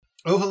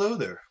Oh, hello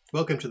there.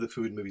 Welcome to the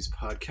Food Movies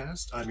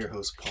Podcast. I'm your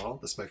host, Paul.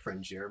 This is my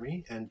friend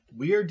Jeremy, and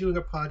we are doing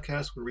a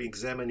podcast where we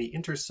examine the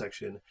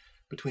intersection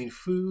between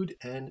food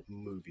and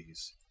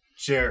movies.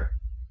 Jer,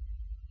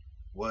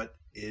 what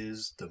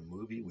is the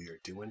movie we are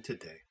doing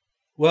today?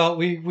 Well,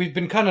 we've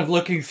been kind of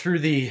looking through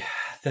the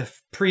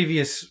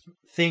previous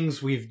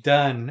things we've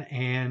done,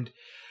 and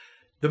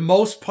the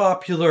most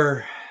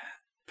popular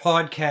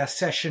podcast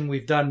session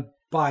we've done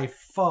by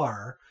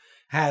far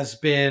has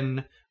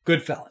been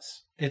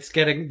Goodfellas. It's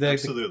getting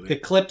the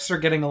clips are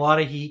getting a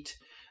lot of heat.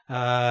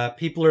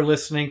 People are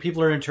listening.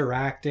 People are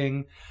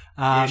interacting.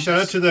 Shout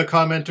out to the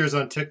commenters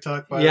on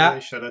TikTok, by the way.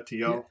 Shout out to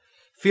y'all.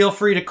 Feel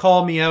free to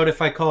call me out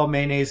if I call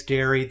mayonnaise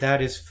dairy.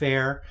 That is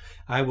fair.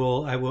 I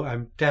will.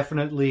 I'm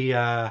definitely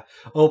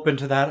open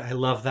to that. I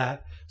love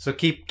that. So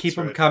keep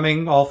them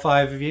coming, all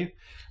five of you.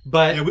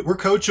 But yeah, we're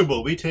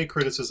coachable. We take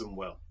criticism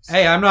well. So,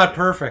 hey, I'm not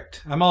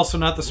perfect. I'm also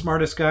not the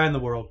smartest guy in the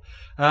world.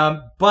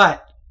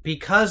 But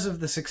because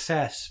of the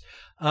success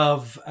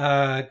of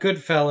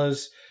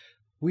Goodfellas,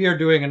 we are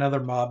doing another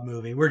mob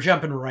movie. We're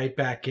jumping right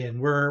back in.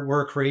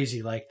 We're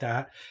crazy like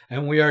that,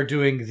 and we are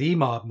doing the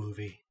mob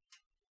movie,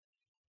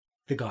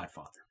 The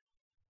Godfather.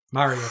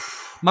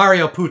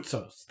 Mario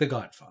Puzo's The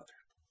Godfather.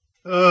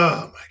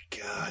 Oh my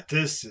God!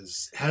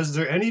 Has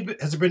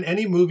there been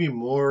any movie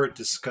more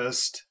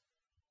discussed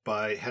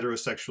by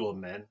heterosexual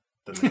men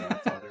than The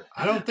Godfather?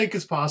 I don't think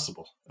it's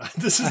possible.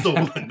 This is the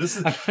one. This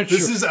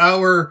is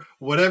our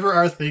whatever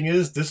our thing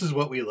is. This is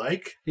what we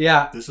like.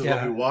 Yeah. This is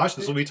what we watch.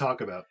 This is what we talk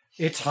about.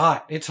 It's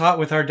hot. It's hot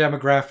with our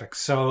demographics,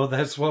 so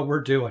that's what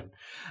we're doing.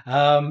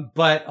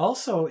 But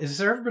also, has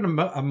there ever been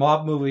a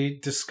mob movie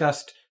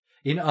discussed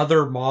in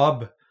other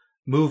mob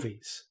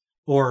movies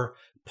or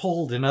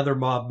pulled in other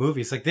mob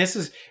movies? Like this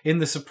is in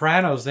The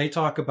Sopranos. They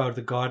talk about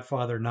The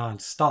Godfather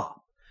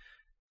nonstop.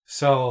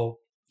 So,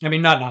 I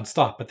mean, not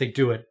nonstop, but they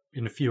do it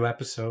in a few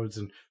episodes.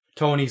 And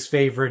Tony's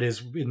favorite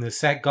is in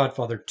the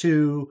Godfather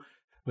 2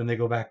 when they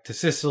go back to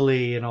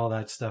Sicily and all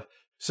that stuff.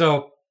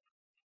 So,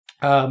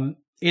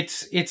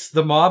 it's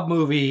the mob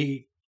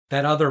movie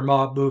that other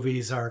mob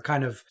movies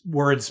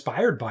were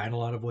inspired by in a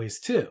lot of ways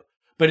too.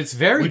 But it's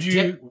very. Would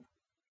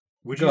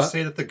you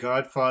say that The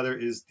Godfather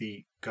is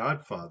the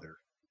godfather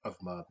of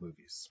mob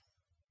movies?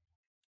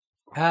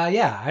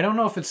 Yeah, I don't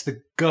know if it's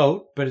the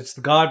GOAT, but it's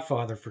the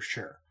Godfather for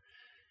sure.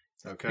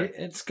 Okay,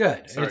 it's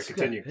good. Sorry,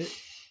 continue.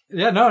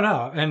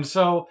 No. And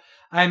so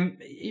I'm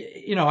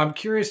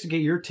curious to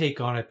get your take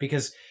on it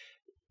because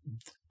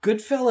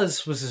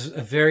Goodfellas was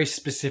a very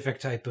specific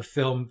type of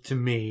film to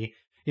me,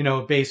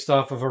 based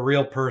off of a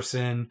real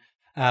person.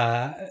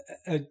 And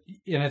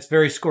it's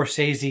very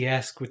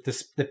Scorsese-esque with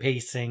the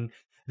pacing.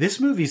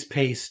 This movie's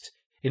paced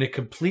in a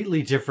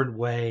completely different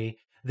way.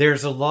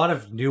 There's a lot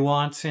of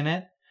nuance in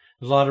it.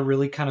 There's a lot of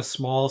really kind of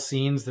small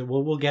scenes that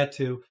we'll get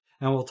to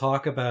and we'll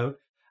talk about.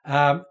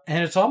 And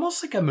it's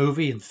almost like a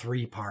movie in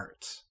 3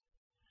 parts.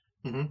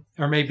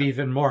 Or maybe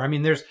even more. I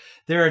mean,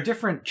 there are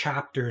different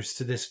chapters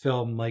to this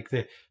film, like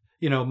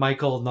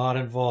Michael not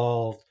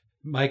involved,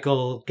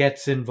 Michael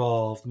gets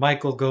involved,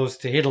 Michael goes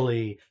to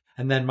Italy,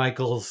 and then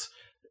Michael's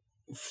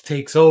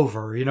takes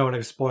over. You know what I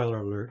mean? Spoiler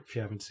alert if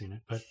you haven't seen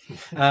it. But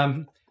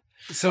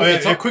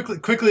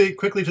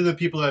quickly to the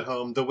people at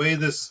home, the way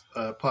this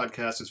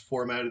podcast is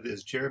formatted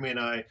is Jeremy and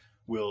I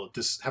will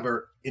just have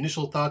our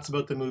initial thoughts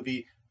about the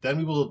movie, then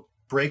we will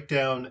break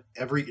down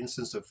every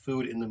instance of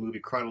food in the movie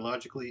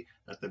chronologically.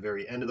 At the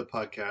very end of the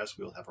podcast,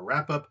 we'll have a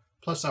wrap-up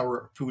plus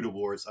our food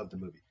awards of the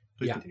movie.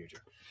 Please continue,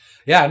 Jeremy.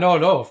 Yeah,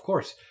 no, of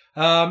course.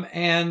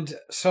 And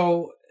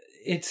so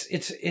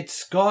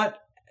it's got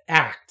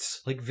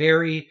acts, like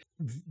very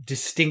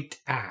distinct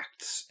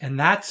acts. And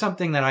that's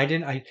something that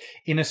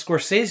in a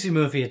Scorsese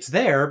movie, it's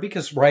there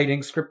because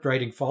script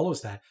writing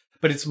follows that.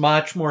 But it's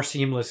much more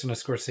seamless in a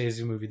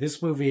Scorsese movie.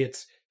 This movie,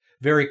 it's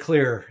very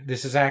clear.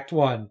 This is Act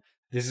 1.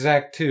 This is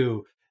Act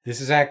 2. This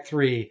is Act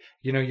 3.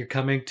 You're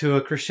coming to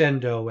a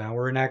crescendo. Now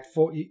we're in Act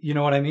 4. You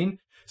know what I mean?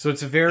 So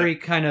it's a very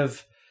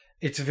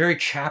it's a very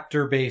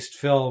chapter-based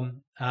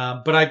film.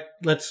 But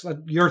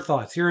your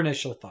thoughts, your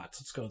initial thoughts.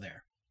 Let's go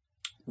there.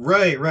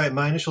 Right.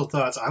 My initial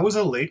thoughts. I was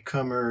a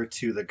latecomer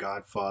to the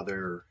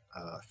Godfather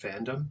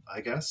fandom,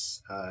 I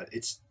guess.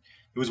 It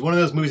was one of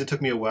those movies that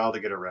took me a while to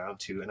get around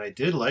to, and I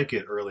did like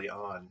it early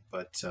on,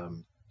 but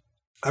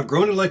I've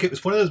grown to like it.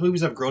 It's one of those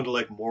movies I've grown to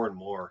like more and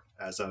more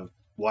as I've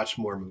watched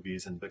more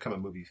movies and become a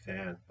movie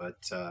fan.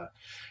 But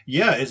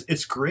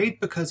it's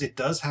great because it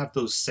does have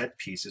those set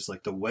pieces,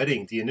 like the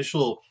wedding. The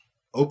initial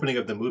opening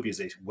of the movie is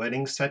a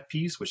wedding set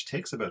piece, which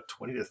takes about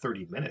 20 to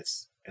 30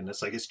 minutes, and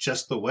it's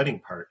just the wedding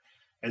part.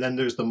 And then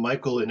there's the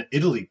Michael in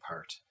Italy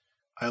part.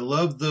 I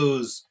love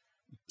those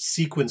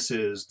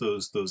sequences,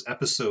 those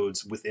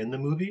episodes within the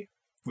movie,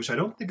 which I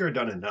don't think are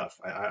done enough.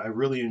 I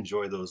really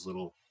enjoy those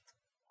little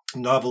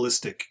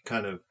novelistic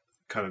kind of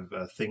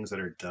things that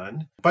are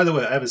done. By the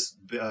way, I have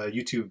a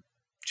YouTube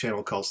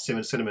channel called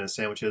Cinema and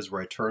Sandwiches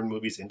where I turn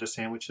movies into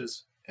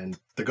sandwiches. And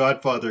The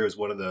Godfather is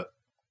one of the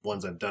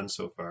ones I've done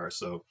so far.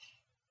 So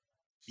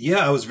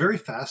yeah, I was very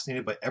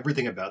fascinated by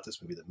everything about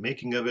this movie, the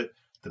making of it,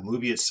 the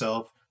movie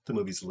itself, the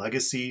movie's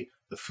legacy,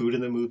 the food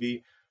in the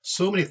movie.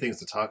 So many things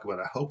to talk about.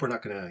 I hope we're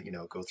not going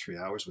to, go 3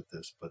 hours with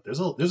this, but there's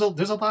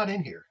a lot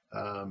in here.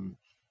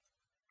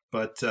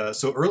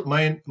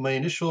 My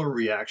initial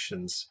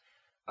reactions,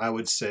 I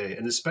would say,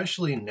 and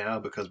especially now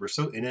because we're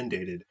so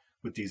inundated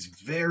with these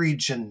very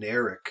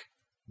generic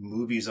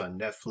movies on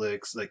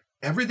Netflix, like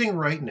everything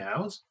right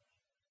now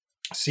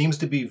seems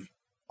to be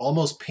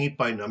almost paint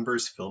by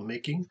numbers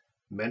filmmaking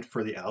meant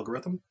for the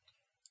algorithm.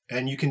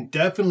 And you can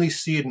definitely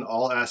see it in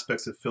all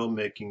aspects of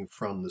filmmaking,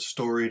 from the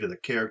story to the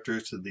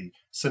characters to the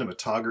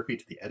cinematography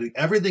to the editing.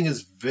 Everything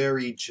is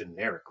very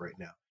generic right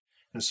now.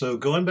 And so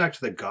going back to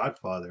The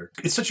Godfather,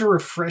 it's such a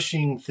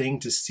refreshing thing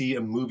to see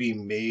a movie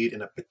made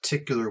in a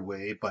particular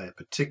way by a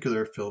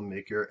particular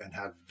filmmaker and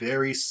have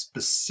very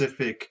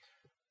specific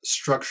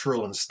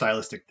structural and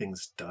stylistic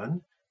things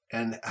done,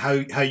 and how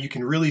you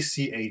can really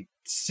see a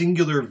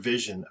singular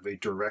vision of a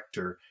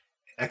director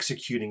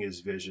executing his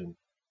vision.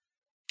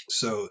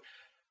 So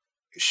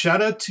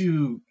shout out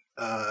to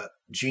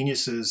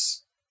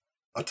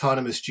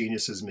autonomous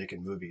geniuses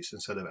making movies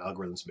instead of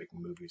algorithms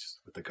making movies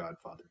with The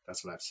Godfather.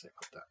 That's what I have to say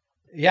about that.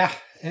 Yeah.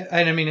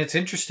 And I mean, it's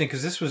interesting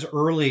because this was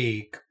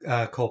early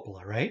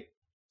Coppola, right?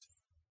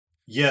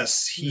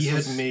 Yes, he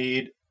had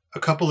made a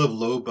couple of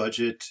low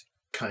budget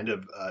kind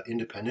of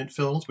independent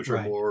films, which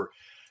are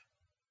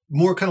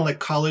more kind of like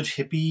college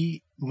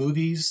hippie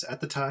movies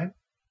at the time.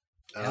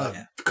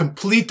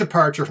 Complete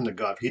departure from The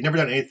Godfather. He'd never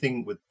done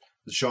anything with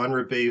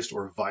genre based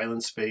or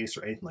violence based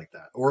or anything like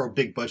that, or a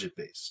big budget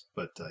base.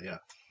 But yeah.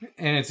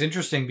 And it's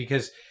interesting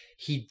because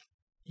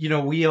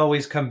we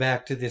always come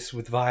back to this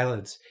with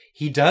violence.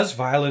 He does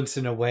violence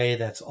in a way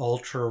that's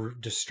ultra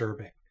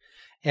disturbing.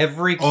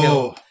 Every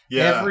kill,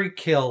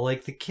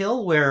 like the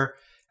kill where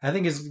I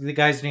think the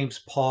guy's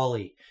name's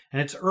Paulie,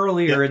 and it's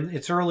earlier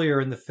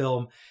in the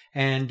film,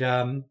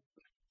 and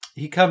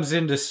he comes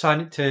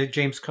to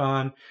James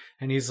Caan,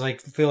 and he's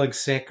like feeling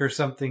sick or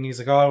something. He's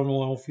like, "Oh, I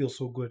don't feel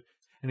so good,"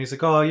 and he's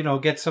like, "Oh,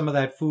 get some of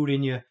that food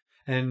in you,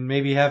 and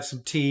maybe have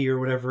some tea or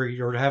whatever,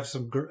 or have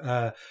some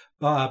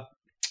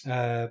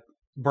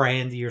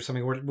brandy or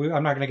something."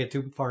 I'm not going to get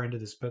too far into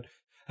this, but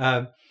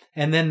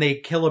and then they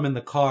kill him in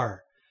the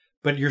car,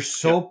 but you're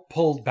so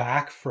pulled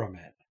back from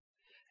it,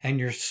 and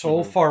you're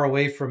so far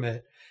away from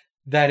it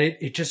that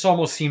it just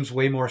almost seems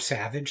way more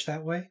savage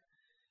that way.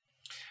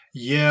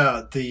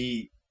 Yeah,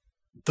 the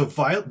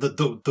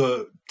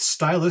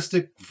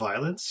stylistic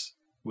violence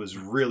was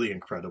really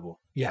incredible.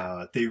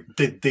 Yeah,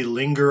 they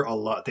linger a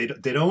lot. They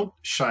don't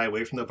shy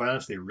away from the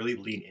violence. They really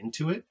lean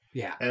into it.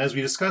 Yeah, and as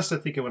we discussed, I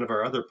think in one of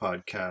our other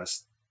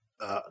podcasts,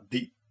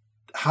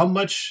 how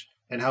much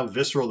and how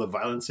visceral the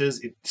violence is,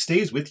 it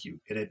stays with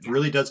you, and it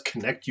really does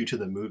connect you to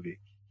the movie.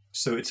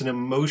 So it's an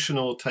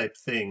emotional type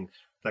thing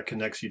that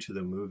connects you to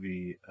the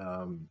movie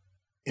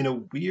in a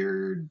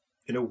weird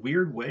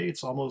way.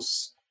 It's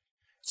almost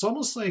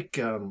like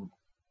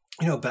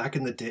back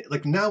in the day,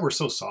 like now we're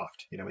so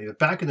soft,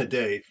 back in the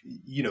day,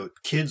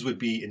 kids would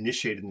be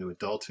initiated into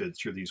adulthood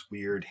through these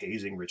weird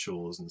hazing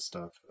rituals and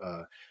stuff,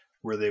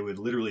 where they would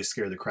literally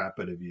scare the crap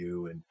out of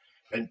you,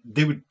 and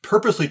they would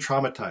purposely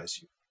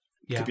traumatize you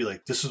to be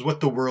like, this is what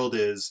the world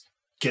is,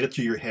 get it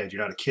through your head,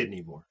 you're not a kid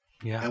anymore.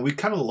 Yeah. And we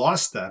kind of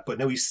lost that, but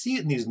now we see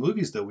it in these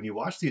movies, though. When you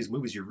watch these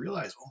movies, you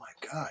realize, oh my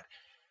God,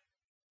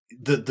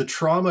 the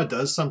trauma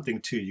does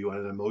something to you on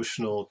an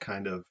emotional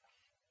kind of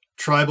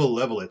tribal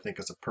level, I think,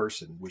 as a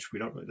person, which we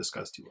don't really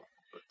discuss too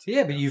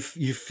often. But you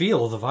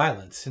feel the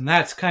violence, and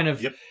that's kind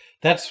of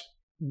that's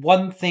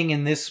one thing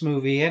in this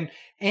movie, and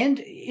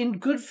in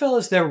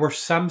Goodfellas there were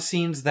some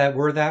scenes that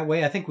were that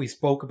way. I think we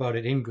spoke about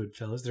it in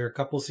Goodfellas. There are a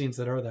couple of scenes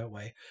that are that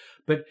way,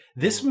 but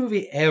this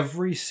movie,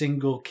 every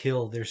single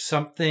kill, there's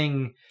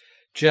something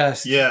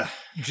just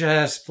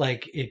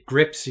like it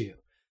grips you.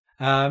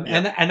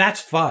 And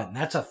that's fun.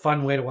 That's a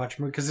fun way to watch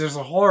a movie because there's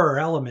a horror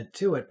element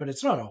to it, but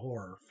it's not a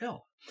horror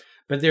film.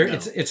 But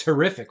it's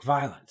horrific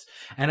violence,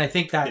 and I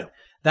think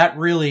that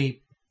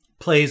really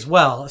plays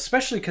well,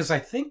 especially because I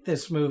think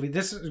this movie.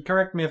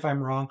 Correct me if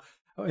I'm wrong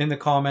in the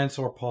comments,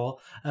 or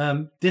Paul.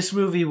 This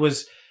movie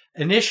was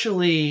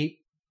initially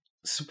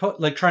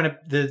trying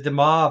to the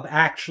mob,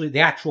 actually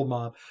the actual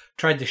mob,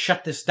 tried to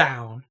shut this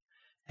down,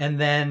 and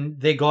then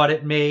they got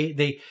it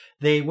made.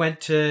 They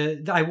went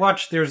to. I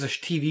watched. There's a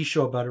TV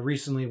show about it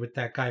recently with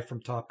that guy from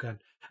Top Gun.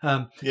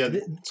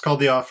 It's called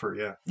The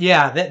Offer.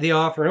 The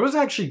Offer. It was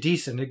actually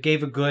decent. It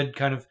gave a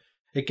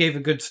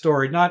good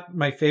story. Not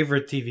my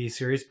favorite TV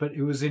series, but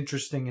it was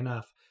interesting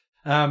enough.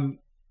 And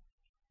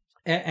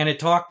it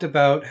talked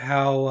about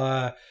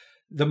how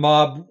the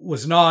mob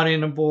was not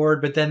in on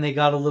board, but then they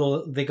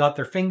got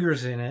their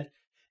fingers in it,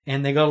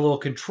 and they got a little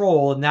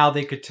control, and now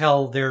they could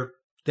tell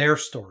their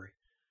story,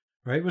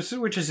 right?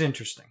 Which is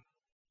interesting.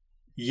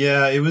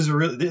 Yeah, it was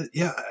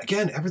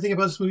again, everything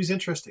about this movie is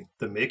interesting.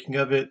 The making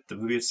of it, the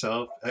movie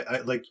itself.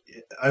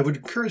 I would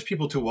encourage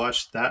people to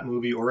watch that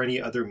movie or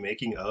any other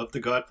making of the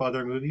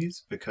Godfather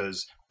movies,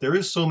 because there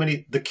is so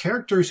many. The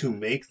characters who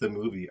make the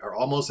movie are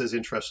almost as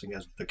interesting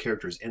as the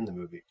characters in the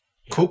movie.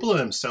 Yeah. Coppola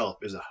himself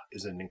is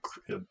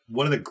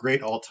one of the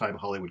great all-time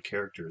Hollywood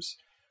characters.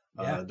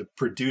 Yeah. The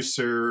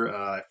producer,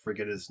 I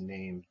forget his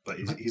name, but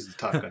he's the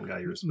Top Gun guy.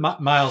 You're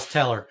Miles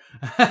Teller.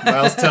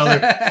 Miles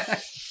Teller.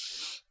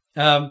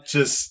 Um,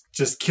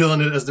 just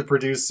killing it as the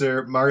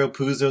producer. Mario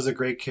Puzo is a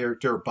great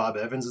character. Bob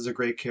Evans is a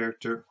great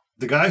character.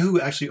 The guy who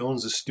actually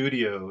owns the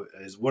studio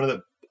is one of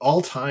the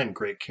all-time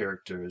great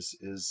characters.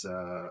 Is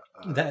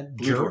that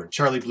Bluthorn,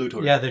 Charlie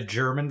Bluthorn. Yeah, the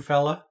German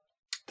fella.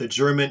 The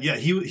German. Yeah,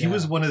 he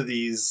was one of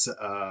these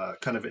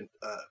kind of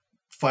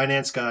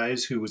finance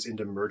guys who was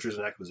into mergers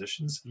and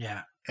acquisitions.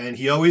 Yeah, and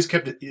he always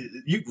kept it.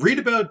 You read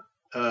about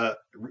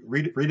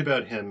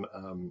him,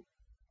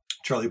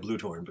 Charlie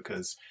Bluthorn,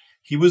 because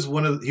he was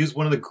one of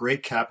the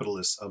great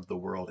capitalists of the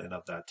world and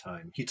of that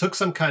time. He took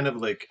some kind of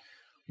like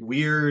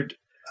weird,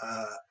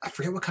 I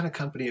forget what kind of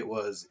company it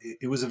was.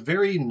 It was a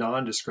very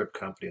nondescript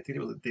company. I think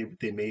it was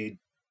they made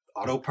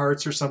auto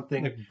parts or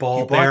something. Like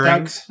ball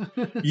bearings.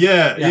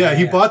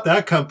 He bought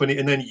that company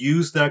and then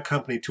used that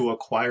company to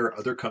acquire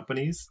other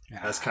companies,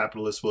 as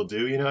capitalists will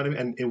do. You know what I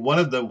mean? And one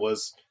of them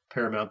was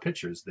Paramount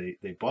Pictures.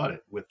 They bought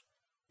it with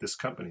this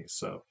company.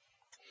 So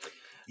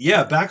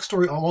yeah,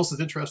 backstory almost as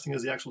interesting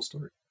as the actual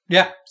story.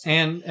 Yeah,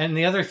 and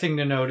the other thing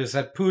to note is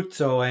that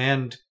Puzo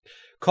and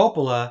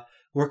Coppola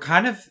were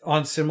kind of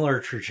on similar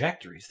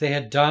trajectories. They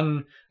had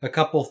done a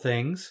couple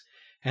things,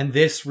 and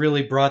this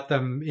really brought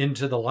them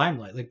into the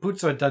limelight. Like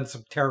Puzo had done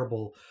some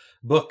terrible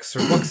books,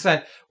 or books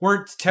that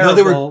weren't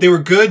terrible. No, they were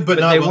good, but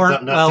not they well,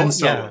 weren't not, well. didn't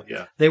sell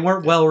Yeah, they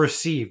weren't well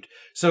received.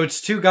 So it's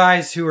two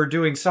guys who are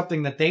doing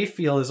something that they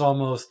feel is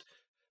almost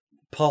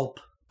pulp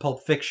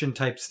fiction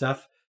type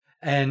stuff,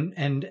 and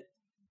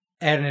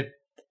it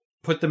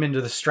put them into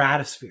the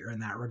stratosphere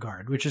in that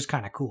regard, which is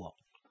kind of cool.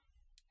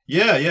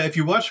 Yeah. If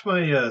you watch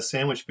my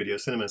sandwich video,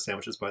 Cinnamon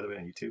Sandwiches, by the way,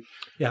 on YouTube,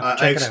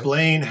 I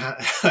explain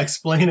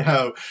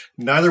how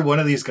neither one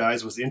of these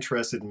guys was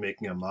interested in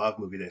making a mob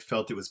movie. They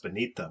felt it was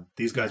beneath them.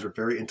 These guys were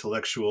very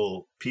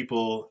intellectual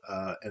people,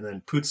 and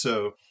then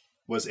Puzo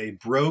was a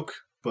broke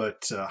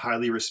but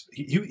highly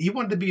he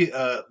wanted to be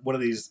one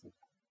of these,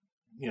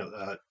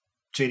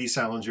 J.D.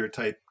 Salinger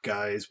type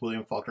guys,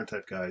 William Faulkner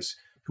type guys,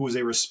 who was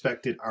a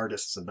respected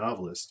artist and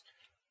novelist.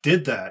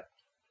 Did that,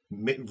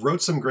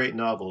 wrote some great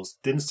novels,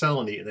 didn't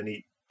sell any, and then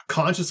he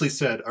consciously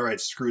said, all right,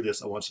 screw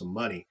this, I want some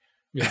money.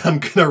 Yeah. I'm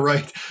gonna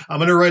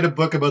write a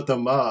book about the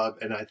mob,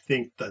 and I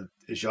think the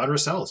genre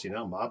sells.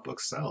 Mob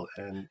books sell,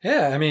 and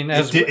I mean,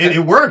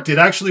 it worked. It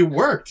actually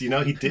worked.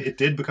 It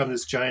did become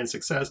this giant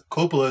success.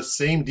 Coppola,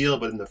 same deal,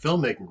 but in the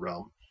filmmaking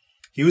realm,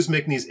 he was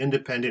making these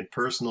independent,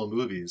 personal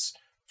movies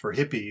for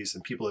hippies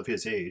and people of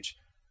his age.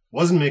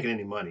 Wasn't making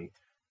any money.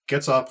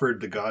 Gets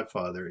offered The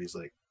Godfather. He's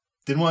like,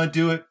 didn't want to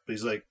do it, but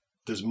he's like,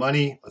 there's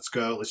money. Let's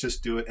go. Let's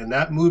just do it. And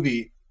that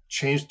movie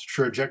changed the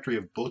trajectory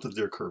of both of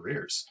their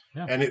careers.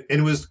 Yeah. And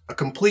it was a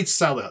complete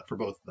sellout for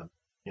both of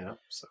them,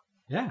 so.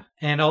 Yeah.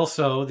 And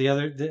also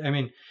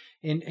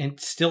and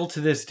still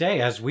to this day,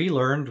 as we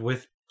learned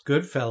with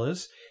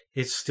Goodfellas,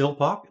 it's still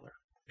popular.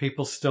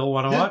 People still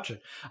want to watch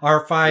it.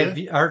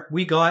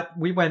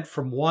 We went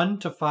from 1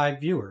 to 5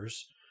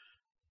 viewers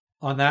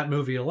on that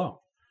movie alone.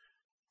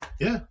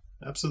 Yeah,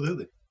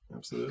 absolutely.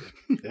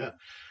 Yeah.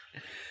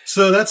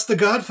 So that's The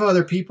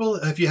Godfather, people.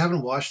 If you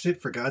haven't watched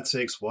it, for God's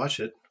sakes, watch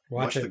it.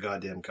 Watch the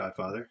goddamn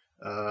Godfather.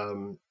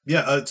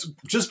 It's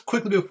just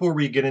quickly before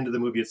we get into the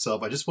movie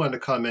itself, I just wanted to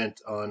comment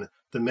on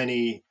the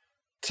many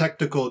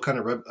technical kind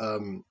of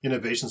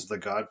innovations of The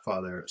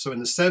Godfather. So in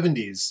the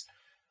 70s,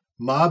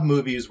 mob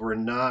movies were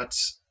not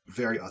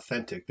very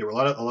authentic. There were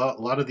a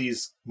lot of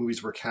these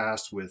movies were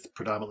cast with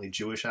predominantly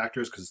Jewish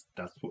actors because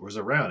that's what was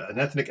around. An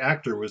ethnic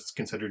actor was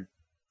considered,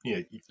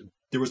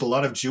 there was a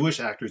lot of Jewish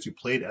actors who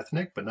played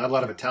ethnic, but not a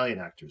lot of Italian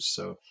actors.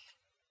 So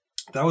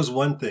that was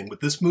one thing.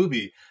 With this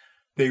movie,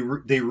 they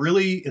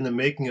really, in the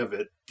making of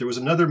it, there was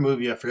another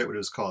movie, I forget what it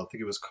was called. I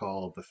think it was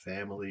called The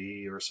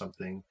Family or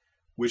something,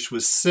 which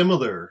was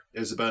similar.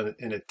 It was about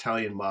an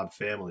Italian mob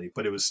family,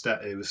 but it was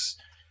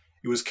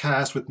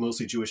cast with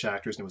mostly Jewish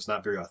actors and it was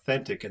not very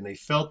authentic. And they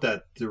felt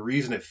that the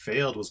reason it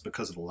failed was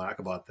because of the lack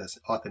of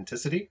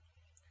authenticity.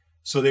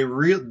 So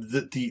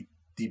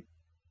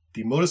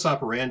the modus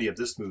operandi of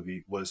this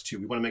movie was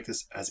we want to make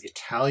this as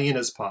Italian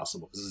as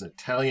possible. This is an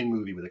Italian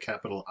movie with a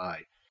capital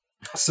I.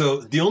 So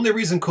the only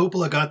reason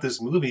Coppola got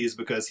this movie is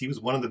because he was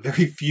one of the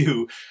very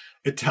few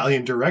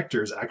Italian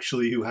directors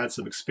actually who had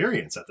some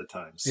experience at the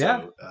time.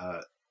 So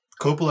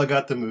Coppola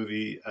got the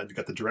movie,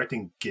 got the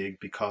directing gig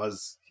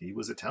because he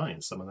was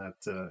Italian, some of that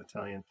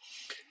Italian.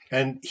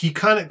 And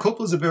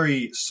Coppola's a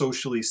very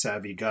socially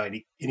savvy guy.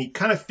 And he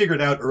kind of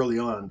figured out early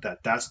on that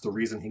that's the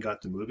reason he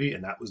got the movie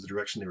and that was the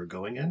direction they were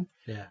going in.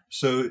 Yeah.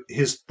 So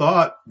his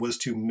thought was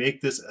to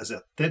make this as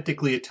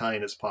authentically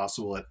Italian as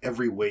possible in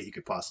every way he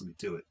could possibly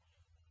do it.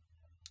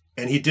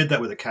 And he did that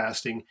with the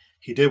casting.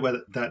 He did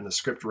that in the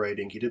script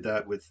writing. He did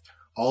that with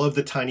all of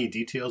the tiny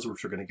details,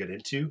 which we're going to get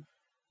into.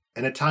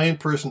 An Italian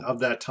person of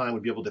that time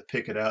would be able to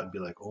pick it out and be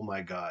like, oh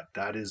my God,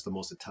 that is the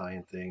most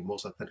Italian thing,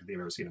 most authentic thing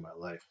I've ever seen in my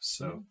life.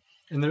 So,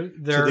 and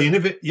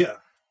yeah.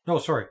 Oh,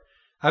 sorry.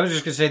 I was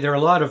just going to say there are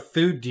a lot of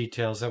food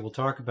details that we'll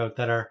talk about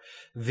that are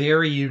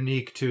very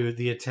unique to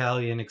the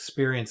Italian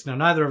experience. Now,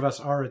 neither of us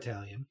are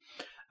Italian,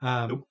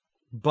 Nope.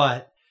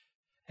 but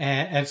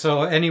and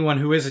so anyone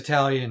who is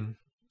Italian,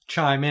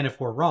 chime in if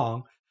we're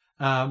wrong.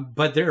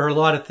 But there are a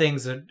lot of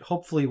things that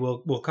hopefully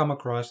we'll come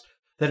across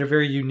that are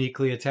very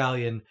uniquely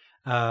Italian,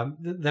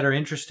 that are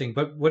interesting.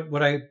 But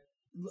I'm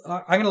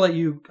gonna let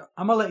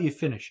you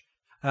finish,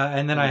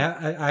 and then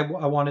I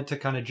wanted to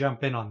kind of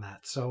jump in on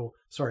that. So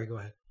sorry, go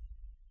ahead.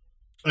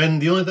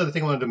 And the only other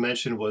thing I wanted to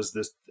mention was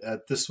this: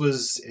 this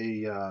was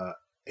a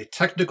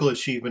technical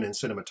achievement in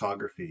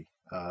cinematography.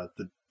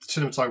 The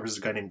cinematographer is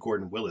a guy named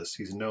Gordon Willis.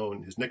 His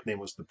nickname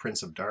was the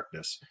Prince of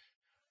Darkness,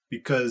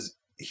 because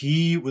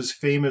he was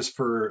famous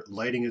for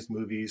lighting his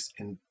movies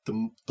in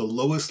the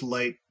lowest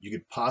light you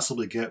could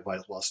possibly get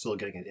while still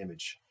getting an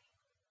image.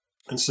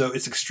 And so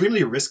it's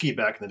extremely risky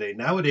back in the day.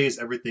 Nowadays,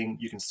 everything,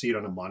 you can see it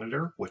on a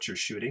monitor, what you're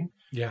shooting.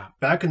 Yeah.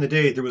 Back in the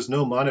day, there was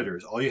no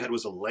monitors. All you had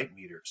was a light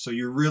meter. So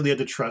you really had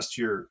to trust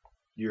your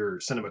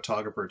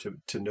cinematographer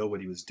to know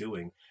what he was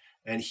doing.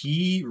 And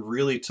he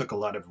really took a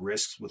lot of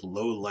risks with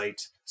low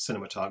light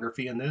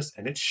cinematography in this,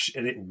 and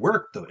it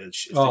worked though.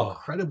 It's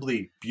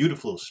incredibly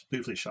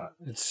beautifully shot.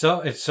 It's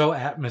so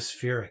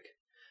atmospheric,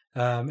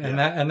 and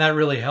that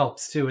really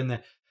helps too. In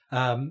the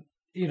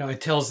it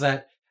tells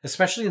that,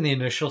 especially in the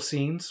initial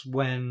scenes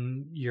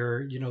when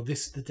you're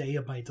this is the day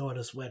of my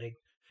daughter's wedding.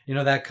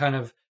 That kind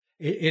of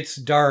it's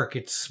dark,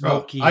 it's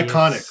smoky,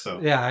 iconic though.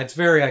 Yeah, it's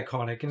very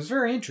iconic and it's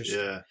very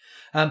interesting.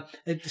 Yeah.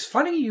 It's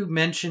funny you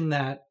mentioned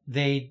that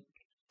they.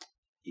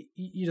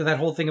 That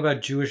whole thing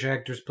about Jewish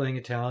actors playing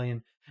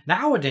Italian.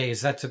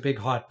 Nowadays, that's a big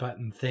hot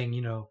button thing.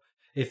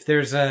 If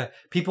there's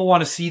people want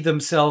to see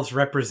themselves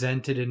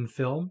represented in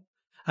film.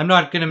 I'm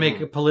not going to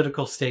make a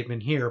political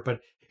statement here,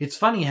 but it's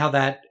funny how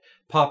that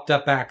popped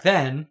up back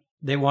then.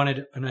 They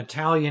wanted an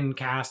Italian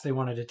cast. They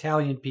wanted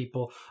Italian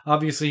people.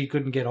 Obviously, you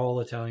couldn't get all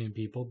Italian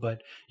people,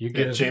 but you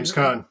get James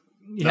Caan.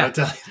 Yeah,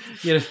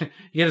 you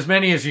get as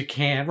many as you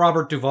can.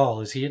 Robert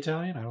Duvall, is he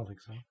Italian? I don't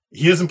think so.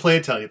 He doesn't play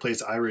Italian. He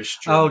plays Irish.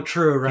 German. Oh,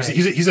 true. Right.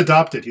 He's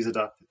adopted. He's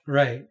adopted.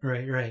 Right.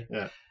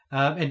 Yeah.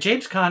 And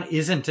James Caan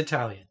isn't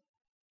Italian.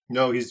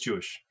 No, he's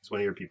Jewish. He's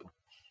one of your people.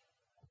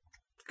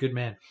 Good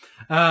man.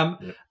 But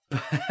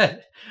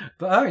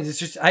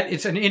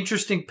it's an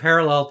interesting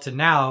parallel to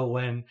now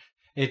when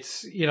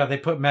it's they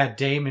put Matt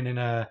Damon in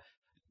a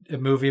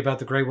movie about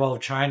the Great Wall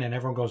of China and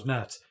everyone goes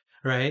nuts,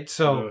 right?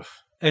 So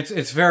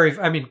it's very.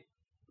 I mean,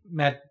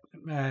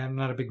 I'm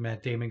not a big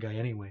Matt Damon guy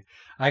anyway.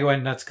 I go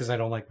nuts because I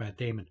don't like Matt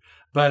Damon.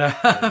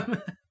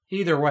 But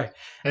either way.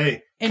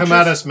 Hey, come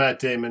at us, Matt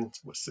Damon.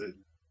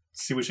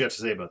 See what you have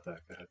to say about that.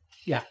 Go ahead.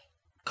 Yeah.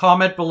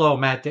 Comment below,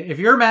 Matt. If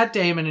you're Matt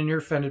Damon and you're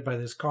offended by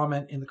this,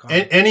 comment in the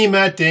comments. Any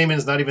Matt Damon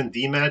is not even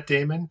the Matt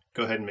Damon.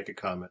 Go ahead and make a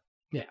comment.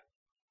 Yeah.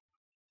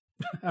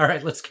 All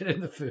right, let's get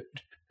into food.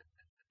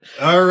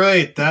 All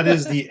right, that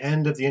is the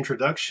end of the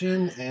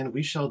introduction, and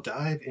we shall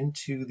dive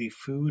into the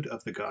food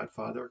of the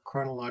Godfather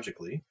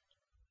chronologically.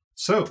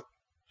 So,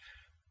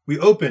 we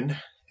open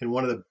in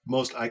one of the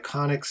most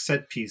iconic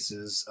set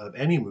pieces of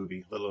any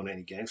movie, let alone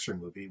any gangster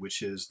movie,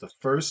 which is the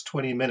first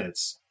 20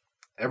 minutes.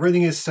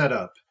 Everything is set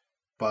up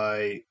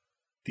by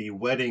the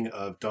wedding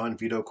of Don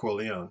Vito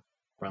Corleone,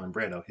 Marlon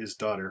Brando, his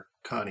daughter,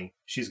 Connie.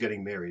 She's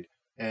getting married.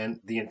 And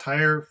the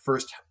entire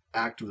first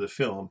act of the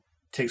film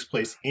takes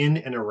place in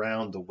and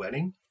around the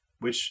wedding,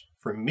 which,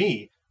 for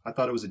me, I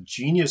thought it was a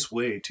genius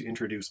way to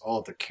introduce all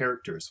of the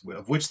characters,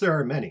 of which there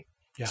are many,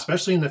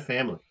 especially in the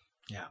family.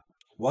 Yeah.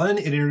 One,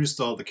 it introduces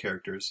all the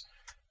characters.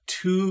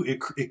 Two,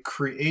 it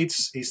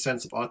creates a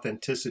sense of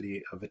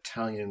authenticity of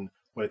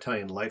what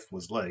Italian life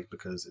was like,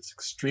 because it's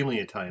extremely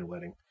Italian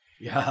wedding.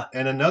 Yeah.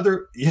 And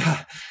another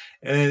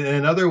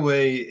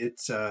way,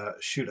 it's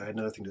shoot, I had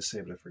another thing to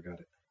say, but I forgot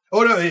it.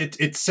 Oh no,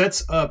 it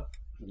sets up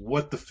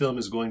what the film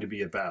is going to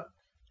be about.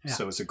 Yeah.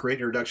 So it's a great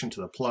introduction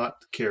to the plot,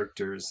 the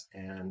characters,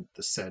 and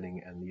the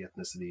setting, and the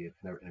ethnicity, and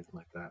everything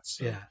like that.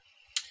 So. Yeah.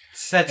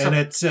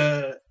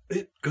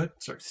 Good.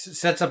 Sorry.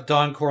 Sets up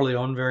Don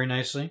Corleone very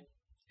nicely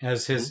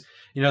as his,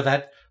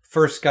 that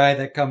first guy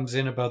that comes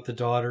in about the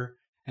daughter,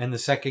 and the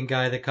second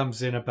guy that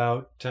comes in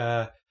about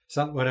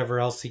whatever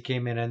else he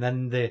came in, and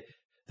then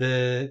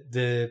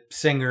the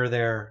singer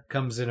there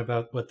comes in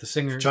about what the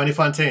singer Johnny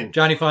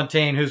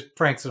Fontaine, who's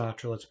Frank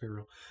Sinatra. Let's be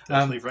real,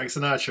 definitely Frank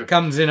Sinatra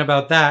comes in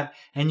about that,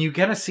 and you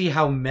get to see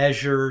how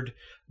measured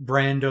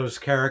Brando's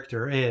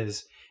character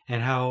is,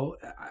 and how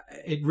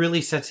it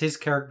really sets his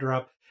character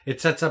up. It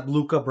sets up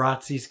Luca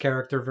Brasi's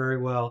character very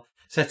well.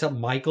 Sets up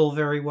Michael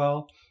very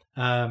well,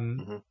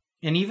 and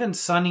even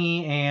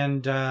Sonny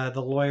and the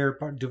lawyer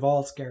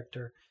Duvall's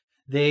character.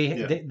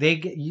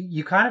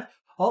 You kind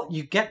of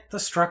you get the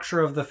structure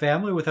of the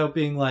family without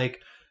being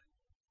like,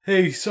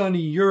 "Hey,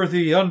 Sonny, you're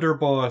the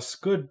underboss.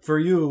 Good for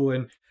you."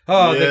 And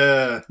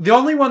the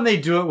only one they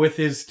do it with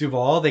is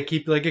Duvall. They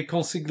keep like a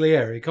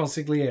consigliere.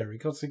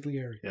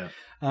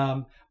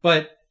 Yeah.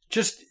 But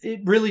just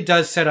it really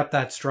does set up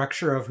that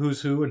structure of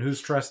who's who and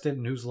who's trusted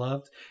and who's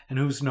loved and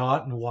who's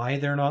not and why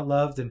they're not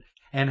loved and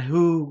and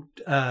who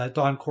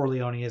Don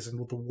Corleone is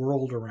and the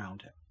world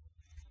around him.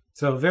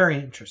 So very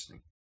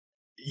interesting.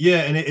 Yeah,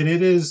 and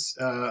it is.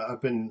 Did a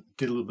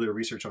little bit of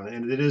research on it,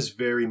 and it is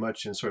very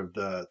much in sort of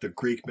the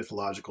Greek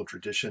mythological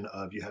tradition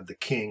of you have the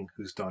king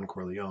who's Don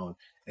Corleone,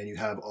 and you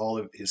have all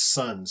of his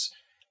sons,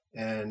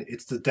 and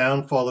it's the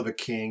downfall of a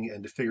king,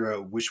 and to figure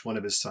out which one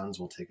of his sons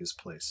will take his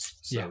place.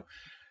 So, Yeah.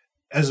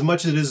 as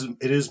much as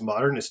it is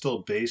modern, it's still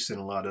based in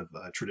a lot of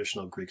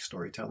traditional Greek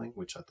storytelling,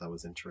 which I thought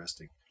was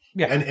interesting.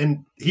 Yeah.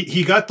 And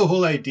he got the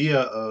whole idea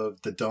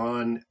of the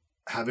Don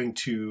having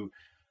to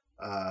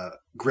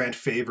grant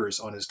favors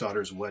on his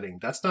daughter's wedding.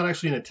 That's not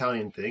actually an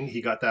Italian thing.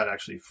 He got that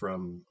actually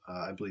from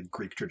I believe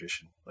Greek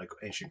tradition, like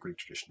ancient Greek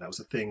tradition. That was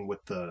a thing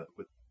with the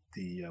what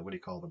do you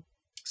call them?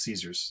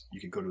 Caesars.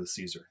 You could go to the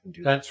Caesar and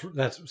do that.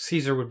 That's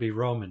Caesar would be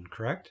Roman,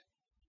 correct?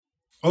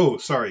 Oh,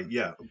 sorry.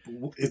 Yeah,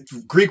 it's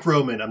Greek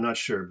Roman. I'm not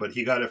sure, but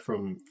he got it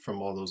from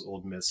all those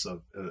old myths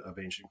of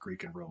ancient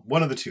Greek and Rome.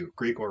 One of the two,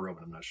 Greek or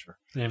Roman. I'm not sure.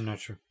 I'm not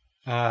sure.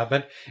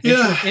 But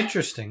Yeah.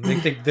 interesting.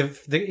 Like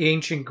the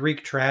ancient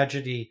Greek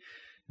tragedy.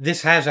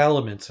 This has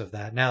elements of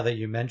that. Now that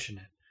you mention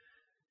it.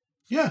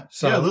 Yeah.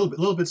 So, yeah, a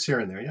little bits here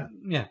and there. Yeah.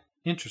 Yeah.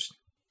 Interesting.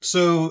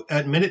 So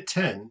at minute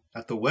 10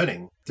 at the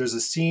wedding, there's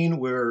a scene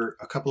where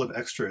a couple of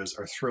extras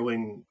are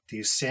throwing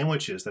these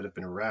sandwiches that have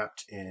been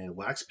wrapped in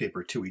wax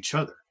paper to each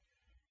other.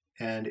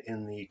 And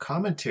in the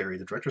commentary,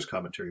 the director's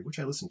commentary, which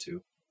I listened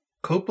to,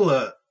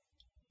 Coppola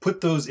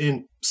put those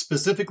in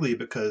specifically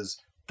because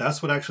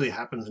that's what actually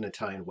happens in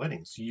Italian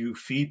weddings. You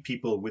feed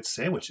people with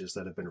sandwiches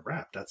that have been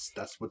wrapped.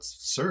 That's what's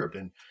served.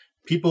 And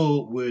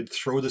people would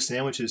throw the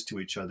sandwiches to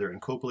each other,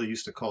 and Coppola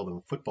used to call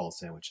them football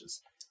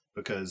sandwiches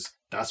because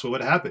that's what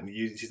would happen.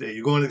 You say,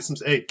 you go into some,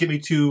 hey, give me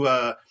two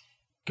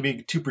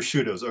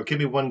prosciuttos, or give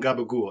me one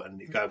gabagool,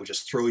 and the guy would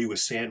just throw you a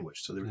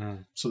sandwich.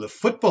 So the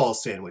football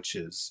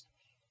sandwiches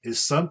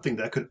is something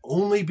that could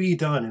only be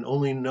done and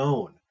only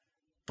known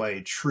by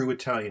a true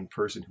Italian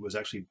person who has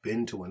actually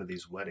been to one of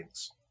these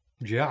weddings.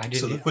 Yeah, I did.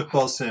 So the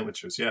football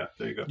sandwiches, yeah,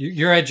 there you go.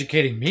 You're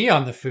educating me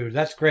on the food.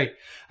 That's great.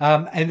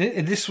 And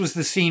this was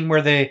the scene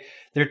where the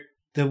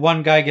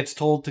one guy gets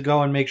told to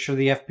go and make sure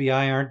the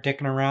FBI aren't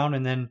dicking around,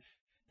 and then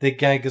the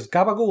guy goes,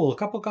 gabagool, a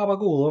couple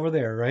gabagool over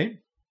there, right?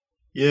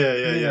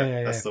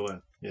 Yeah. That's the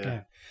one.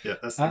 Yeah,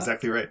 that's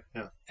exactly right.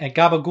 Yeah. And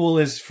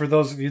gabagool is, for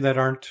those of you that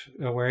aren't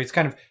aware, it's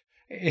kind of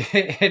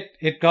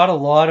it got a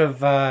lot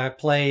of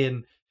play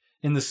in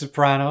The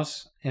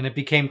Sopranos, and it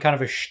became kind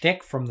of a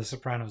shtick from The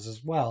Sopranos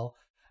as well.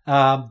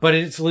 But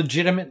it's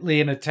legitimately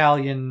an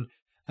Italian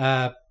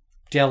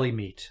deli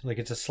meat. Like,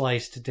 it's a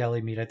sliced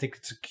deli meat. I think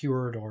it's a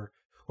cured or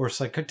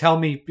tell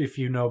me if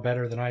you know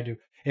better than I do.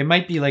 It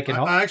might be like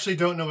I actually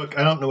don't know.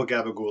 I don't know what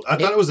gabagool. I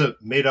thought it was a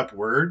made up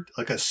word,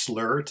 like a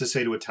slur to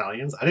say to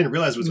Italians. I didn't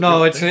realize it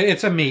was.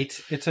 It's a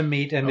meat. It's a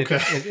meat, and okay.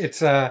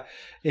 it's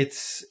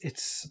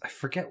I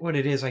forget what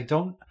it is.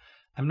 I'm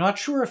not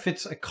sure if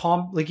it's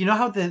like, you know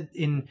how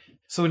in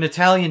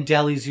Italian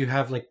delis you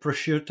have like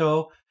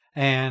prosciutto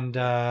and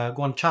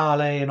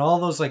guanciale and all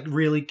those like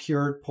really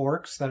cured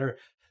porks that are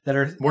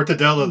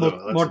mortadella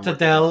though.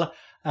 Mortadella.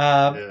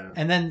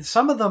 And then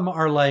some of them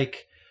are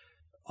like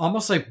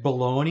almost like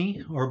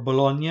bologna or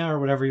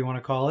whatever you want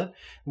to call it,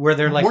 where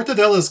they're like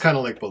mortadella is kind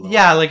of like bologna.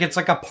 Yeah, like it's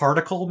like a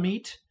particle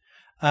meat.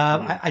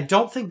 I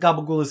don't think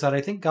gabagool is that.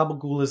 I think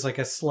gabagool is like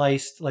a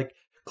sliced, like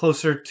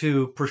closer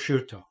to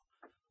prosciutto,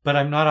 but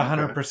I'm not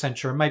 100%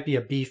 sure. It might be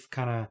a beef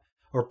kind of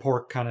or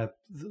pork kind of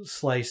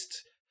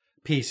sliced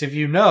piece. If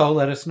you know,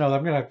 let us know.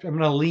 I'm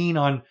gonna lean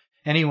on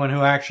anyone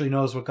who actually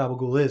knows what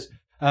gabagool is.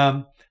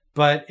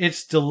 But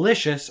it's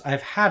delicious.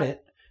 I've had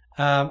it.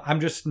 I'm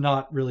just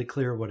not really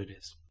clear what it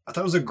is. I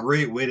thought it was a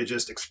great way to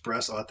just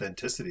express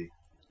authenticity,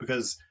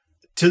 because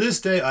to this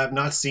day, I've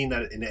not seen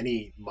that in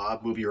any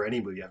mob movie or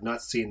any movie. I've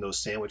not seen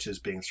those sandwiches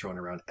being thrown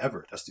around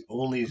ever. That's the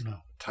only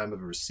time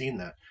I've ever seen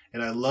that.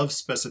 And I love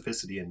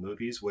specificity in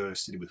movies, whether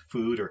it's to do with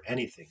food or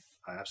anything.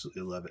 I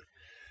absolutely love it.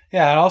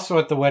 Yeah, and also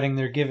at the wedding,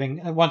 they're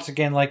giving, once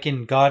again, like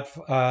in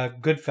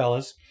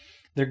Goodfellas,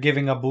 they're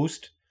giving a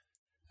boost,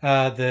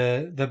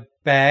 the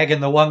bag,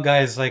 and the one guy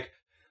is like,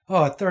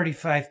 oh,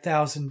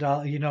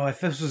 $35,000. You know, if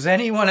this was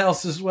anyone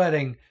else's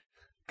wedding,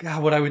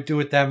 God, what I would do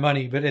with that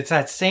money. But it's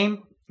that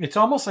same, it's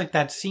almost like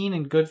that scene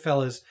in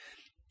Goodfellas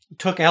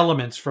took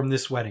elements from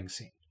this wedding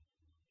scene.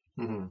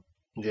 Mm-hmm.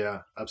 Yeah,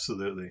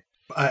 absolutely.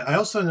 I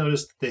also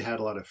noticed they had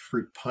a lot of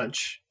fruit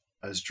punch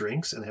as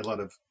drinks, and they had a lot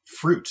of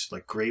fruit,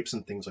 like grapes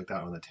and things like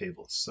that on the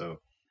tables. So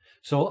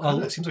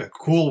it seems like a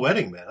cool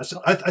wedding, man.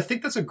 I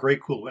think that's a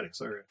great, cool wedding.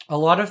 Sorry. A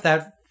lot of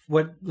that,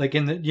 like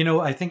in the,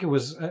 I think it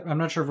was, I'm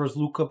not sure if it was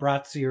Luca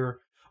Brasi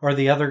or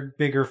the other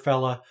bigger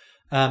fella.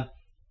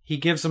 He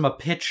gives him a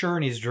pitcher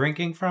and he's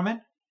drinking from it.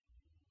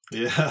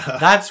 Yeah.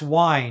 That's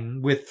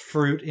wine with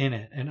fruit in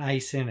it and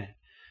ice in it.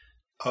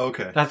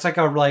 Okay. That's like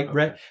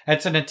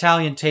it's an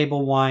Italian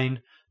table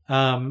wine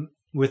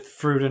with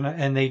fruit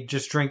and they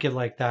just drink it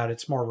like that.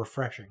 It's more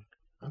refreshing.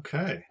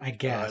 Okay. I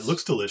guess. It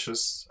looks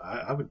delicious.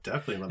 I would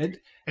definitely love it.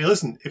 Hey,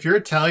 listen, if you're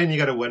Italian, you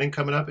got a wedding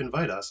coming up,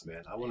 invite us,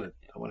 man. I want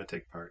to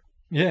take part.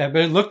 Yeah,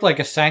 but it looked like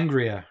a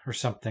sangria or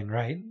something,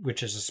 right?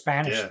 Which is a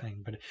Spanish Yeah,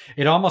 thing, but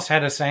it almost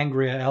had a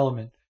sangria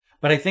element.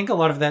 But I think a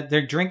lot of that,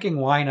 they're drinking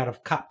wine out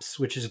of cups,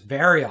 which is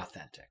very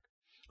authentic.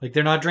 Like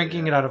they're not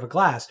drinking it yeah. out of a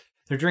glass.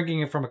 They're drinking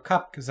it from a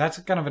cup because that's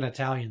kind of an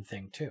Italian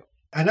thing too.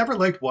 I never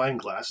liked wine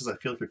glasses. I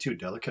feel like they're too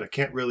delicate. I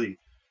can't really,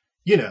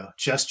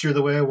 gesture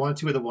the way I want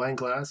to with a wine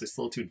glass. It's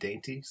a little too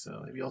dainty.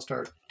 So maybe I'll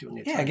start doing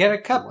the Yeah, Italian get a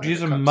the cup, wine in use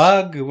the a cups.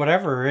 mug,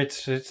 whatever.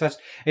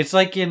 It's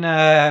like in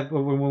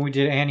when we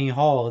did Annie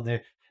Hall,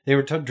 and they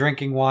were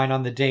drinking wine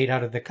on the date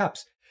out of the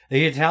cups.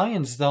 The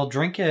Italians, they'll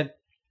drink it,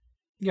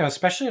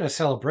 especially at a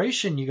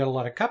celebration. You got a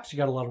lot of cups, you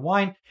got a lot of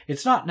wine.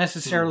 It's not Hmm.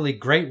 necessarily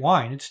great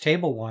wine; it's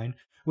table wine.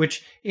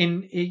 Which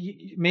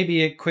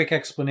maybe a quick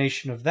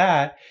explanation of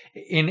that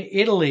in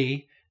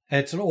Italy,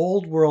 it's an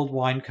old world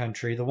wine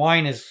country. The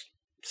wine is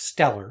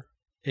stellar.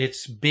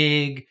 It's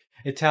big.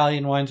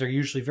 Italian wines are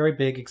usually very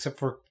big, except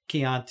for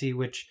Chianti,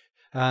 which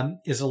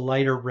is a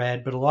lighter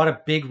red, but a lot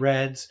of big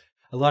reds,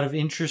 a lot of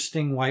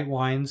interesting white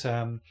wines,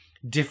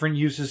 different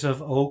uses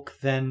of oak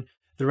than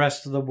the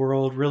rest of the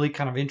world, really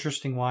kind of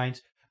interesting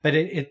wines. But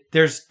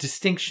there's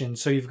distinction.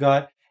 So you've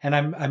got, and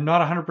I'm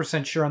not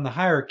 100% sure on the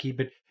hierarchy,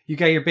 but you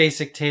got your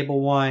basic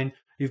table wine,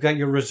 you've got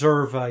your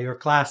Reserva, your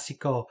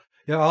Classico,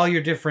 all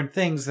your different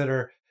things that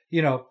are,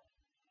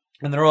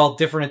 and they're all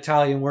different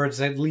Italian words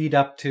that lead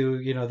up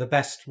to, the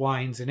best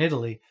wines in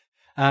Italy.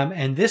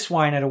 And this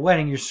wine at a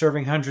wedding, you're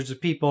serving hundreds of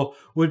people,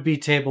 would be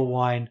table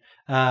wine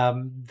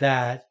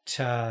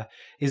that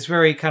is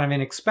very kind of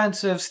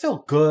inexpensive,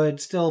 still good,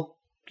 still,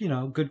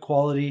 good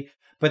quality.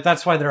 But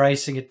that's why they're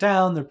icing it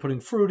down. They're putting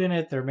fruit in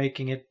it. They're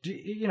making it,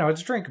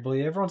 it's drinkable.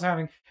 Everyone's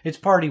it's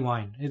party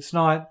wine. It's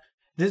not,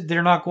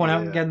 they're not going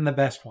out and Yeah. getting the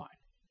best wine.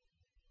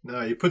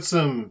 No, you put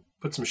some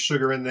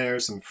sugar in there,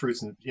 some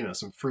fruits, and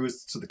some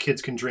fruits so the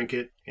kids can drink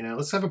it.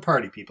 Let's have a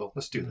party, people.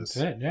 Let's do That's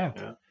this. it. Yeah.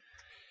 Yeah,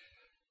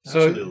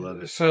 So, absolutely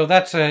love it. so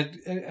that's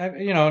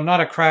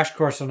not a crash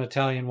course on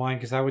Italian wine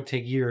because that would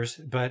take years,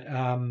 but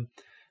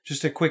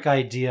just a quick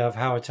idea of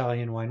how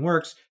Italian wine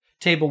works.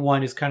 Table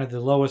wine is kind of the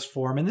lowest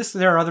form, and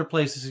there are other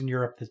places in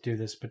Europe that do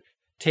this, but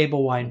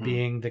table wine Hmm.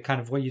 being the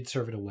kind of what you'd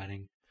serve at a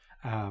wedding.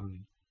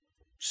 Um,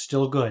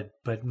 Still good,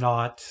 but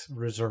not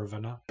reserve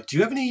enough. Do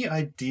you have any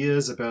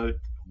ideas about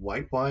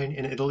white wine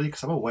in Italy?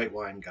 Because I'm a white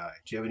wine guy.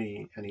 Do you have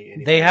any They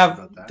information have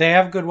about that? they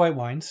have good white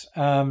wines.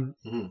 Hmm.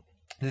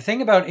 The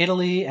thing about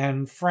Italy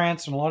and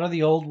France and a lot of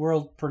the old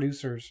world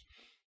producers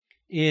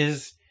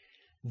is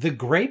the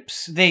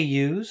grapes they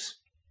use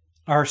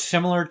are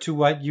similar to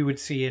what you would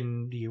see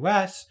in the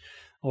US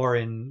or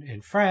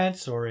in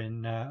France or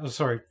in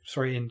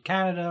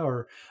Canada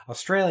or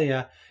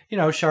Australia,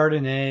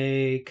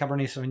 Chardonnay,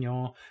 Cabernet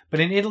Sauvignon. But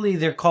in Italy,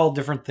 they're called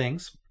different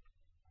things.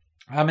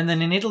 And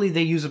then in Italy,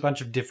 they use a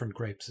bunch of different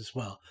grapes as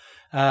well.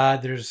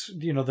 There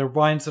are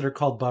wines that are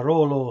called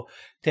Barolo,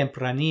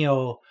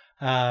 Tempranillo,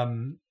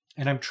 and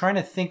I'm trying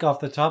to think off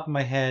the top of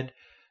my head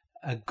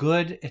a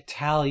good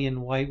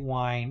Italian white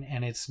wine,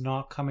 and it's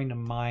not coming to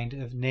mind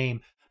of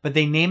name, but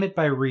they name it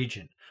by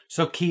region.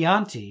 So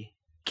Chianti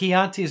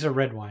is a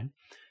red wine.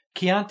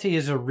 Chianti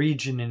is a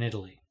region in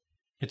Italy.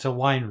 It's a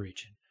wine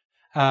region,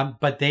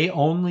 but they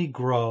only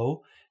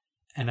grow,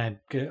 and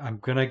I'm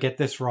gonna get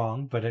this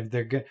wrong, but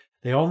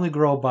they only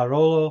grow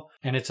Barolo,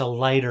 and it's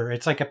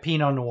like a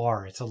Pinot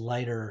Noir. It's a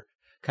lighter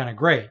kind of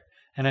grape,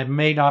 and I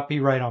may not be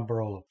right on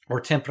Barolo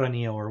or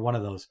Tempranillo or one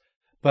of those.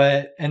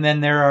 And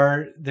then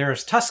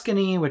there's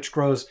Tuscany, which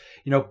grows,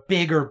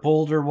 bigger,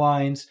 bolder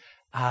wines.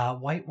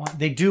 White wine.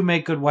 They do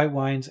make good white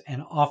wines,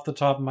 and off the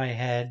top of my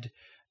head,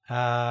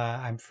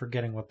 I'm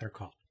forgetting what they're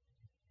called.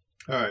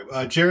 All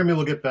right, Jeremy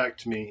will get back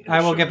to me. In I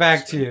the will show get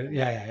notes. back to you.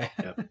 Yeah.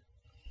 Yeah.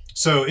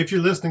 So if you're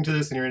listening to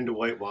this and you're into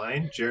white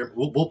wine,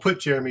 we'll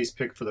put Jeremy's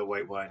pick for the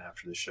white wine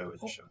after the show in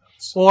the show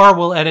notes. Or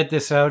we'll edit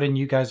this out, and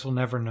you guys will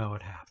never know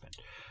it happened.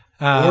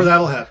 Or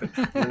that'll happen.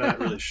 We're not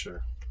really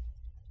sure.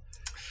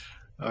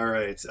 All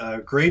right.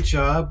 Great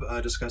job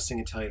discussing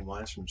Italian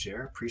wines from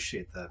Jer.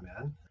 Appreciate that,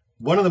 man.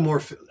 One of the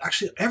more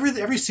actually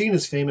every scene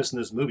is famous in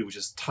this movie, which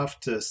is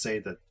tough to say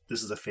that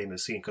this is a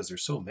famous scene because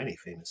there's so many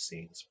famous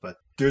scenes. But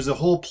there's a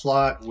whole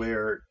plot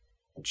where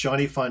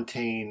Johnny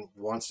Fontaine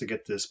wants to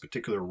get this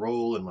particular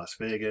role in Las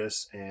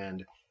Vegas,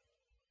 and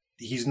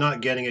he's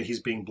not getting it.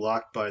 He's being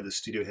blocked by the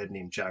studio head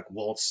named Jack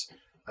Waltz,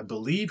 I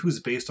believe, who's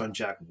based on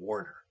Jack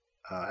Warner.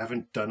 I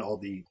haven't done all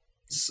the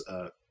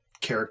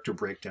character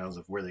breakdowns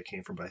of where they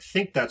came from, but I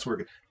think that's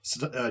where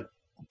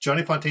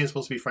Johnny Fontaine is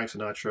supposed to be Frank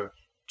Sinatra.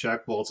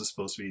 Jack Waltz is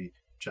supposed to be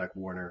Jack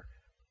Warner.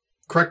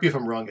 Correct me if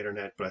I'm wrong,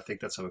 Internet, but I think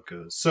that's how it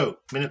goes. So,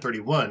 minute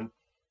 31,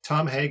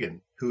 Tom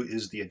Hagen, who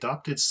is the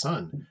adopted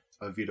son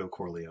of Vito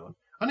Corleone.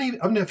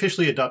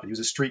 Unofficially adopted. He was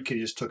a street kid.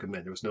 He just took him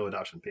in. There was no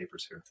adoption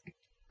papers here.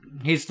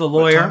 He's the But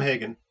lawyer. Tom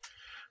Hagen,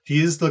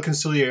 he is the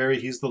consigliere.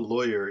 He's the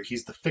lawyer.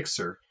 He's the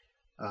fixer.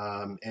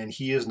 And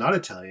he is not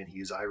Italian. He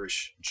is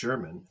Irish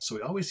German. So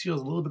he always feels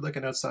a little bit like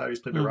an outsider. He's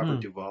played by Robert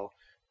Duvall.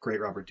 Great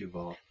Robert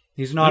Duvall.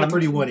 He's not Minute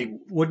 31.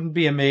 Wouldn't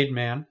be a made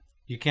man.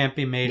 You can't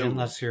be made No.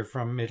 unless you're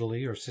from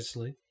Italy or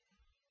Sicily.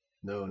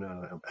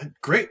 No.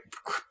 Great.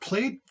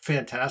 Played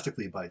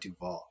fantastically by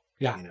Duvall.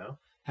 Yeah. You know,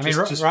 I mean,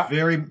 just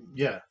very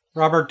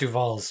Robert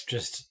Duvall's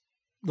just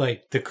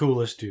like the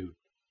coolest dude.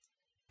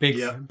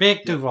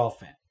 Big Duvall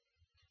fan.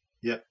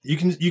 Yeah,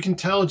 you can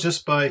tell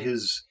just by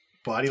his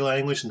body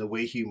language and the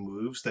way he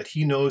moves that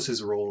he knows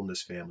his role in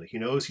this family. He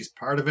knows he's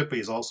part of it, but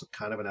he's also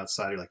kind of an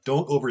outsider. Like,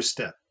 don't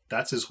overstep.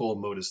 That's his whole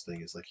modus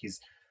thing. Is like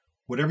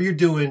whatever you're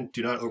doing,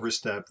 do not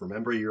overstep.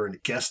 Remember, you're a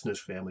guest in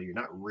this family. You're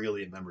not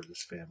really a member of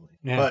this family.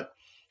 Yeah.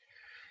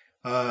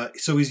 But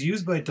so he's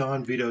used by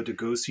Don Vito to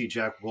go see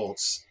Jack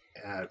Waltz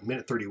at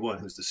minute 31,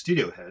 who's the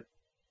studio head.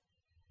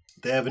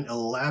 They have an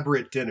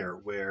elaborate dinner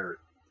where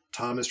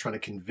Tom is trying to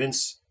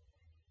convince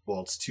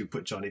Waltz to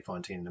put Johnny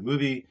Fontane in the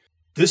movie.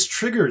 This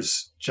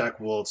triggers Jack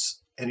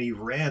Waltz, and he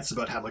rants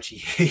about how much he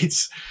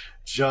hates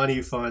Johnny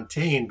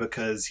Fontane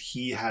because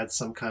he had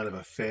some kind of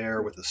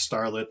affair with a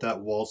starlet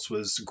that Waltz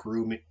was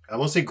grooming. I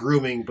won't say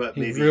grooming, but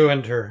maybe he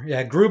ruined her.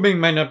 Yeah, grooming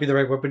might not be the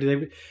right word, but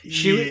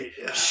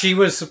she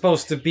was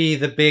supposed to be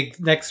the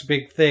next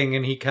big thing,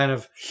 and he kind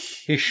of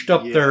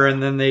stopped her,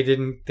 and then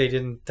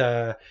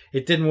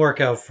it didn't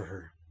work out for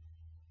her.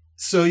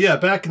 So yeah,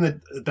 back in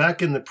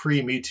the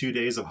pre-Me Too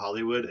days of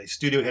Hollywood, a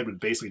studio head would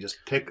basically just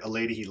pick a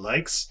lady he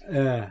likes,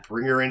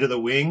 bring her into the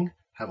wing,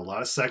 have a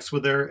lot of sex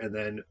with her, and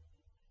then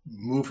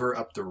move her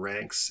up the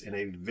ranks in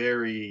a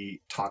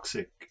very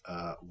toxic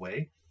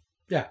way.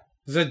 Yeah,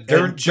 it's a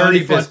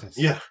dirty business.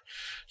 Yeah,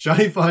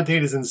 Johnny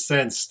Fontane is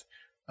incensed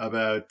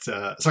about.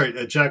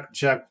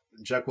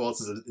 Jack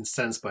Waltz is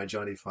incensed by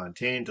Johnny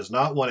Fontane. Does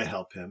not want to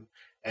help him,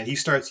 and he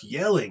starts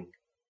yelling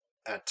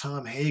at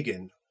Tom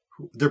Hagen.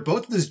 They're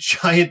both in this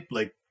giant,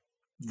 like,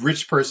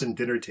 rich person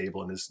dinner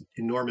table in this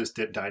enormous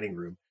dining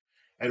room.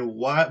 And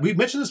while we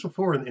mentioned this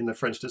before in the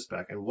French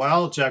Dispatch, and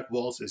while Jack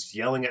Waltz is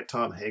yelling at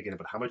Tom Hagen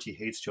about how much he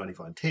hates Johnny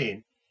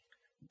Fontane,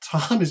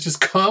 Tom is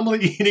just calmly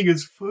eating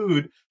his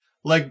food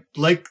like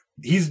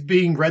he's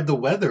being read the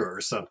weather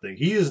or something.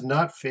 He is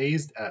not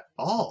fazed at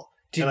all.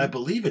 And I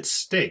believe it's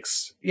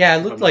steaks. Yeah,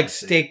 it looked like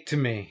steak to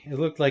me.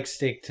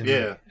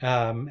 Yeah.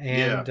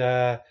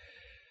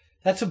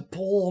 That's a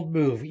bold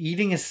move.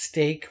 Eating a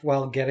steak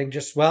while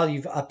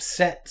you've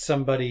upset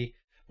somebody.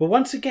 But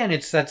once again,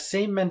 it's that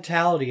same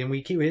mentality, and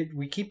we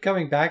keep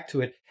coming back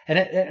to it.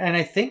 And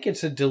I think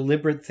it's a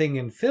deliberate thing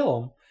in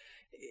film,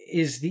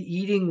 is the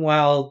eating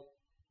while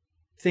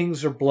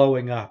things are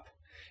blowing up.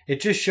 It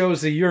just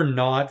shows that you're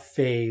not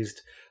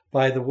fazed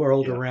by the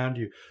world around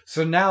you.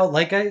 So now,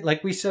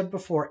 like we said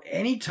before,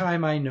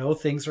 anytime I know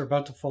things are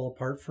about to fall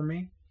apart for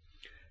me,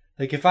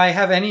 like if I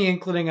have any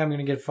inkling I'm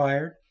going to get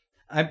fired,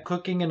 I'm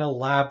cooking an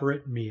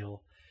elaborate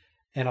meal,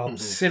 and I'll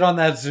sit on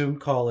that Zoom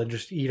call and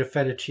just eat a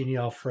fettuccine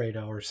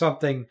Alfredo or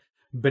something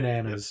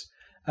bananas.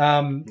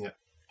 You're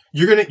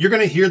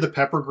gonna hear the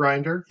pepper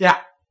grinder. Yeah.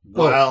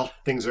 While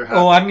things are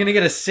happening. I'm gonna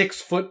get a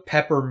 6-foot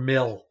pepper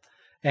mill,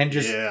 and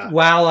just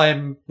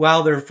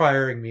while they're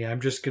firing me,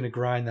 I'm just gonna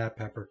grind that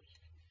pepper.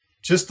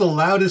 Just the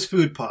loudest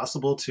food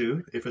possible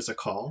too, if it's a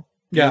call.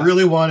 Yeah. You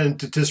really wanted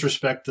to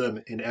disrespect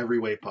them in every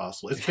way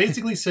possible. It's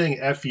basically saying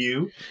F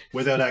you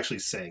without actually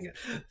saying it.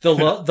 The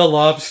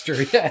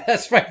lobster. Yeah,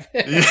 that's my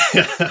favorite.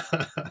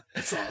 Yeah.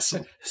 That's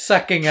awesome.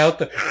 Sucking out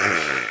the...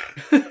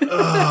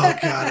 Oh,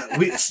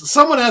 God.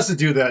 Someone has to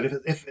do that.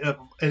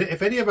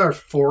 If any of our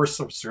 4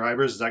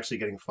 subscribers is actually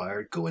getting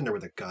fired, go in there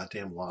with a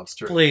goddamn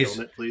lobster. Please. And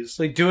film it, please.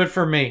 Like, do it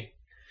for me.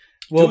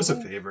 Do us a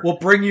favor. We'll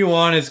bring you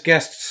on as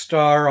guest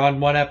star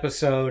on one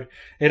episode.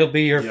 It'll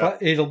be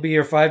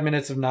your 5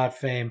 minutes of not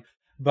fame.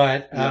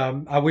 But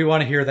we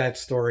want to hear that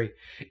story.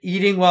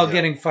 Eating while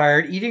getting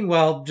fired, eating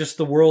while just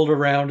the world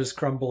around is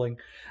crumbling,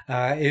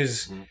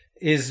 is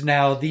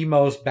now the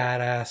most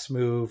badass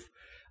move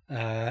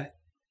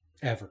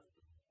ever.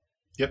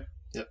 Yep,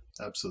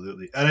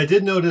 absolutely. And I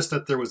did notice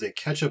that there was a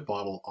ketchup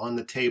bottle on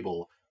the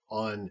table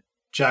on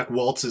Jack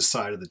Waltz's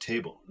side of the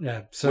table.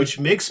 Yeah, which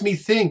makes me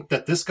think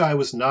that this guy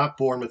was not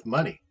born with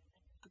money.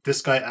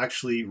 This guy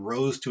actually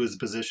rose to his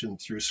position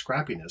through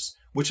scrappiness,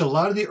 which a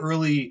lot of the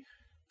early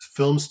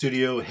film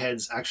studio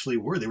heads actually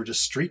were. They were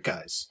just street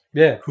guys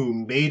who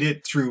made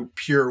it through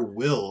pure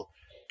will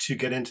to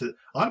get into...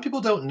 A lot of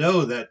people don't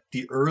know that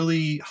the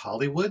early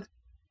Hollywood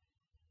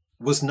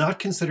was not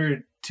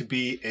considered to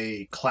be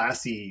a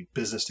classy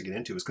business to get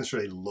into. It was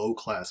considered a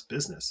low-class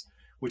business,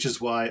 which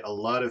is why a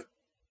lot of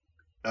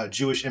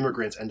Jewish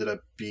immigrants ended up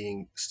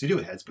being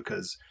studio heads,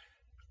 because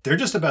they're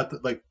just about...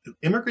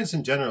 immigrants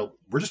in general,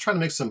 we're just trying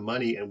to make some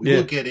money, and we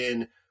will get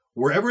in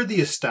wherever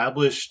the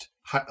established...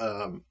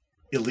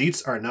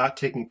 elites are not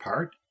taking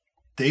part,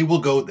 they will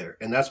go there.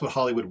 And that's what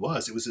Hollywood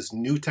was. It was this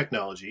new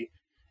technology.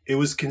 It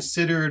was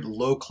considered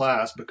low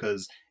class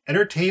because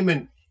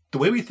entertainment, the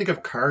way we think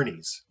of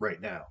carnies right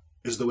now,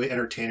 is the way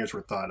entertainers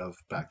were thought of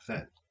back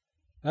then.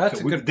 That's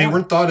a good point. They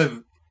weren't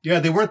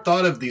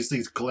thought of these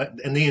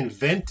and they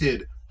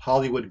invented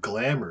Hollywood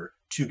glamour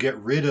to get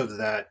rid of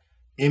that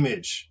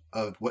image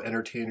of what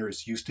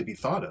entertainers used to be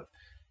thought of.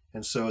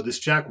 And so this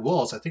Jack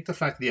Waltz, I think the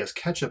fact that he has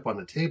ketchup on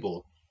the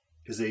table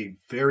is a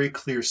very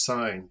clear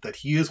sign that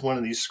he is one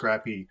of these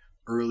scrappy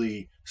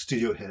early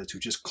studio heads who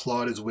just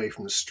clawed his way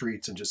from the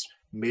streets and just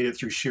made it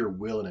through sheer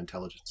will and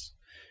intelligence.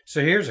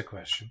 So here's a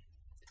question.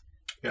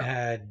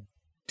 uh,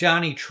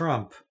 Donnie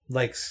Trump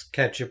likes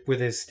ketchup with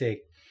his steak.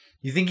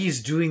 You think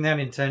he's doing that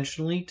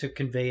intentionally to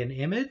convey an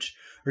image,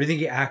 or do you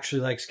think he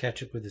actually likes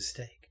ketchup with his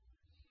steak?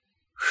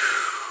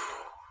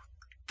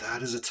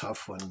 That is a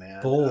tough one,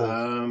 man.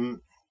 Bold.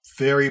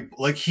 Very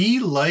like he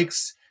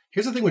likes.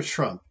 Here's the thing with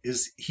Trump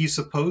is he's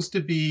supposed to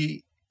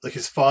be like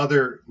his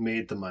father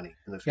made the money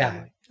in the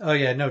family. Yeah. Oh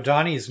yeah. No,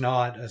 Donnie is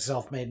not a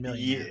self-made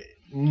millionaire.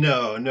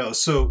 Yeah. No.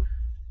 So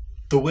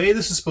the way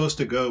this is supposed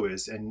to go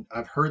is, and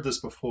I've heard this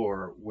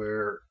before,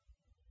 where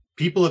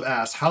people have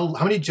asked how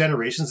many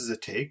generations does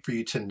it take for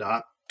you to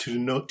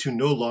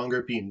no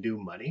longer be new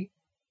money,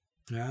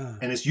 Yeah.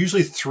 and it's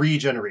usually 3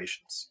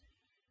 generations.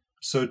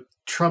 So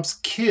Trump's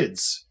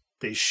kids,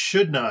 they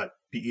should not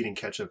be eating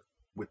ketchup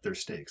with their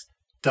steaks.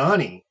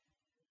 Donnie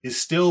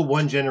is still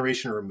 1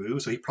 generation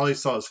removed, so he probably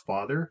saw his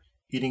father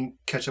eating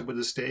ketchup with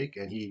his steak,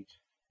 and he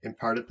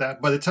imparted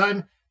that. By the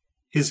time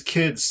he has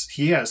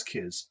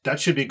kids, that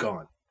should be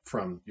gone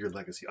from your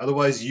legacy.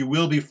 Otherwise, you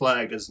will be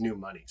flagged as new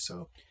money.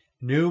 So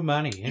new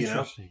money,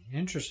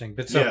 interesting.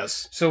 But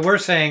so we're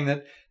saying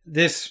that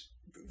this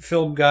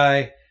film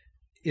guy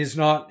is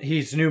not.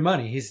 He's new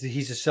money. He's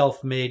a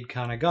self-made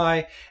kind of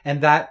guy,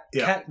 and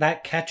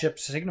that ketchup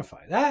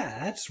signifies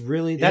that's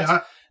really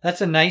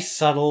that's a nice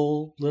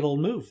subtle little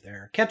move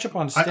there. Ketchup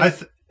on steak.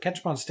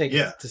 Ketchup on steak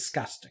is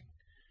disgusting.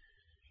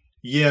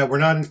 Yeah, we're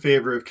not in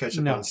favor of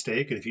ketchup on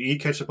steak. And if you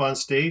eat ketchup on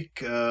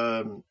steak,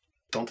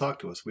 don't talk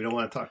to us. We don't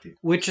want to talk to you.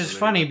 Which is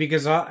funny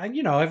because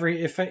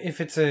if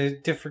it's a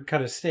different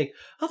cut of steak,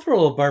 I'll throw a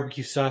little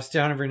barbecue sauce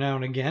down every now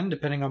and again,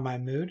 depending on my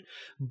mood.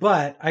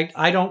 But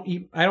I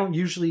don't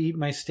usually eat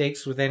my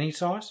steaks with any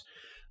sauce.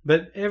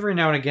 But every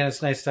now and again,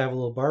 it's nice to have a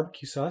little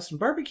barbecue sauce. And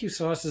barbecue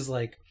sauce is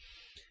like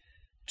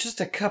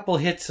just a couple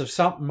hits of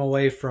something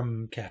away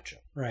from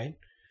ketchup, right?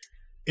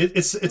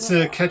 It's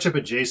a ketchup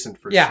adjacent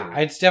for sure. Yeah,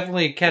 it's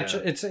definitely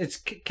ketchup. Yeah. It's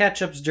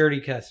ketchup's dirty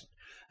ketchup.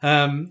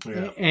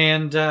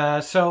 And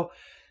so,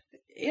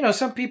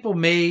 some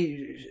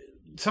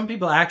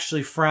people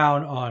actually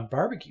frown on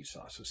barbecue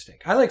sauce with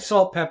steak. I like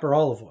salt, pepper,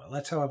 olive oil.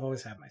 That's how I've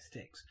always had my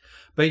steaks.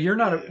 But you're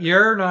not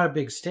a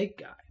big steak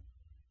guy.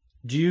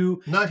 Do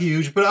you? Not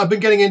huge, but I've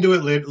been getting into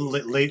it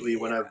lately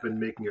when I've been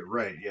making it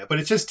right. Yeah, but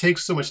it just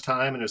takes so much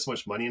time and there's so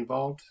much money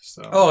involved.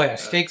 So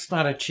steak's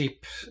not a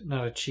cheap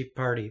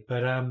party.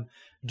 But are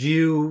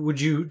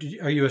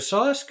you a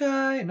sauce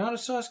guy? Not a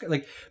sauce guy?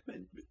 Like,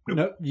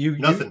 nope. No,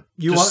 nothing.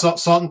 You just want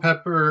salt and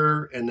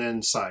pepper and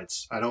then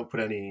sides. I don't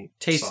put any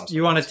taste. Sauce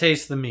you want to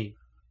taste the meat.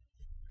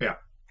 Yeah.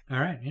 All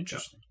right.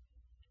 Interesting.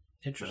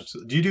 Interesting.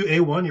 Absolutely. Do you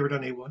do A1? You ever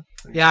done A1?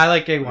 Yeah, I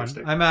like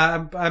A1.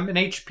 I'm an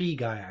HP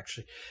guy,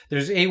 actually.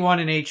 There's A1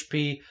 and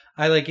HP.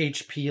 I like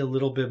HP a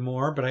little bit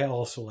more, but I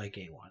also like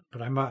A1.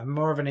 But I'm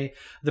more of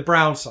the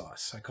brown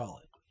sauce, I call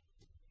it.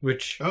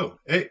 Which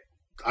hey,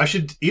 I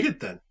should eat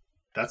it then.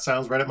 That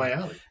sounds right up my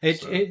alley.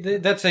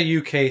 That's a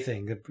UK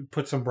thing.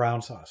 Put some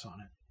brown sauce on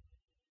it.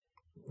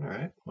 All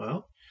right.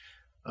 Well,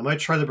 I might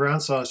try the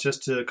brown sauce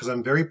just because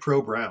I'm very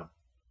pro brown.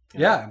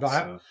 Yeah, but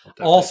I'm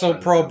also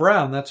pro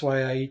brown. That's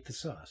why I eat the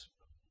sauce.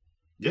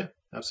 Yeah,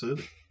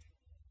 absolutely.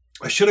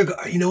 I should have.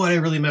 You know what? I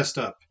really messed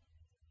up.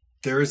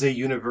 There is a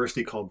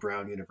university called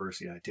Brown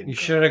University. I didn't. You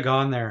should have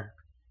gone there.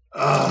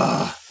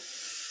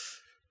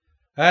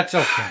 That's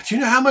okay. Do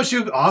you know how much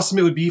awesome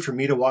it would be for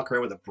me to walk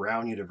around with a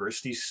Brown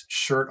University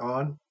shirt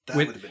on? That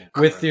would have been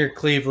incredible. With your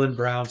Cleveland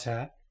Browns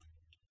hat.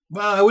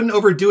 Well, I wouldn't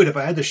overdo it. If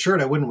I had the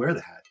shirt, I wouldn't wear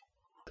the hat.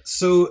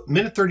 So,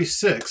 minute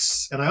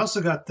 36, and I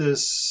also got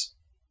this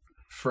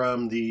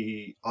from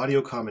the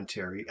audio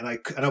commentary, and I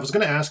was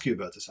going to ask you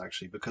about this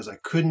actually because I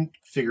couldn't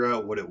figure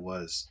out what it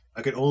was.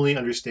 I could only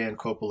understand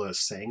Coppola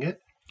saying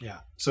it. Yeah.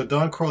 So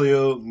Don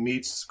Corleone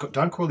meets with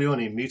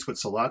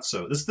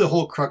Sollozzo. This is the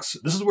whole crux.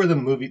 This is where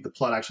the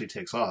plot actually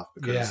takes off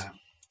because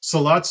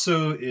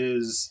Sollozzo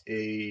is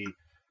a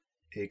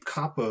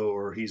capo,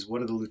 or he's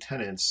one of the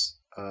lieutenants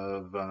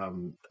of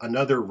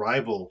another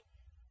rival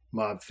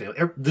mob family.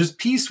 There's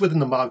peace within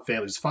the mob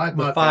family. There's 5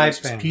 mob families.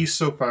 There's peace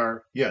so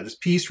far. Yeah, there's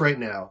peace right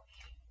now.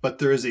 But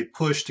there is a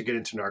push to get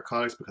into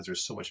narcotics because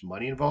there's so much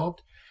money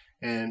involved.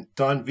 And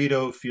Don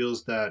Vito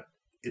feels that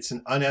it's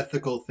an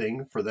unethical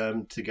thing for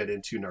them to get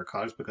into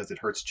narcotics because it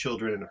hurts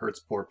children and it hurts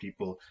poor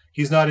people.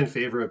 He's not in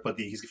favor of it, but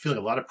he's feeling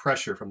a lot of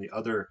pressure from the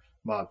other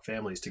mob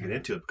families to get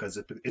into it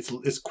because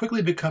it's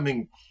quickly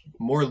becoming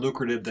more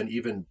lucrative than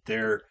even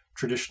their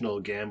traditional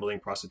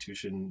gambling,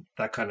 prostitution,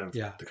 the kind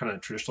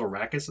of traditional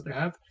rackets that they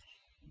have.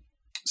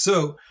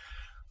 So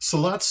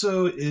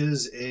Sollozzo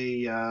is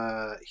a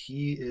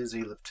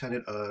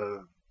lieutenant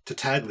of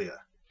Tattaglia,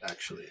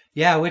 actually.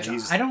 Yeah, which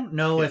I don't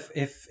know if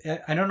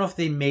I don't know if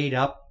they made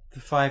up the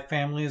 5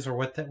 families or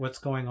what's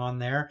going on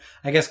there.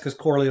 I guess because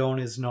Corleone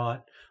is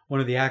not one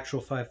of the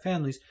actual 5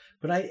 families.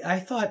 But I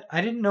thought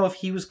I didn't know if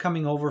he was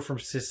coming over from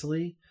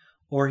Sicily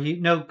or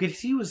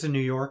because he was a New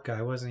York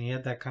guy, wasn't he? He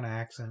had that kind of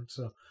accent,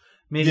 so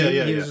maybe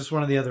he was just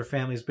one of the other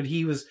families. But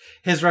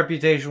his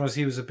reputation was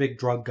he was a big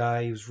drug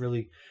guy. He was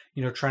really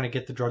trying to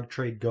get the drug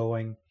trade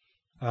going.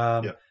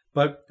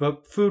 But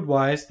food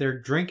wise, they're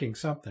drinking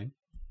something.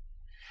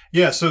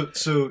 Yeah,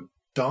 so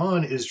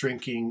Don is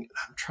drinking.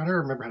 I'm trying to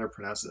remember how to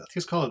pronounce it. I think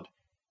it's called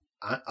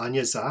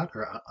Anyazat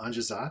or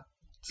Anjazat.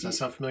 Does that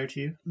sound familiar to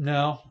you?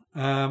 No,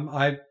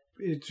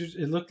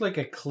 it looked like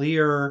a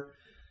clear,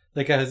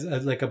 like a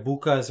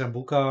buka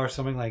zambuca or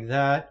something like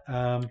that.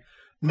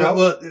 No,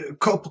 well,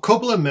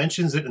 Coppola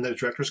mentions it in the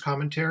director's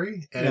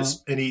commentary, and Yeah.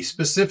 and he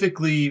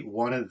specifically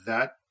wanted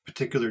that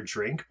particular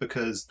drink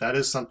because that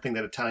is something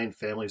that Italian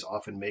families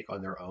often make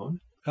on their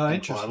own, Oh, and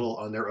interesting. bottle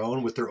on their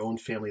own with their own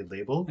family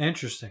label,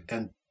 Interesting.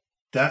 and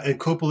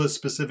Coppola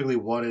specifically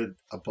wanted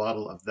a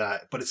bottle of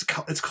that, but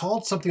it's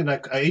called something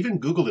that I even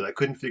Googled it, I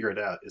couldn't figure it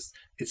out.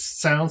 It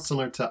sounds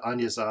similar to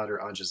Anyazat or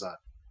Anjazat.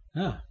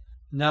 Oh.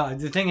 No,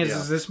 the thing Yeah.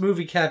 is this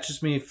movie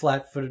catches me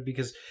flat-footed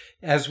because,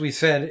 as we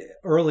said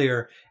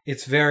earlier,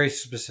 it's very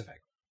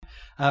specific.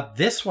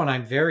 This one,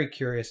 I'm very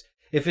curious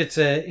if it's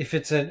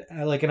a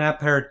like an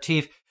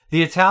aperitif.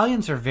 The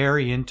Italians are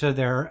very into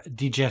their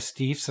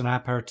digestifs and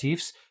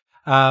aperitifs.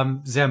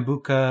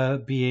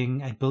 Zambuca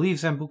being, I believe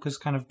Zambuca is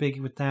kind of big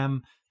with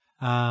them.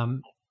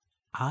 Anjazat,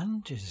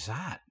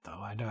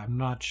 though, I'm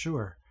not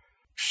sure.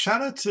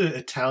 Shout out to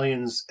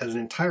Italians as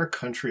an entire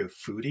country of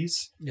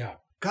foodies. Yeah.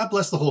 God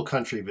bless the whole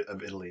country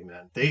of Italy,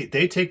 man.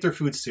 They take their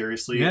food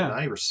seriously, Yeah. and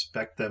I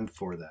respect them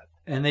for that.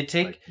 And they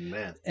take, Like,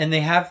 man. and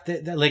they have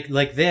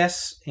like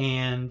this,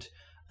 and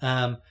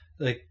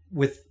like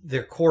with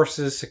their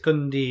courses,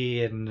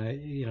 secundi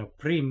and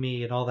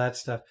primi and all that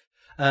stuff.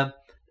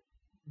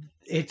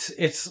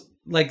 It's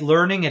like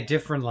learning a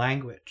different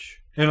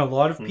language, and a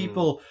lot of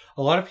people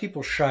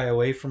shy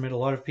away from it. A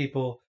lot of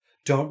people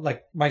don't,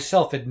 like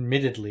myself.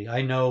 Admittedly,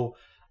 I know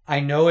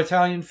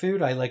Italian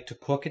food. I like to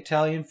cook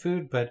Italian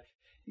food, but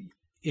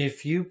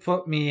if you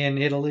put me in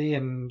Italy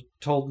and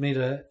told me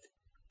to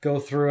go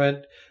through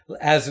it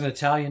as an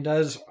Italian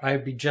does,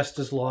 I'd be just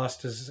as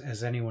lost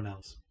as anyone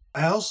else.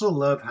 I also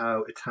love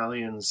how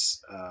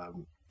Italians,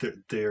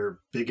 they're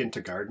big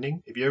into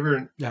gardening. If you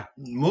ever, Yeah.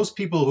 most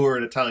people who are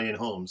in Italian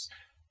homes,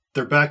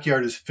 their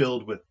backyard is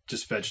filled with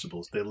just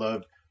vegetables. They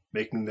love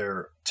making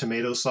their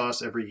tomato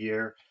sauce every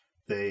year.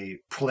 They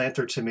plant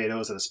their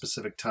tomatoes at a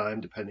specific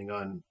time, depending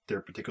on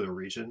their particular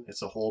region.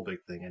 It's a whole big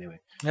thing,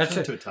 anyway.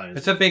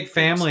 It's a big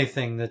family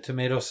thing, the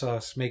tomato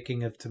sauce,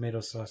 making of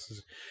tomato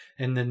sauces.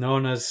 And the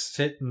nonas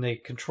sit and they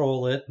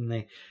control it,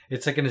 and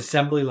it's like an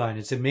assembly line.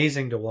 It's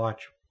amazing to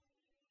watch.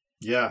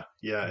 Yeah,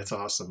 it's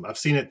awesome. I've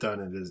seen it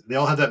done. They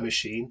all have that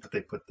machine that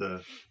they put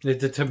the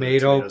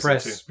tomato tomatoes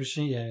press into.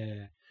 machine.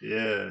 Yeah.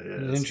 Yeah.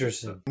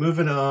 Interesting.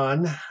 Moving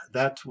on,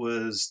 that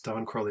was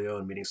Don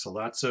Corleone meeting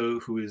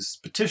Sollozzo, who is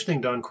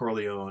petitioning Don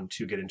Corleone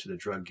to get into the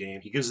drug game.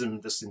 He gives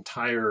him this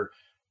entire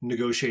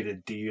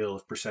negotiated deal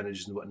of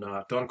percentages and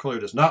whatnot. Don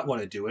Corleone does not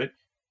want to do it,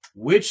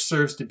 which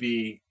serves to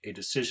be a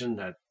decision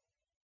that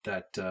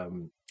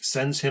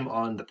sends him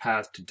on the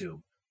path to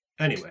doom.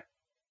 Anyway,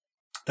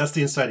 that's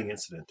the inciting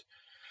incident.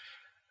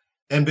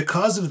 And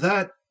because of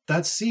that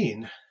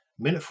scene,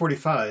 minute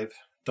 45,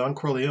 Don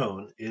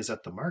Corleone is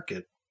at the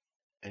market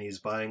and he's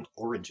buying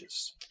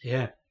oranges.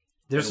 Yeah.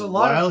 There's and a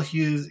lot while of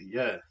he's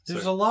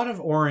there's a lot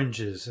of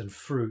oranges and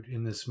fruit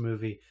in this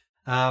movie.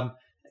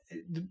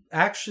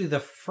 Actually, the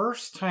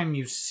first time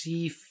you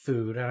see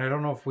food, and I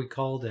don't know if we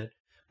called it,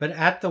 but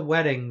at the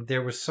wedding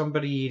there was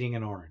somebody eating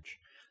an orange.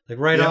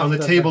 Like off on the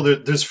table,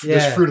 there's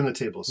fruit on the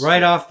tables.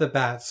 Right off the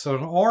bat. So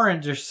an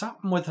orange, there's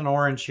something with an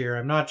orange here.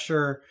 I'm not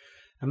sure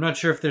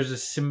if there's a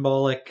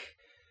symbolic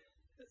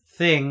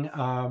thing.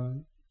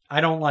 I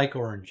don't like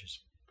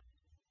oranges.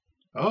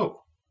 Oh.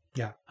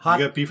 Yeah.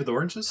 You got beef with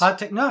oranges?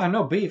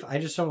 No beef. I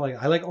just don't like.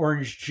 I like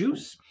orange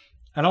juice.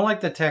 I don't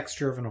like the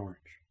texture of an orange.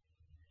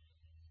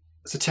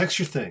 It's a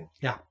texture thing.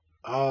 Yeah.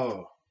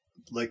 Oh,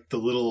 like the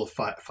little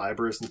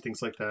fibers and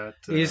things like that.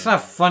 It's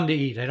not fun to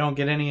eat. I don't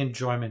get any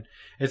enjoyment.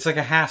 It's like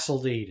a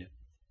hassle to eat it.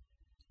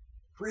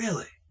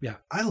 Really? Yeah.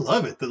 I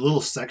love it. The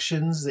little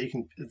sections that you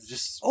can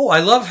just. Oh, I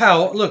love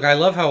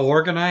how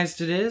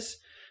organized it is.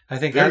 I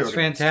think Very that's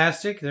organized.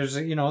 fantastic.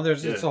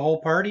 It's a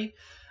whole party.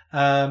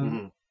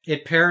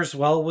 It pairs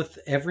well with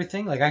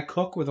everything. Like I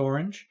cook with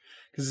orange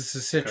because it's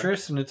a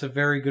citrus and it's a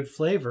very good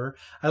flavor.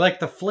 I like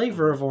the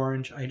flavor of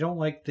orange. I don't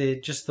like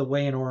just the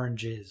way an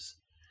orange is.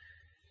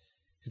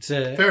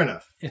 Fair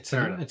enough. It's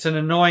an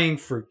annoying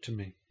fruit to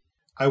me.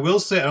 I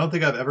will say I don't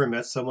think I've ever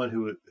met someone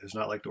who has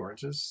not liked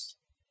oranges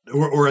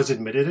or has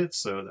admitted it.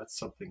 So that's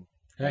something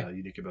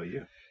unique about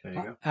you. There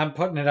you go. I'm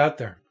putting it out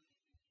there.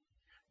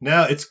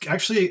 Now, it's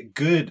actually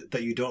good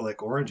that you don't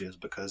like oranges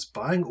because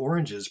buying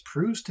oranges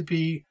proves to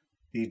be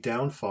the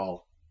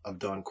downfall of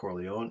Don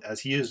Corleone as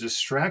he is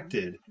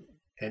distracted.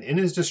 And in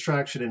his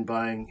distraction in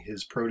buying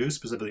his produce,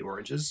 specifically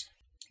oranges,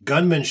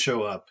 gunmen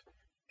show up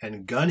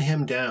and gun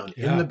him down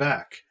in the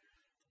back.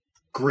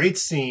 Great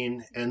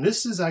scene. And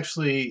this is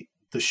actually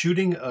the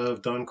shooting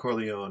of Don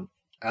Corleone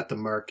at the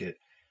market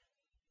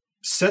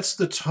sets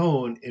the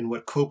tone in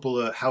what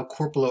how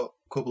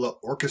Coppola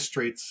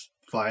orchestrates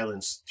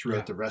violence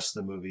throughout the rest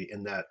of the movie,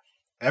 in that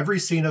every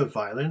scene of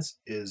violence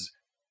is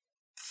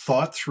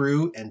thought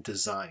through and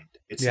designed.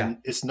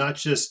 It's not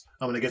just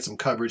I'm going to get some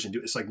coverage and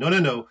do. It's like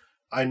no.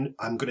 I'm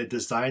going to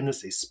design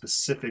this a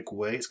specific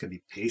way. It's going to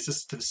be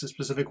paced a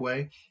specific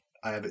way.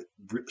 I have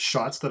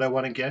shots that I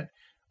want to get.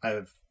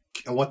 I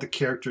want the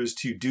characters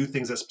to do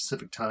things at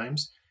specific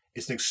times.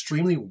 It's an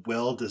extremely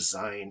well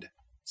designed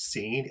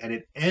scene, and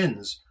it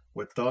ends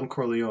with Don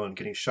Corleone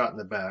getting shot in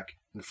the back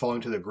and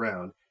falling to the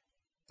ground,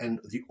 and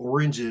the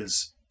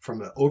oranges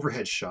from an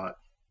overhead shot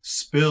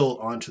spill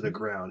onto the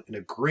ground in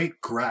a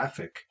great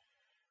graphic,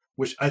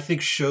 which I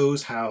think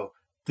shows how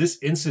this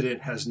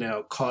incident has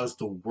now caused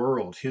the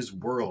world, his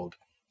world,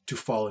 to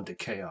fall into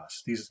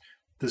chaos.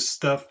 This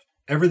stuff,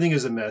 everything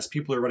is a mess.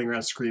 People are running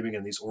around screaming,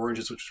 and these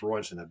oranges, which were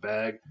once in a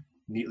bag,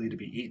 neatly to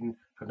be eaten,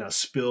 have now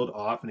spilled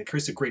off. And it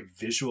creates a great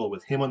visual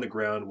with him on the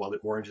ground while the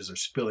oranges are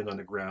spilling on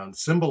the ground,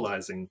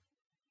 symbolizing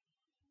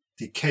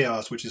the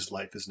chaos which his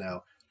life has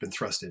now been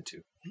thrust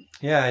into.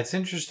 Yeah, it's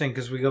interesting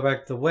because we go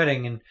back to the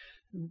wedding and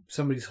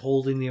somebody's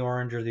holding the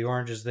orange, or the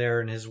orange is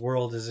there and his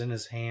world is in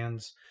his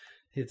hands.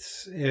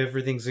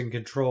 Everything's in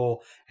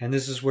control, and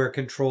this is where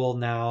control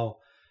now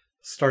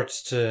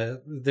starts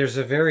to. There's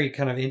a very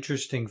kind of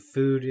interesting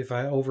food. If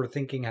I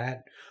overthinking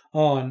hat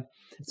on,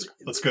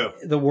 let's go.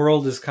 The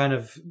world is kind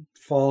of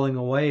falling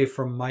away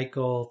from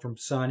Michael, from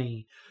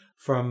Sonny,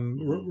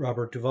 from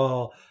Robert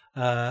Duvall.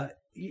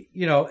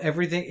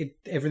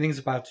 Everything's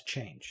about to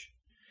change,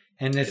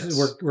 and this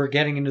is we're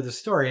getting into the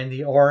story, and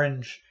the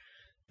orange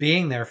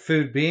being there,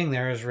 food being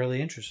there, is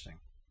really interesting.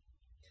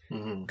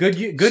 Mm-hmm.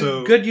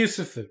 Good use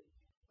of food.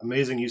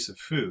 Amazing use of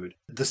food.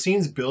 The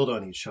scenes build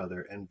on each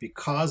other, and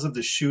because of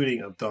the shooting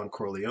of Don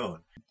Corleone,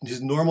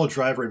 his normal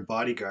driver and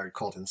bodyguard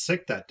called in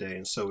sick that day,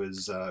 and so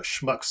his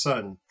schmuck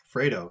son,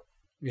 Fredo,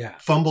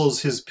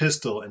 fumbles his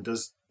pistol and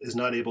is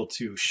not able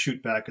to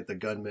shoot back at the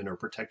gunman or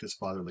protect his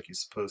father like he's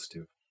supposed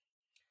to.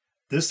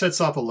 This sets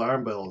off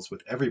alarm bells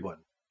with everyone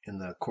in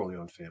the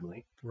Corleone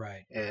family.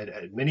 Right. And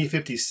at minute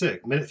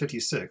 56,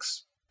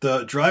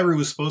 the driver who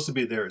was supposed to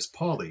be there is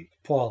Paulie.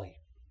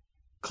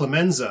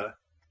 Clemenza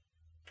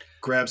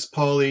grabs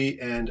Paulie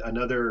and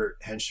another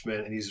henchman,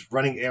 and he's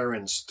running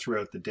errands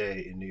throughout the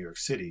day in New York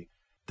City.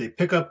 They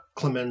pick up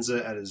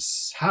Clemenza at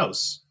his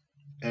house,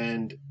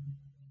 and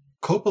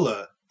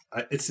Coppola,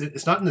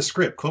 it's not in the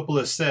script.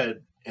 Coppola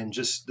said, and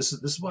just this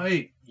is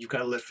why you've got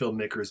to let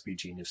filmmakers be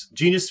genius.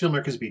 Genius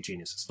filmmakers be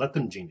geniuses. Let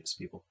them genius,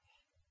 people.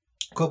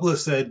 Coppola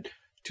said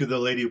to the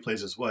lady who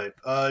plays his wife,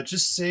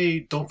 just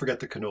say, don't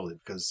forget the cannoli,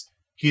 because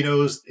he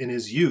knows in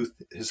his youth,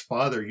 his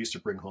father used to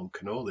bring home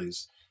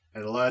cannolis.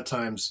 And a lot of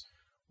times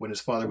when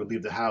his father would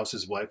leave the house,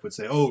 his wife would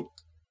say, oh,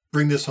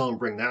 bring this home,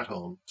 bring that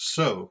home.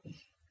 So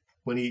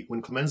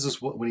when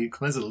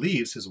Clemenza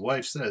leaves, his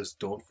wife says,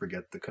 don't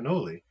forget the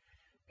cannoli.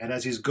 And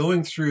as he's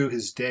going through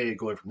his day,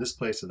 going from this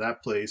place to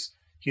that place,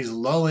 he's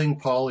lulling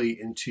Paulie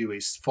into a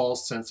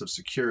false sense of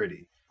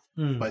security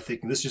by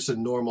thinking this is just a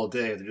normal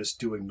day. They're just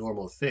doing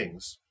normal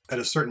things. At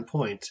a certain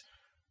point,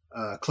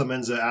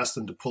 Clemenza asks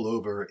them to pull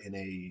over in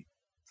a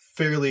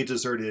fairly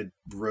deserted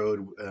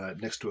road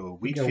next to a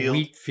wheat field. A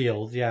wheat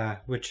field, yeah.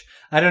 Which,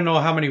 I don't know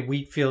how many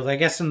wheat fields. I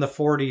guess in the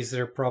 40s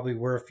there probably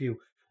were a few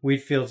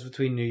wheat fields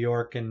between New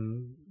York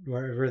and,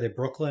 were they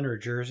Brooklyn or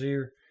Jersey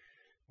or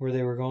where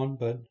they were going,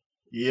 but...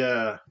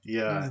 Yeah.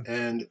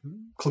 And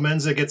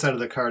Clemenza gets out of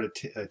the car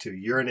to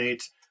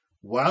urinate.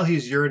 While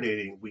he's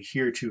urinating, we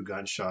hear 2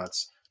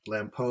 gunshots.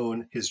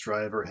 Lampone, his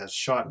driver, has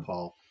shot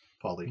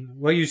Paulie.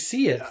 Well, you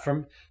see it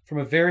from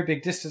a very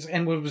big distance.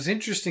 And what was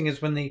interesting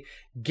is when they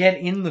get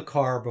in the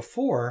car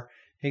before,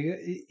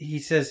 he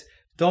says,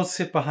 don't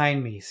sit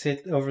behind me,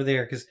 sit over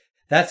there, because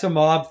that's a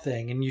mob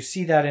thing. And you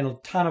see that in a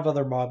ton of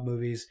other mob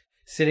movies.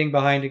 Sitting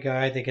behind a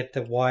guy, they get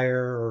the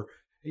wire or,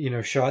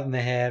 shot in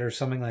the head or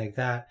something like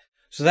that.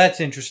 So that's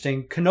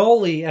interesting.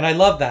 Cannoli, and I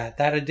love that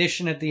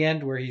addition at the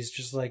end where he's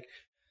just like,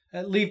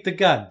 leave the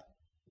gun,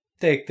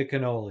 take the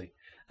cannoli.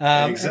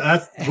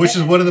 Which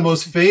is one of the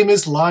most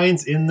famous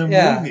lines in the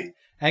movie.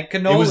 And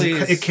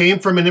cannolis... It came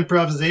from an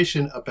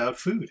improvisation about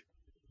food.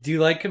 Do you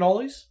like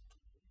cannolis?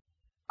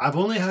 I've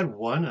only had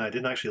one, and I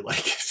didn't actually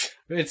like it.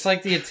 It's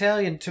like the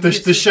Italian...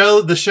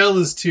 The shell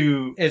is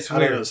too... It's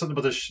weird. I don't know, something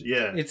about the...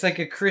 yeah. It's like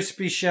a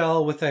crispy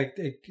shell with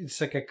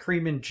it's like a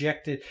cream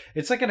injected...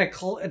 It's like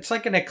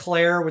an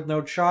eclair with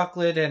no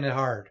chocolate and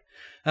hard.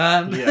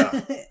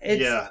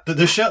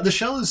 The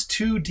shell is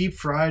too deep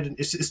fried, and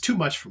it's too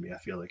much for me. I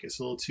feel like it's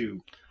a little too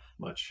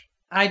much.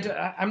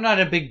 I'm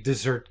not a big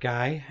dessert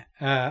guy.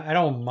 I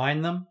don't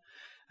mind them.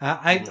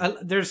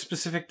 There's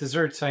specific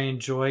desserts I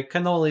enjoy.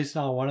 Cannoli's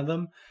not one of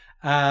them,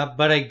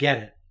 but I get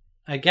it.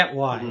 I get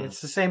why. Mm-hmm. It's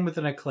the same with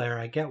an eclair.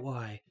 I get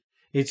why.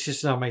 It's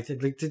just not my thing.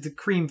 Like the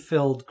cream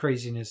filled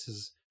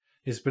craziness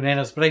is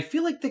bananas. But I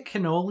feel like the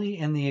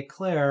cannoli and the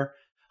eclair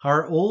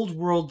are old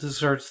world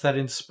desserts that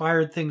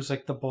inspired things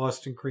like the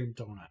Boston cream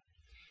donut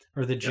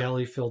or the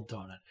jelly filled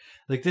donut.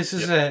 Like this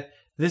is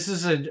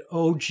an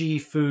OG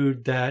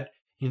food that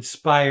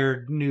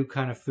inspired new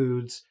kind of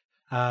foods,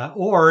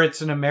 or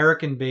it's an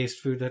American based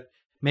food that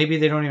maybe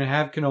they don't even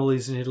have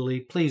cannolis in Italy.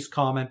 Please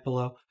comment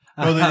below.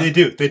 Oh, they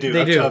do.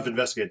 I've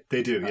investigated.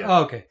 They do.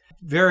 Yeah. Okay.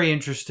 Very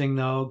interesting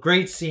though.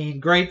 Great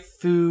scene. Great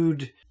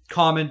food.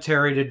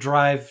 commentary to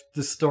drive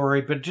the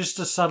story, but just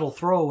a subtle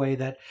throwaway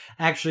that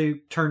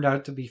actually turned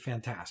out to be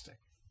fantastic.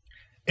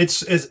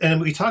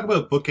 And we talk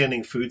about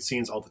bookending food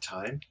scenes all the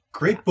time.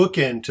 Great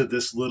bookend to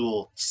this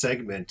little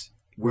segment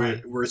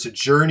where it's a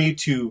journey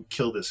to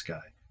kill this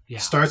guy. Yeah.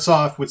 Starts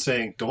off with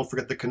saying, "Don't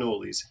forget the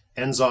cannolis."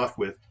 Ends off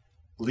with,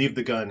 "Leave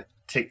the gun,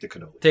 take the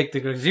cannoli." Take the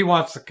because he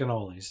wants the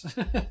cannolis.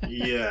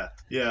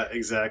 yeah,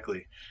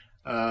 exactly.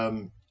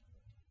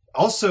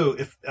 Also,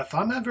 if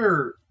I'm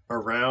ever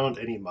around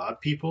any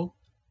mob people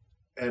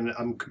and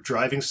I'm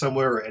driving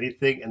somewhere or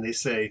anything, and they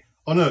say,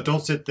 "Oh no,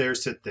 don't sit there,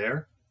 sit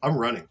there," I'm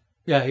running.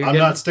 Yeah, I'm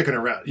not sticking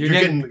around. You're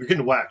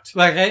getting whacked.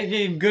 Like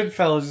in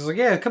Goodfellas, it's like,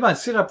 yeah, come on,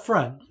 sit up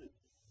front.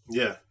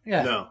 Yeah.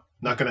 No,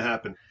 not going to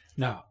happen.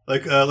 No.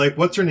 Like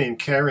what's her name,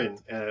 Karen?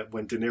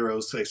 When De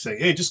Niro's saying,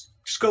 "Hey, just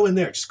go in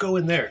there, just go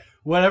in there."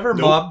 Whenever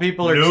mob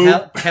people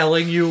are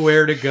telling you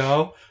where to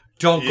go,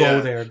 don't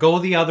go there. Go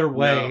the other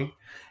way. No.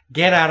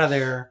 Get out of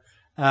there,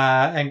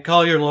 and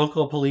call your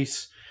local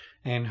police.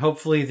 And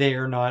hopefully they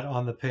are not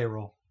on the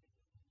payroll.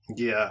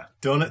 Yeah,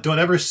 don't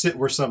ever sit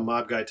where some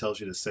mob guy tells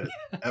you to sit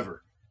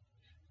ever.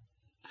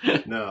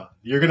 No,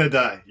 you're gonna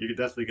die. You're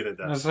definitely gonna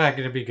die. That's not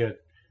gonna be good.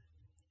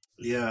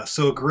 Yeah,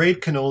 so a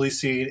great cannoli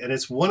scene, and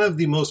it's one of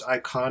the most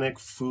iconic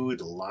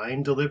food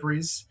line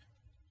deliveries.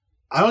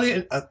 I don't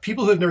even,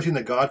 people who have never seen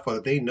The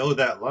Godfather, they know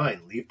that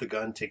line: "Leave the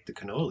gun, take the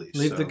cannolis."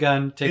 Leave the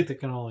gun, take the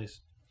cannolis.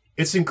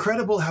 It's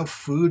incredible how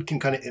food can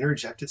kind of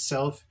interject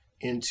itself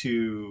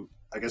into,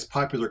 I guess,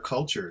 popular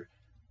culture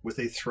with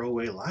a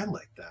throwaway line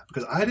like that.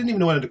 Because I didn't even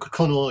know what a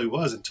cannoli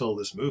was until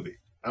this movie.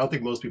 I don't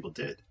think most people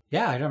did.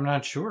 Yeah, I'm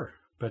not sure.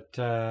 But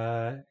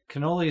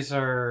cannolis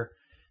are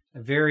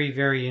very,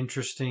 very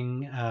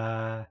interesting.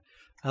 I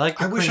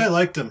wish I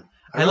liked them.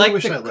 I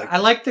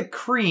like the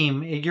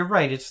cream. You're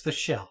right. It's the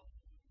shell.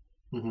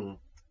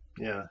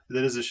 Mm-hmm. Yeah,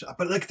 that is a shell.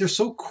 But like, they're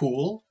so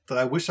cool that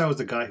I wish I was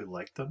the guy who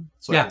liked them.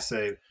 So I can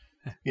say,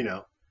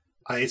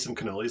 I ate some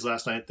cannolis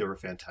last night. They were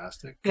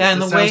fantastic. Yeah,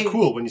 and it sounds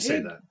cool when you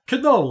say that.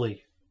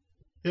 Cannoli.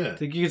 Yeah. I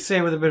think you could say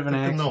it with a bit of an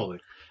accent. Cannoli.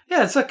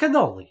 Yeah, it's a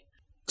cannoli.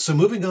 So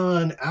moving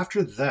on,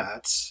 after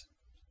that,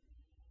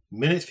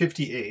 minute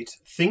 58,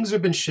 things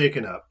have been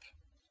shaken up.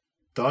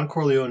 Don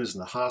Corleone is in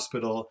the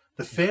hospital.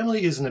 The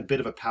family is in a bit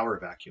of a power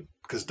vacuum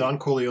because Don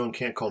Corleone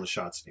can't call the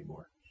shots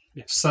anymore.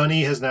 Yeah.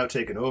 Sonny has now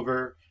taken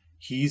over.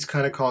 He's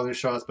kind of calling the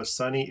shots, but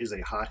Sonny is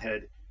a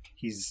hothead.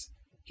 He's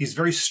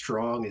very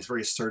strong. He's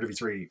very assertive. He's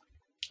very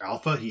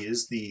alpha. He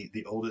is the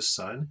oldest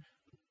son,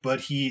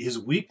 but his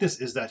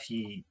weakness is that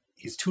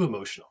he's too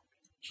emotional.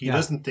 He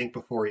doesn't think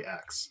before he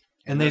acts.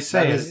 And they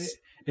say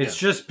it's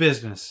just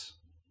business.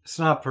 It's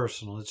not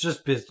personal. It's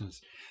just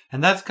business.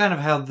 And that's kind of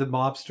how the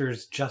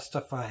mobsters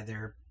justify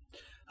their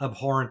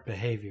abhorrent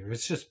behavior.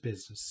 It's just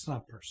business. It's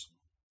not personal.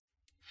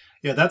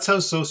 Yeah, that's how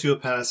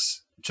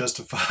sociopaths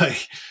justify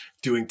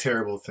doing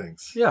terrible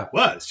things. Yeah.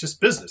 What? It's just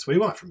business. What do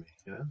you want from me?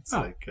 It's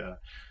like,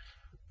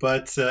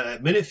 but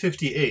at minute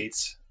 58,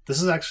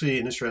 this is actually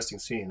an interesting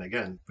scene,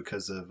 again,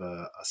 because of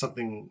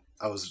something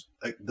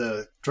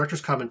the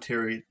director's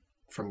commentary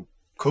from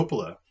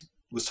Coppola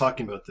was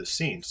talking about this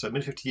scene. So at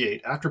minute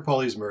 58, after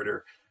Paulie's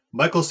murder,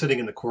 Michael's sitting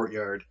in the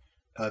courtyard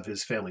of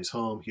his family's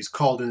home. He's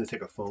called in to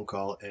take a phone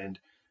call, and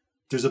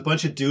there's a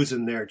bunch of dudes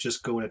in there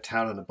just going to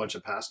town on a bunch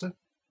of pasta.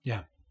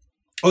 Yeah.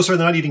 Oh, sorry,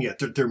 they're not eating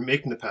it. They're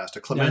making the pasta.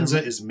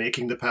 Clemenza is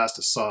making the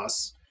pasta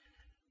sauce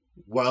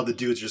while the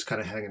dudes are just kind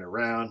of hanging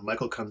around.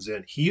 Michael comes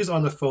in. He is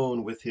on the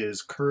phone with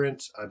his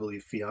current, I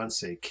believe,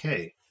 fiance,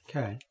 Kay.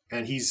 Okay.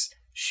 And this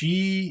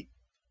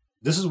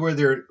is where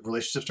their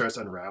relationship starts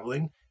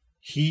unraveling.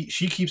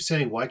 She keeps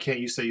saying, "Why can't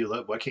you say you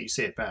love? Why can't you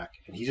say it back?"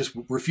 And he just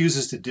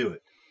refuses to do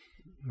it.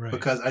 Right.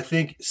 Because I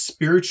think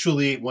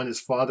spiritually, when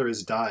his father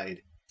has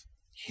died,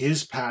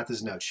 his path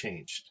is now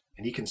changed,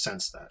 and he can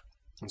sense that.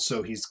 And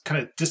so he's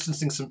kind of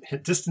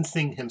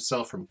distancing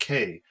himself from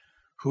Kay,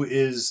 who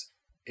is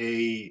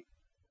a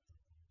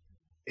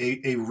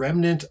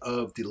remnant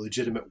of the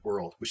legitimate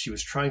world, which he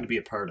was trying to be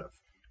a part of.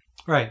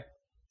 Right.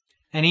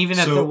 And even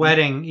at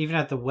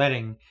the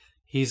wedding,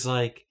 he's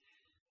like,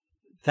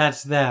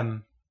 "That's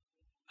them,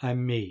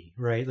 I'm me,"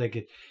 right?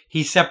 Like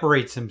he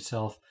separates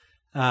himself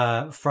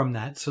from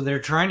that. So they're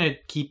trying to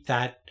keep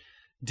that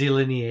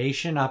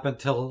delineation up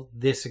until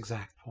this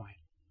exact point.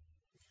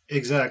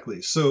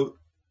 Exactly. So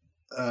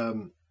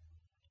Don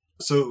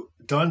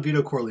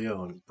Vito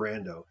Corleone,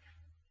 Brando,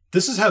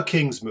 this is how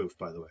kings move,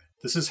 by the way.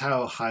 This is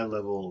how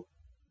high-level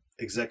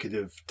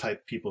executive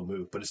type people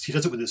move. But he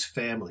does it with his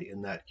family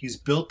in that he's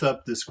built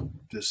up this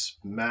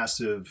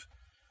massive,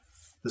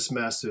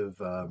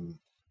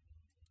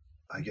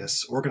 I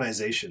guess,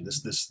 organization.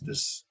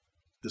 This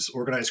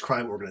organized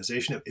crime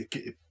organization.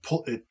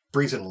 It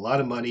brings in a lot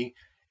of money.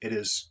 It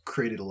has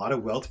created a lot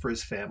of wealth for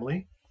his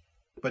family.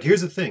 But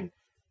here's the thing: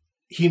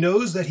 he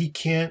knows that he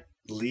can't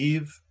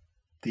leave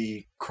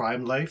the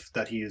crime life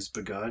that he has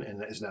begun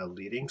and is now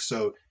leading.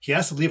 So he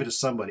has to leave it to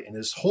somebody. And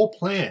his whole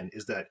plan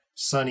is that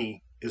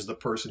Sonny is the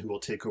person who will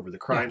take over the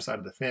crime side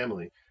of the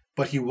family.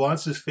 But he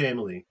wants his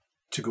family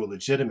to go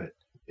legitimate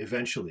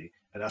eventually.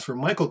 And that's where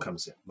Michael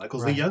comes in.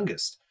 Michael's the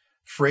youngest.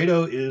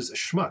 Fredo is a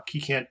schmuck. He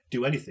can't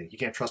do anything. You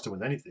can't trust him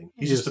with anything.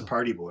 He's just a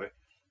party boy.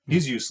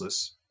 He's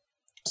useless.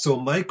 So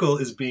Michael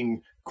is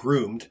being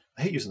groomed.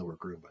 I hate using the word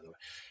groom, by the way.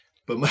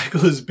 But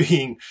Michael is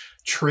being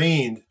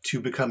trained to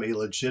become a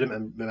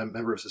legitimate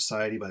member of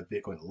society by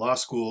going to law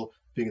school,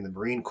 being in the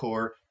Marine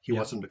Corps. He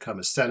wants him to become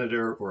a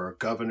senator or a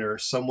governor,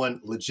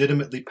 someone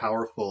legitimately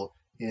powerful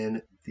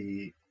in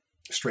the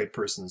straight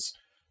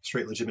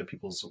legitimate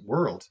people's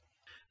world.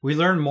 We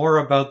learn more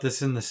about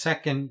this in the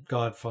second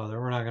Godfather.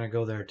 We're not going to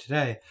go there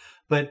today.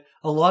 But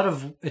a lot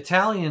of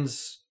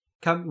Italians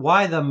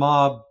why the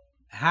mob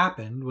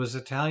happened was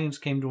Italians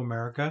came to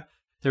America.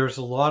 There was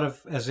a lot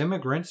of, as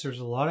immigrants, there's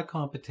a lot of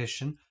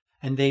competition,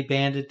 and they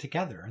banded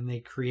together and they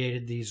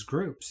created these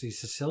groups. These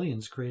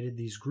Sicilians created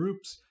these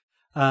groups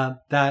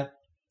that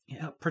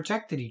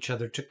protected each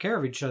other, took care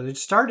of each other. It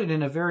started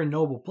in a very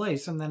noble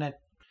place, and then it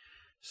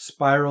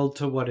spiraled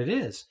to what it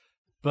is.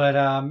 But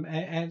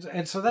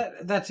and so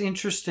that's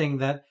interesting.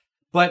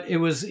 But it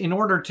was in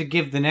order to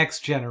give the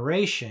next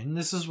generation.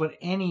 This is what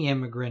any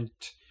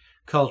immigrant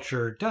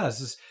culture does: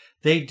 is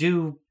they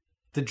do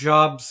the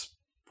jobs,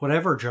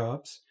 whatever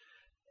jobs,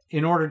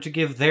 in order to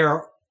give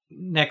their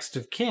next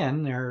of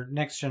kin, their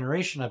next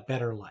generation, a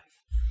better life.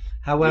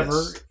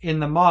 However, in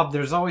the mob,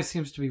 there's always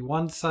seems to be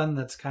one son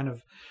that's kind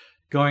of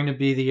going to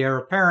be the heir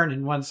apparent,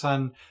 and one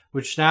son,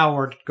 which now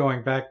we're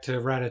going back to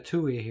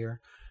Ratatouille here,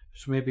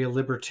 so maybe a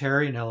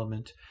libertarian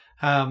element.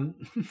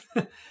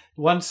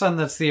 One son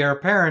that's the heir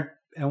apparent,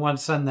 and one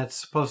son that's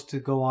supposed to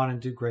go on and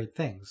do great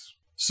things.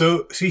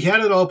 So he had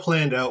it all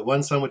planned out.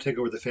 One son would take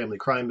over the family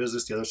crime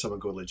business. The other son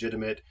would go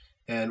legitimate.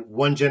 And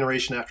one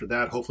generation after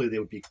that, hopefully they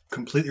would be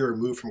completely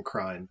removed from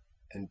crime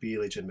and be a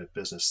legitimate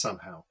business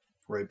somehow,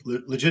 or a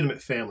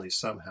legitimate family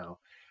somehow.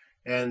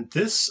 And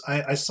this,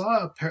 I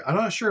saw, I'm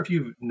not sure if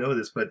you know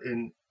this, but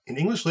in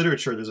English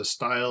literature, there's a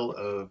style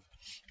of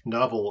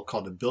novel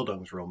called a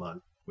Bildungsroman,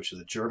 which is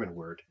a German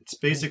word. It's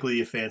basically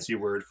a fancy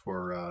word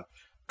for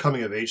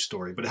coming-of-age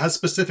story, but it has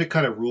specific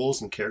kind of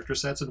rules and character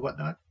sets and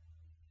whatnot.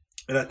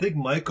 And I think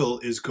Michael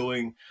is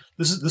going,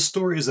 this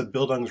story is a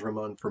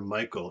Bildungsroman for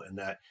Michael, in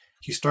that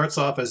he starts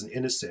off as an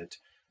innocent,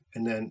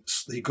 and then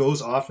he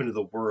goes off into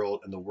the world,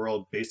 and the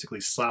world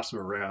basically slaps him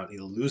around. He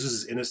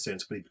loses his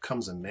innocence, but he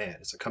becomes a man.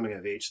 It's a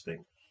coming-of-age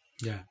thing.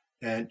 Yeah.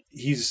 And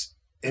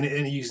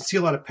and you can see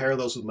a lot of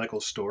parallels with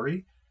Michael's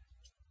story.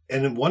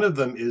 And then one of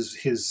them is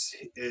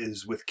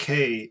with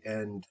Kay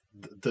and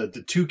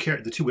the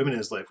two women in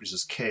his life, which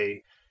is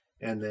Kay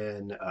and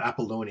then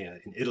Apollonia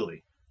in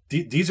Italy.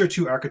 These are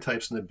two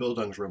archetypes in the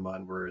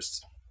Bildungsroman, where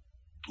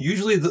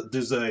usually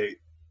there's a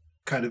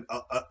kind of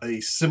a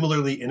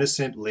similarly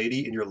innocent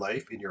lady in your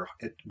life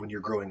when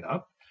you're growing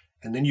up,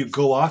 and then you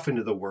go off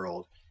into the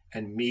world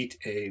and meet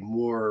a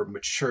more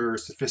mature,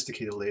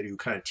 sophisticated lady who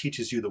kind of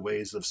teaches you the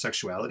ways of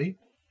sexuality.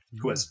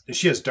 And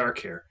she has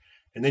dark hair,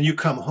 and then you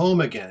come home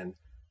again,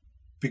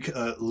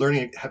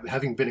 learning,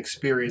 having been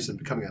experienced and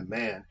becoming a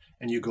man,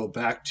 and you go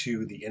back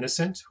to the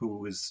innocent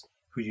who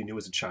you knew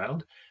as a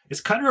child.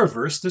 It's kind of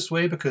reversed this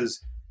way,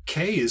 because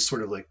Kay is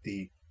sort of like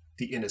the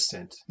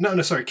innocent. No,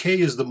 sorry. Kay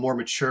is the more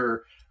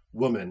mature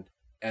woman,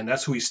 and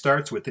that's who he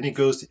starts with. Then he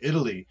goes to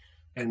Italy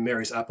and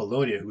marries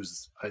Apollonia,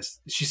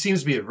 she seems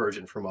to be a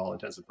virgin from all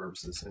intents and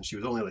purposes, and she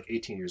was only like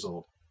 18 years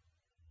old.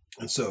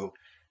 And so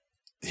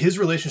his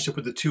relationship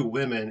with the two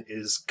women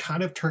is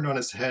kind of turned on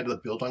its head, the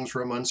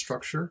Bildungsroman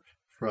structure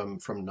from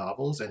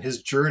novels, and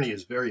his journey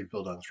is very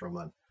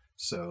Bildungsroman.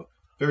 So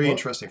very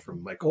interesting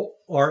from Michael.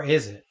 Or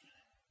is it?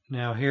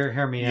 Now,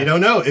 hear me out. You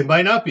don't know. It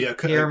might not be.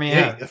 Hear me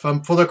out. If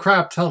I'm full of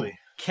crap, tell me.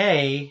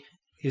 Kay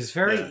is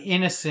very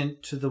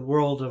innocent to the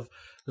world of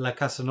La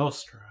Casa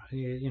Nostra,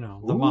 the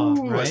mob,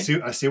 right?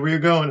 I see where you're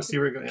going.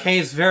 Kay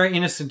is very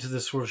innocent to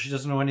this world. She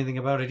doesn't know anything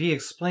about it. He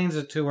explains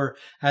it to her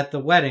at the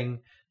wedding,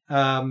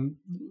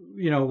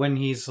 when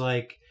he's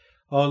like,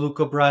 oh,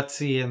 Luca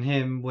Brasi and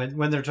him,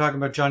 when they're talking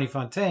about Johnny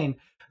Fontaine,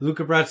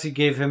 Luca Brasi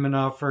gave him an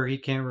offer he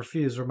can't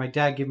refuse, or my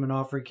dad gave him an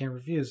offer he can't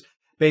refuse.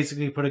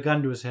 Basically put a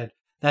gun to his head.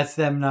 That's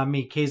them, not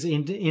me. Kay's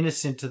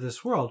innocent to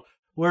this world.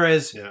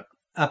 Whereas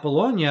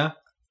Apollonia,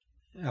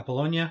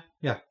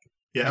 yeah.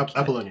 Yeah,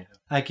 Apollonia.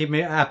 I keep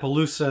me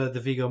Appaloosa, the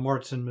Viggo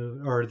Mortensen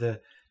movie, or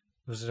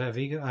was it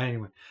Viggo?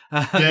 Anyway,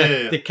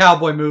 the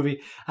cowboy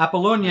movie.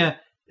 Apollonia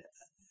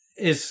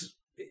is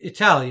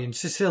Italian,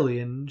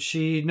 Sicilian.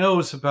 She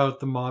knows about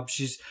the mob.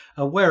 She's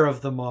aware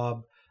of the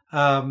mob,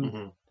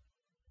 and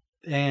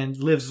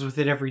lives with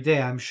it every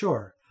day, I'm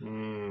sure.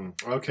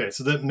 Okay,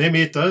 so that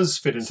maybe it does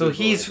fit into. So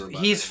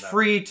he's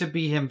free to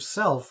be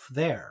himself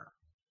there.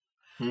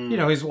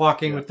 He's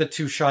walking with the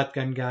two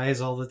shotgun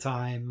guys all the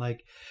time,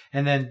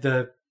 and then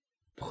the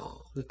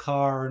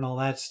car and all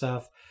that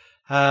stuff.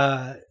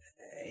 And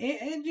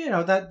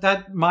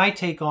that my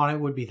take on it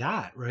would be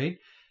that, right?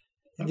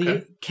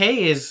 Okay.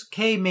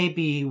 Kay may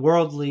be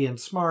worldly and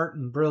smart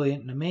and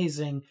brilliant and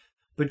amazing,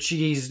 but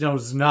she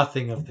knows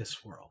nothing of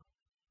this world.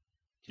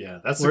 Yeah,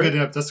 that's a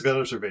good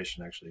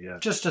observation, actually. Yeah,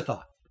 just a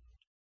thought.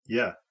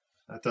 Yeah,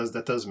 that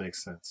does make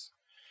sense.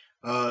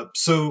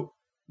 So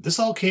this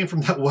all came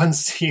from that one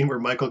scene where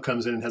Michael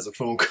comes in and has a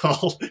phone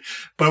call.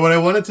 But what I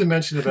wanted to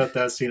mention about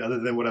that scene, other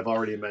than what I've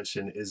already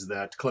mentioned, is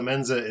that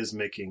Clemenza is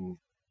making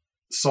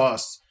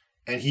sauce,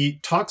 and he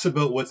talks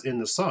about what's in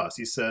the sauce.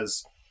 He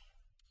says,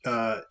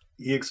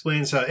 he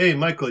explains how, hey,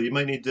 Michael, you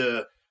might need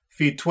to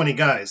feed 20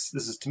 guys.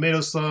 This is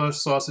tomato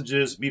sauce,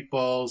 sausages,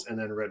 meatballs, and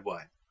then red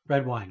wine.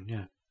 Red wine,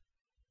 yeah.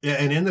 Yeah,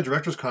 and in the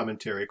director's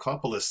commentary,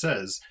 Coppola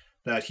says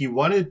that he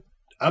wanted,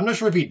 I'm not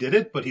sure if he did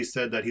it, but he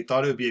said that he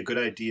thought it would be a good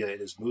idea in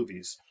his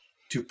movies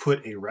to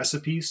put a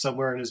recipe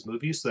somewhere in his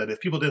movie so that if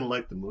people didn't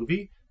like the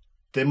movie,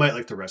 they might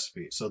like the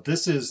recipe. So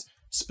this is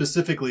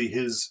specifically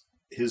his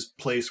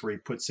place where he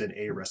puts in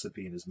a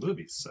recipe in his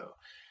movies. So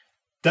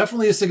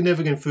definitely a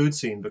significant food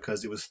scene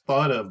because it was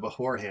thought of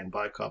beforehand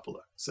by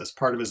Coppola. So as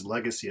part of his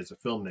legacy as a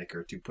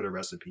filmmaker to put a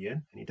recipe in,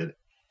 and he did it.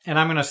 And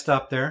I'm going to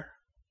stop there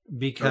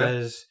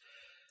because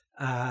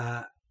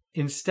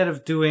instead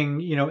of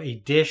doing, a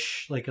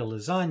dish like a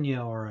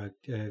lasagna or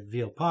a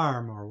veal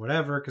parm or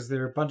whatever, because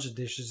there are a bunch of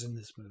dishes in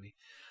this movie,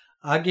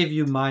 I'll give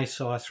you my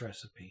sauce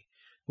recipe,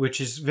 which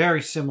is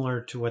very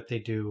similar to what they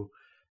do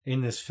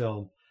in this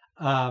film.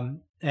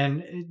 And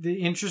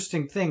the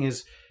interesting thing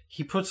is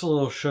he puts a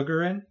little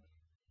sugar in.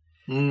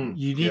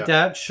 You need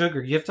that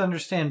sugar. You have to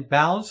understand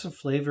balance of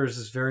flavors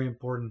is very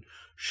important.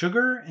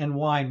 Sugar and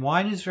wine.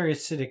 Wine is very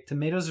acidic.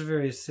 Tomatoes are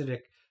very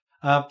acidic.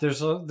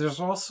 There's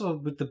also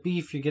with the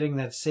beef, you're getting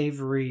that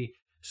savory,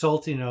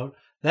 salty note.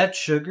 That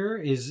sugar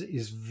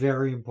is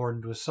very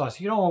important to a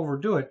sauce. You don't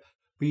overdo it,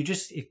 but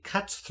it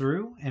cuts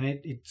through and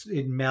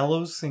it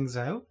mellows things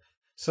out.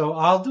 So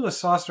I'll do a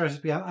sauce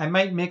recipe. I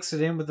might mix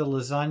it in with the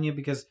lasagna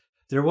because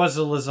there was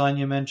a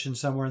lasagna mentioned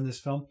somewhere in this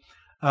film.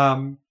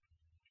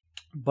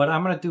 But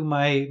I'm going to do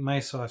my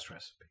sauce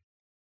recipe.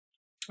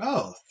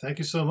 Oh, thank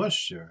you so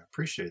much, Jeremy.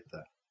 Appreciate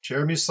that.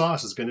 Jeremy's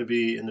sauce is going to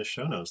be in the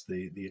show notes.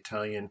 The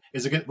Italian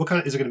is it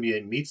going to be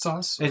a meat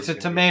sauce? It's a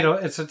tomato.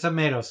 It's a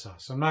tomato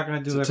sauce. I'm not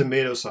going to do a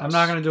tomato sauce. I'm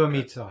not going to do a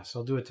meat sauce.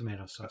 I'll do a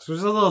tomato sauce. Which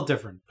is a little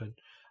different, but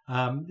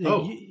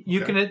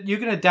you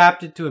can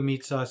adapt it to a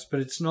meat sauce,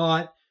 but it's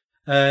not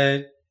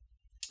a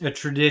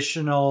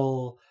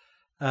traditional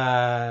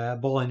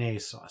bolognese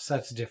sauce.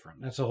 That's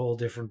different. That's a whole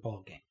different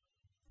ballgame.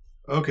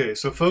 Okay,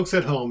 so folks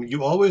at home,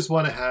 you always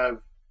want to have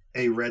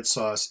a red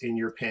sauce in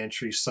your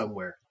pantry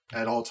somewhere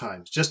at all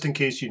times, just in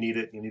case you need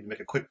it. You need to make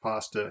a quick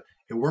pasta.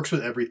 It works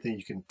with everything.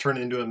 You can turn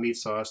it into a meat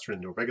sauce, turn it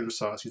into a regular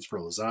sauce, use it for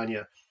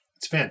lasagna.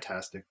 It's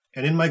fantastic.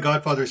 And in my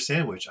Godfather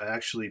sandwich, I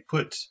actually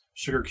put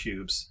sugar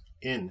cubes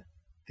in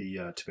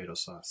the tomato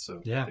sauce.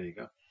 So there you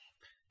go.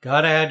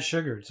 Gotta add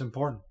sugar. It's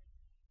important.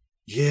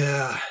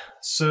 Yeah.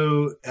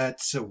 So at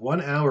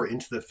 1 hour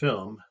into the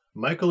film,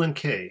 Michael and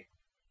Kay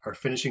are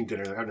finishing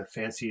dinner. They're having a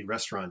fancy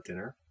restaurant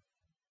dinner.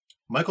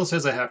 Michael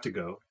says, I have to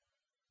go.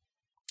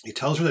 He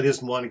tells her that he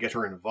doesn't want to get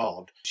her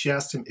involved. She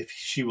asks him if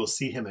she will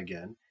see him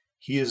again.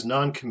 He is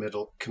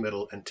non-committal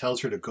and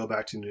tells her to go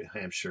back to New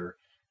Hampshire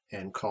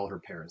and call her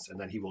parents, and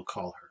then he will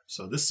call her.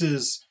 So this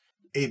is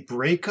a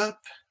breakup,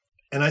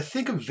 and I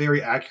think a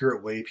very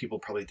accurate way people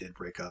probably did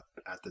break up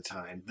at the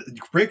time.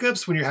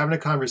 Breakups, when you're having a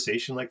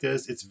conversation like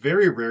this, it's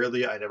very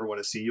rarely, I never want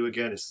to see you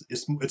again.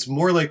 It's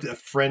more like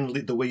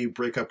the way you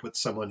break up with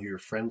someone who you're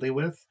friendly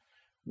with,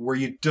 where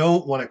you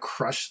don't want to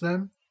crush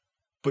them,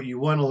 but you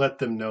want to let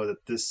them know that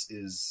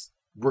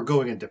we're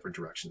going in different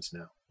directions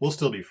now. We'll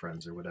still be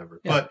friends or whatever.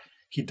 Yeah. But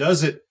he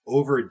does it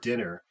over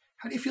dinner.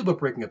 How do you feel about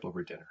breaking up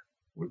over dinner?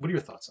 What are your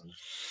thoughts on that?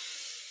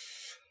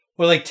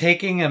 Well, like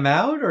taking him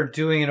out or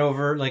doing it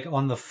over, like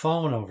on the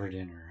phone over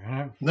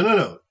dinner?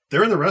 No.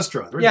 They're in the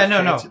restaurant. No.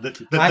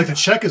 The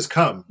check has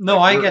come. No,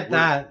 I get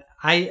that.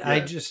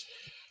 I just,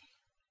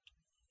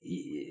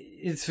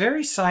 it's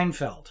very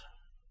Seinfeld.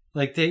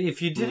 Like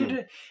if you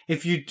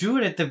do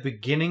it at the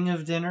beginning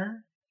of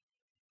dinner,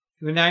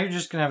 now you're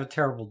just gonna have a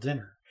terrible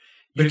dinner.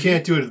 But you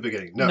can't do it at the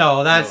beginning.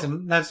 No,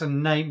 that's a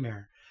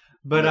nightmare.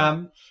 But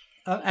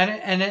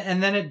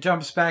and then it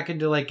jumps back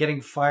into like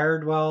getting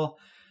fired. Well,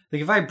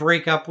 like if I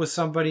break up with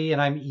somebody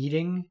and I'm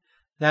eating,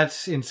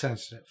 that's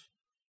insensitive.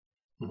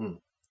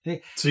 Mm-hmm.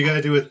 So you got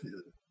to do it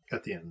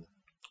at the end.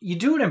 You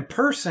do it in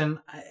person,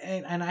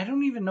 and I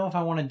don't even know if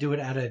I want to do it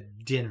at a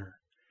dinner.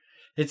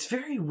 It's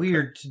very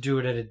weird to do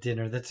it at a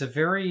dinner. That's a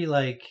very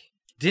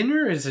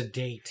dinner is a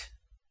date.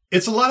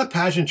 It's a lot of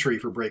pageantry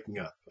for breaking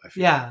up, I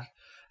feel. Yeah.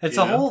 It's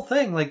a whole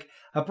thing. Like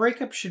a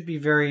breakup should be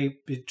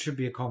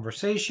a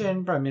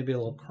conversation, probably maybe a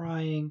little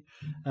crying.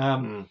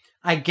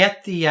 I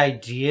get the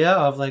idea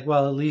of at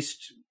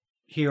least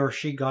he or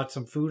she got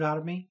some food out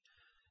of me.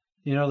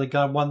 They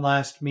got one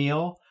last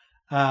meal.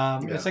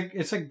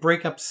 It's like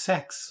breakup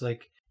sex.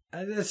 Like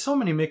there's so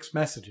many mixed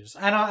messages.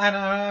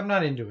 I'm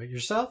not into it.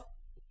 Yourself?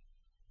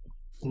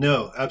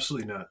 No,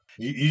 absolutely not.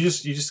 You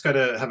just got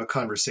to have a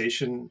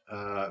conversation.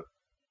 I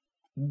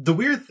don't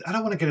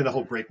want to get into the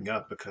whole breaking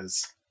up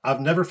because I've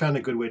never found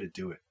a good way to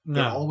do it.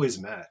 They're always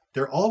mad.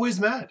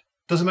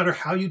 Doesn't matter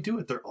how you do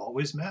it. They're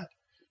always mad.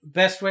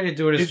 Best way to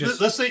do it is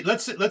just let's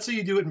say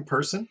you do it in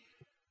person,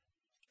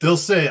 they'll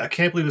say, I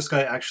can't believe this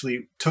guy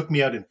actually took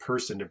me out in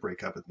person to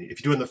break up with me. If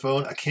you do it on the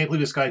phone, I can't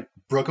believe this guy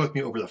broke up with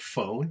me over the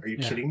phone. Are you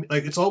kidding me?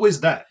 Like, it's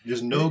always that.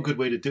 There's no good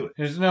way to do it.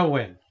 There's no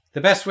win.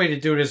 The best way to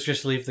do it is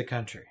just leave the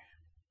country.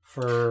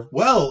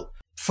 Well,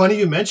 funny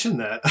you mentioned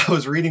that. I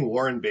was reading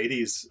Warren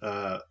Beatty's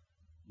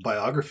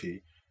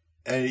biography,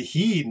 and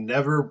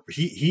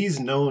he's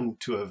known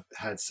to have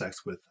had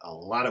sex with a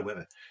lot of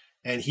women,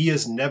 and he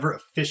has never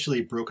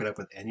officially broken up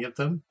with any of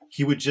them.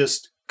 He would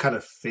just kind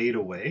of fade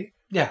away.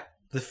 Yeah,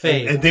 the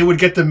fade. And they would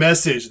get the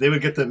message.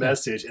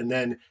 And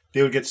then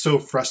they would get so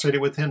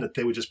frustrated with him that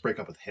they would just break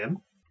up with him.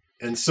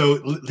 And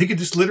so he could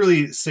just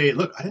literally say,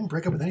 look, I didn't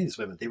break up with any of these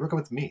women. They broke up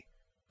with me.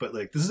 But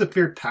like, this is a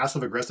very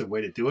passive aggressive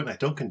way to do it. And I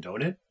don't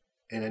condone it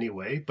in any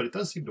way, but it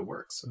does seem to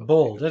work. So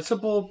bold. That's a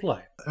bold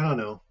play. I don't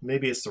know.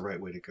 Maybe it's the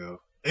right way to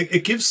go.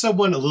 It gives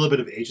someone a little bit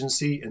of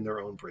agency in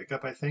their own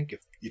breakup, I think.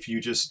 If you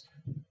just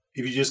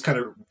kind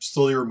of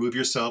slowly remove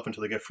yourself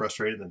until they get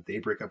frustrated and then they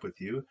break up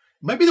with you, it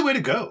might be the way to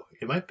go.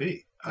 It might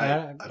be.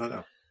 I don't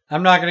know.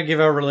 I'm not going to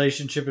give out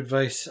relationship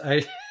advice.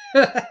 I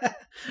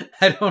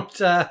don't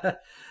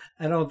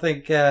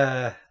think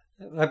I'm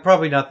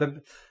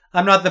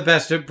not the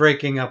best at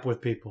breaking up with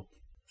people.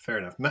 Fair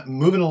enough.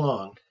 Moving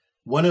along.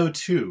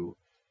 102.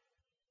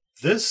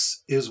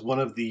 This is one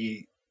of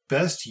the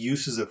best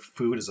uses of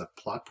food as a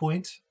plot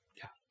point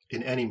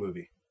in any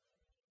movie.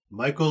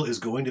 Michael is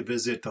going to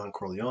visit Don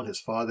Corleone, his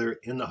father,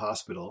 in the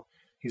hospital.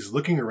 He's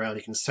looking around.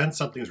 He can sense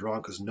something's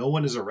wrong because no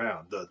one is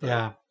around.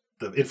 The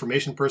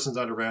information person's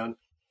not around.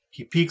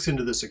 He peeks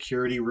into the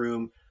security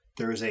room.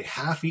 There is a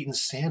half-eaten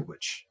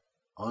sandwich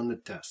on the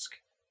desk.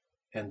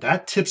 And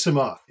that tips him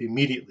off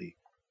immediately.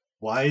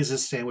 Why is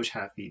this sandwich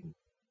half-eaten?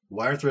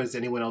 Why aren't there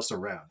anyone else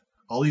around?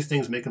 All these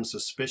things make him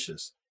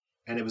suspicious.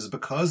 And it was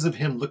because of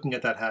him looking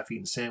at that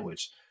half-eaten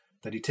sandwich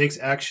that he takes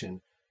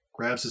action,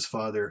 grabs his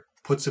father,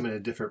 puts him in a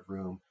different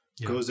room,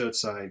 goes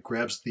outside,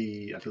 grabs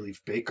the, I believe,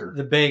 baker.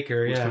 The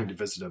baker, who's coming to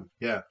visit him.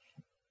 Yeah.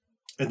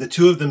 And the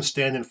two of them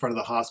stand in front of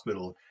the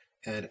hospital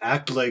and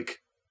act like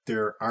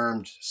they're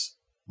armed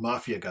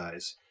mafia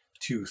guys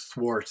to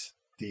thwart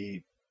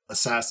the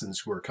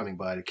assassins who are coming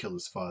by to kill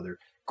his father.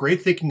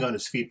 Great thinking on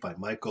his feet by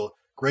Michael.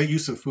 Great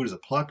use of food as a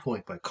plot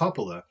point by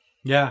Coppola.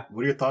 Yeah.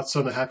 What are your thoughts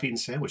on the half-eaten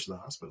sandwich in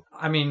the hospital?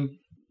 I mean,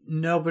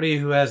 nobody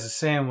who has a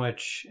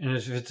sandwich, and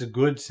if it's a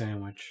good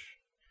sandwich,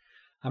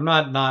 I'm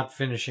not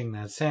finishing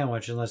that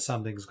sandwich unless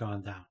something's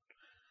gone down.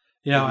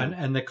 You know,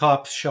 and the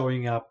cops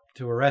showing up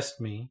to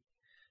arrest me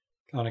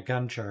on a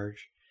gun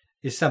charge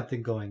is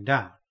something going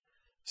down.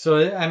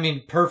 So, I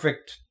mean,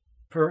 perfect.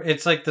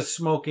 It's like the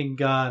smoking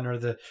gun or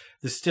the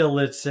still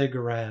lit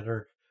cigarette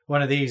or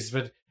one of these,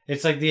 but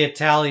it's like the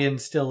Italian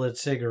still lit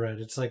cigarette.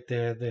 It's like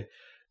the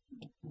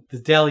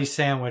deli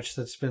sandwich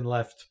that's been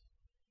left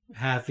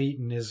half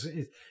eaten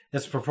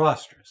it's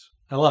preposterous.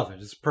 I love it.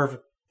 It's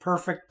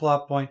perfect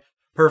plot point,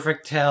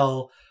 perfect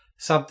tell,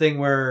 something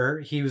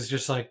where he was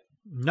just like,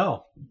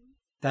 no,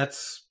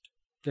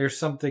 there's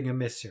something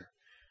amiss here.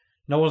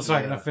 No one's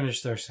not going to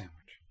finish their sandwich.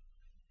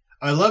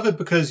 I love it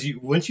because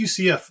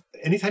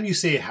anytime you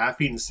say a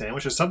half-eaten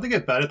sandwich, there's something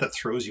about it that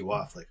throws you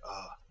off. Like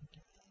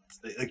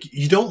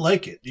you don't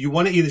like it. You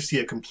want to either see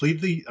a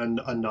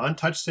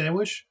non-touch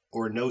sandwich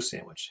or no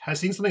sandwich.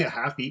 Seeing something at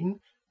half-eaten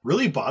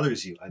really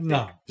bothers you, I think.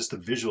 No. Just the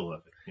visual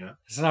of it. You know?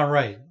 It's not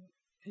right.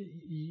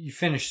 You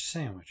finish the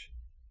sandwich.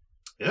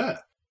 Yeah.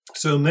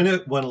 So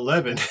minute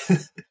 111,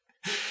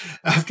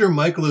 after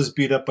Michael is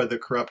beat up by the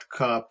corrupt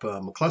cop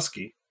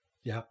McCluskey,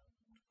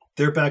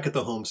 they're back at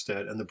the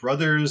homestead, and the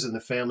brothers and the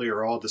family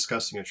are all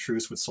discussing a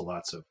truce with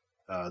Sollozzo.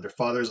 Their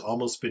father's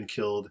almost been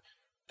killed.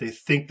 They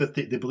think that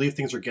they believe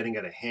things are getting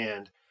out of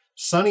hand.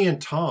 Sonny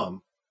and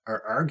Tom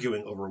are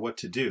arguing over what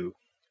to do.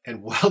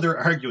 And while they're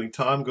arguing,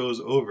 Tom goes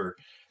over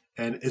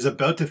and is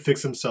about to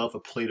fix himself a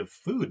plate of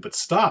food, but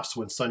stops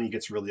when Sonny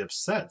gets really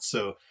upset.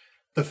 So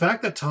the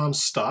fact that Tom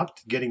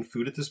stopped getting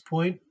food at this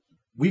point,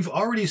 we've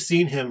already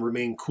seen him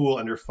remain cool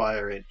under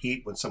fire and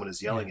eat when someone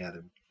is yelling at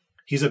him.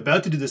 He's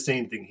about to do the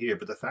same thing here,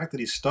 but the fact that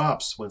he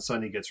stops when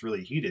Sonny gets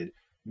really heated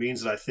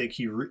means that I think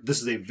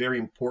this is a very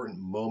important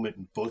moment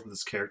in both of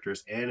his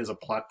characters and as a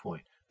plot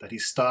point, that he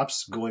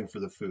stops going for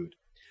the food.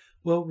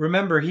 Well,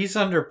 remember, he's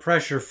under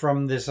pressure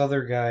from this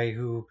other guy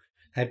who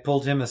had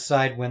pulled him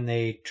aside when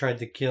they tried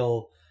to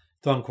kill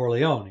Don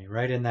Corleone,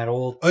 right? In that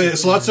old... Oh, yeah,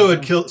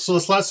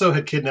 Sollozzo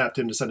had kidnapped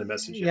him to send a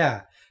message.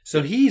 Yeah.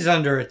 So he's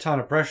under a ton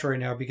of pressure right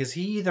now because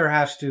he either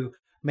has to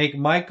make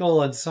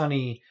Michael and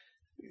Sonny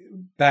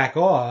back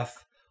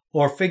off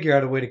or figure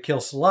out a way to kill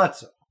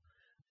Sollozzo,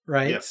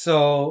 right? Yep.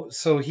 So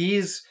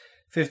he's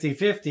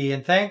 50-50,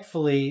 and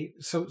thankfully,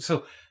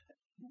 so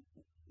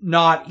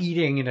not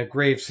eating in a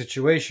grave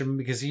situation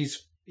because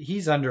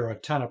he's under a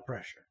ton of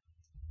pressure.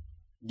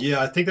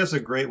 Yeah, I think that's a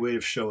great way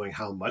of showing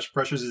how much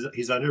pressure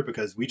he's under,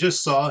 because we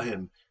just saw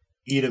him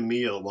eat a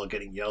meal while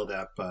getting yelled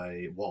at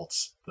by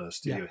Waltz, the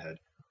studio head,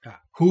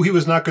 who he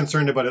was not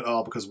concerned about at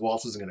all because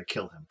Waltz isn't going to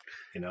kill him.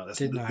 You know,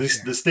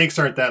 the stakes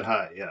aren't that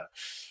high. Yeah.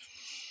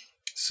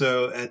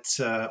 So and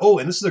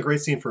this is a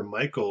great scene for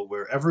Michael,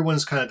 where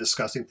everyone's kind of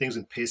discussing things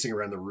and pacing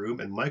around the room,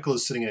 and Michael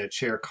is sitting in a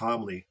chair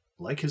calmly,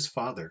 like his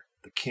father,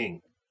 the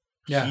king.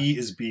 Yeah. He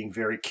is being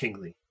very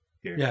kingly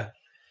here. Yeah.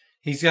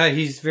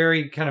 He's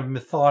very kind of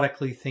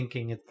methodically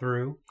thinking it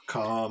through.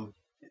 Calm.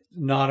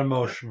 Not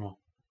emotional.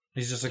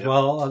 He's just like, Yep.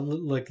 well,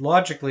 like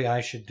logically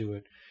I should do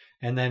it.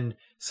 And then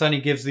Sonny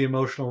gives the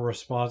emotional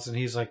response and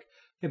he's like,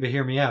 yeah, but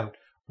hear me out.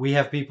 We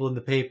have people in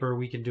the paper.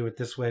 We can do it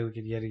this way. We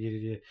can yada.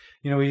 You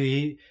know,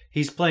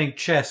 he's playing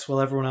chess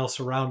while everyone else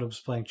around him's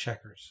playing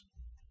checkers.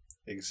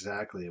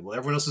 Exactly. Well,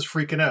 everyone else is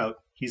freaking out.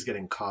 He's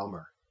getting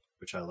calmer,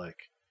 which I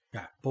like.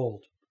 Yeah,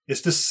 bold.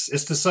 It's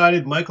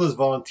decided Michael has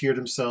volunteered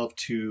himself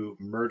to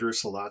murder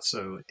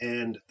Sollozzo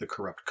and the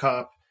corrupt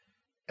cop.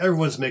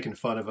 Everyone's making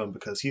fun of him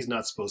because he's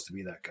not supposed to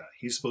be that guy.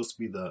 He's supposed to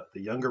be the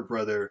younger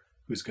brother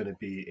who's going to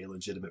be a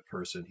legitimate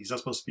person. He's not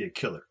supposed to be a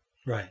killer.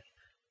 Right.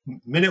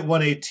 Minute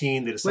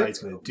 118, they decide he's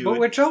going to do it.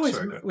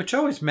 Which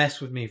always messed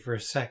with me for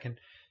a second.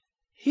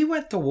 He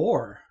went to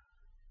war.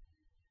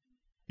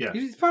 Yeah.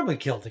 He's probably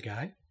killed a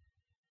guy.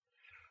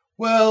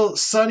 Well,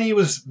 Sonny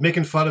was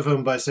making fun of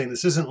him by saying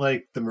this isn't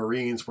like the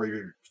Marines where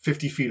you're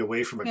 50 feet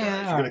away from a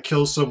guy. If you're going to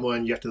kill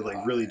someone, you have to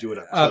like really do it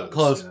up close. Up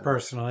close,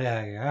 personal.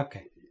 Yeah.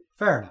 Okay.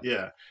 Fair enough.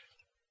 Yeah.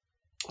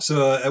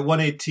 So at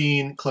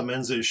 118,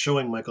 Clemenza is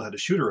showing Michael how to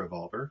shoot a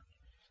revolver.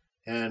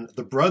 And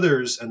the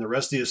brothers and the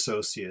rest of the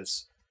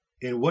associates,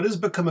 in what has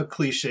become a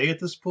cliche at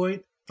this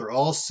point, they're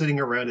all sitting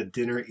around at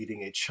dinner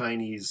eating a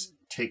Chinese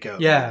takeout.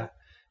 Yeah. meal.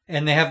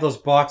 And they have those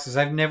boxes.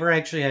 I've never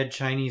actually had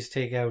Chinese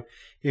takeout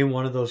in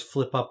one of those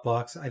flip-up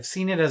boxes. I've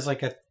seen it as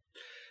like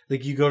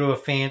you go to a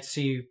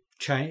fancy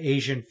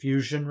Asian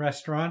fusion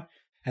restaurant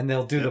and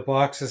they'll do the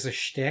box as a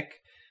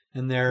shtick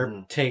and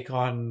their take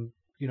on,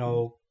 you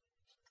know,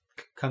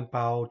 Kung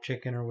Pao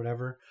chicken or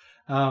whatever.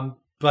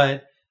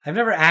 But I've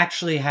never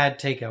actually had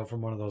takeout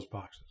from one of those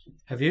boxes.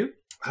 Have you?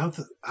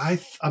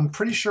 I'm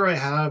pretty sure I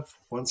have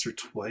once or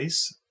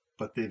twice,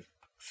 but they've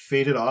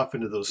faded off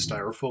into those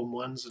styrofoam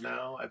ones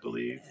now, I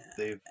believe.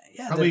 They've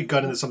probably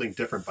got into something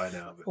different by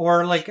now. But.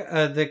 Or like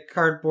the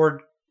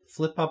cardboard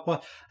flip-up one.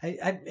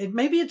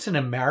 Maybe it's an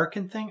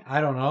American thing.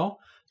 I don't know.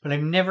 But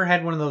I've never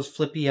had one of those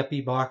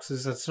flippy-uppy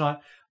boxes. That's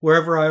not...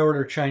 Wherever I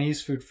order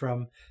Chinese food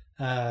from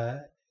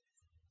never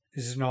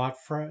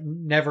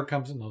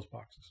comes in those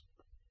boxes.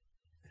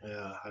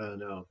 Yeah, I don't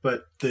know.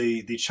 But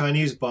the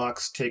Chinese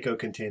box takeout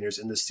containers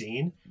in the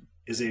scene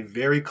is a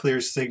very clear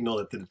signal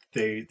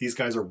that these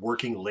guys are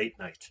working late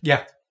night.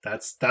 Yeah.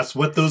 That's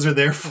what those are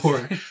there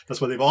for.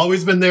 That's what they've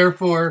always been there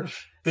for.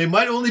 They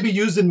might only be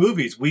used in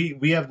movies.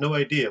 We have no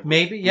idea.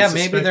 Maybe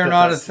they're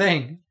not a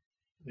thing.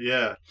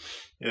 Yeah.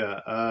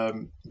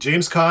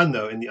 James Caan,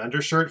 though, in the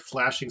undershirt,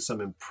 flashing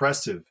some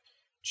impressive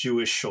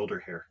Jewish shoulder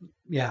hair.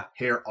 Yeah.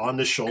 Hair on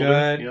the shoulder.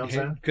 Good, you know what I'm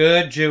saying?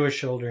 Good Jewish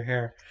shoulder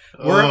hair.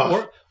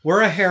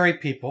 We're a hairy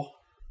people.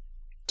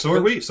 So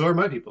are we. So are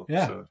my people.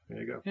 Yeah. So there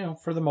you go. You know,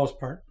 for the most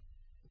part.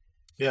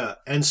 Yeah.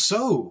 And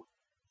so,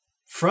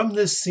 from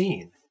this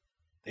scene,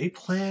 they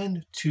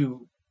plan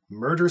to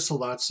murder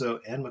Sollozzo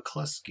and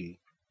McCluskey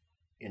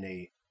in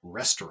a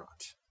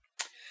restaurant.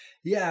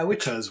 Yeah,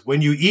 because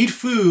when you eat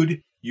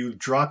food, you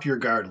drop your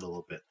guard a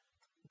little bit.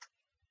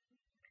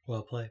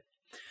 Well played.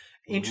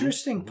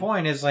 Interesting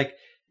point is like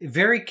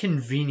very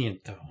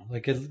convenient though,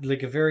 like a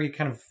very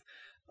kind of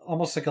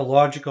almost like a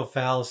logical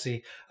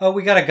fallacy. Oh,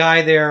 we got a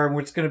guy there, and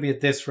it's going to be at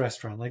this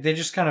restaurant. Like they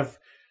just kind of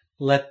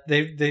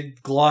they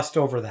glossed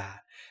over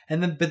that,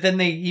 but then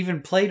they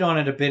even played on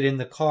it a bit in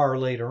the car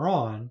later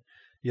on.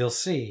 You'll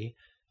see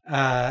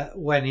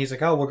when he's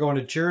like, "Oh, we're going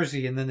to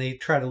Jersey," and then they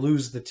try to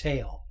lose the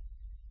tail.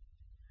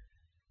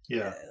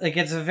 Yeah. Like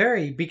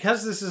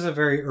because this is a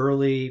very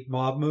early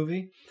mob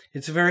movie,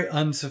 it's a very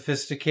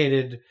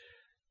unsophisticated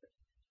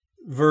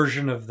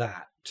version of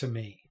that to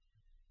me.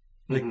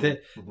 Like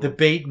the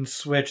bait and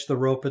switch, the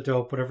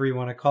rope-a-dope, whatever you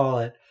want to call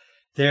it.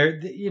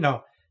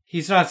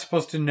 He's not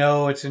supposed to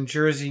know it's in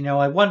Jersey. No,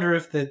 I wonder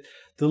if the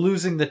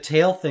losing the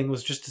tail thing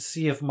was just to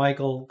see if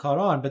Michael caught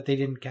on, but they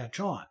didn't catch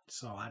on.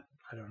 So I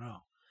don't know.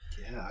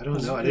 Yeah, I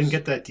don't know. I didn't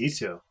get that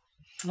detail.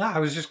 No, I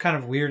was just kind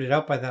of weirded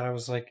out by that. I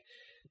was like,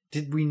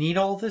 did we need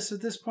all this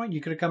at this point?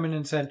 You could have come in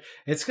and said,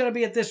 it's going to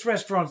be at this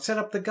restaurant, set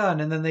up the gun,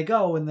 and then they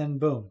go, and then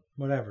boom,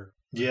 whatever.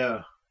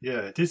 Yeah,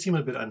 it did seem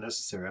a bit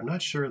unnecessary. I'm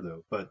not sure,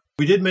 though. But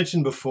we did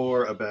mention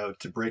before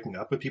about breaking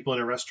up with people in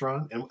a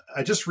restaurant. And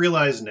I just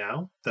realized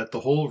now that the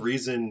whole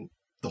reason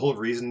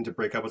to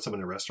break up with someone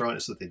in a restaurant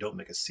is so that they don't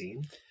make a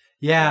scene.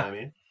 Yeah. You know what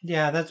I mean?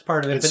 Yeah, that's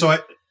part of it.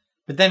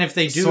 But then if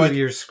they do,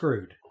 you're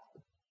screwed.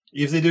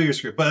 If they do, you're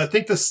screwed. But I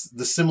think the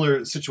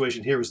similar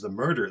situation here was the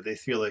murder. They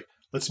feel like,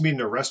 let's meet in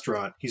a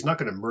restaurant. He's not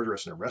going to murder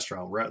us in a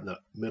restaurant. We're out in the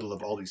middle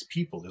of all these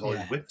people. There's all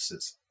these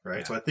witnesses, right?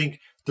 Yeah. So I think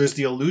there's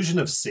the illusion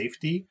of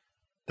safety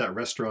that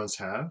restaurants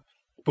have,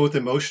 both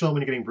emotional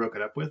when you're getting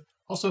broken up with,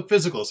 also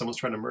physical if someone's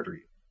trying to murder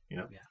you, you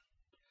know? Yeah.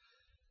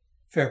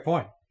 Fair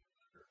point.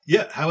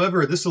 Yeah.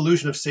 However, this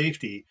illusion of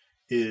safety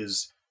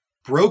is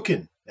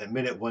broken at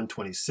minute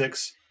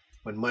 126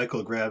 when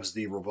Michael grabs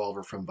the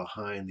revolver from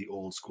behind the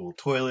old school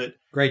toilet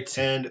Great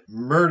scene. and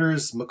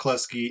murders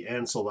McCluskey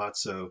and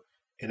Sollozzo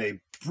in a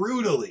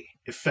brutally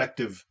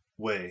effective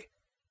way.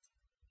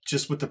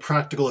 Just with the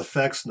practical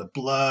effects and the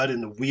blood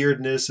and the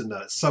weirdness and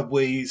the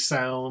subway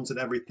sounds and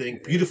everything.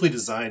 Beautifully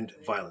designed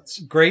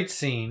violence. Great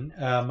scene.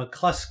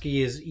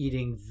 McCluskey is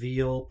eating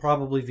veal,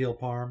 probably veal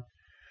parm.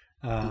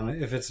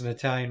 If it's an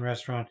Italian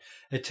restaurant.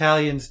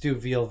 Italians do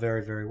veal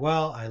very, very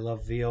well. I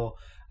love veal.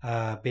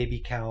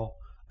 Baby cow.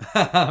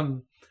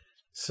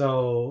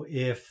 So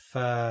if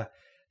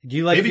do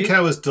you like baby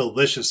cow is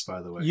delicious,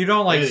 by the way. You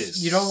don't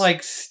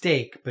like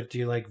steak, but do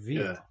you like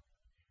veal? Yeah.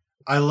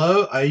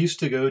 I used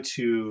to go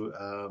to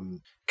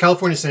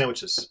California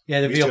sandwiches.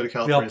 Yeah, the veal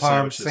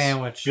parm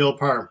sandwich. Veal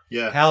parm,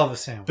 yeah. Hell of a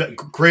sandwich. The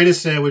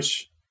greatest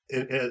sandwich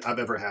I've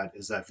ever had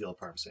is that veal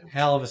parm sandwich.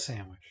 Hell of a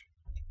sandwich.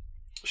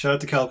 Shout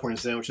out to California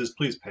sandwiches.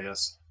 Please pay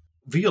us.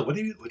 Veal. How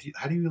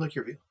do you like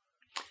your veal?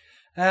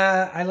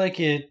 I like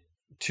it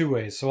two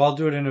ways. So I'll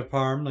do it in a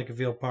parm, like a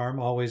veal parm,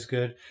 always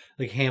good.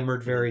 Like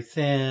hammered very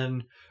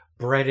thin,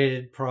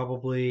 breaded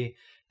probably.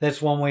 That's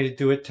one way to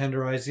do it,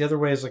 tenderized. The other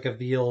way is like a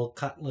veal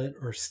cutlet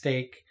or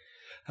steak,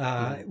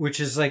 which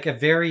is like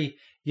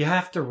you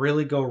have to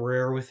really go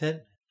rare with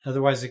it.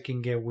 Otherwise it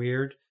can get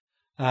weird.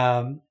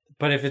 But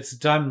if it's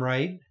done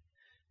right,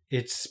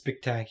 it's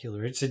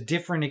spectacular. It's a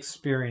different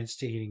experience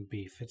to eating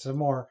beef. It's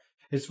more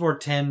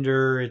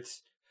tender.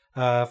 It's,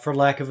 for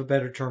lack of a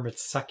better term,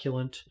 it's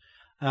succulent.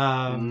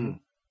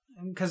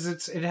 Because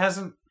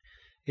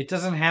it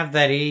doesn't have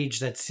that age,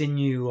 that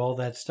sinew, all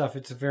that stuff.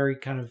 It's a very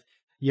kind of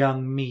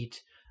young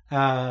meat.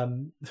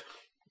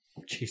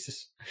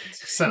 Jesus,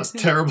 sounds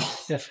terrible.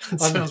 Yeah. It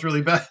sounds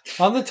really bad.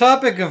 On the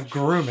topic of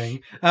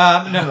grooming,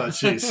 no,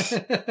 jeez.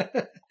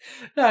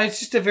 No, it's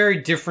just a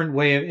very different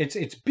way of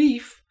it's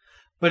beef,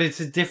 but it's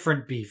a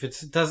different beef.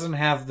 It doesn't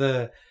have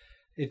the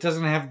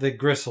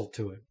gristle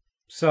to it.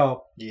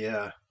 So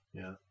yeah.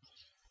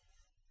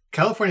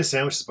 California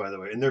sandwiches, by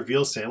the way, in their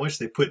veal sandwich,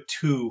 they put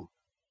two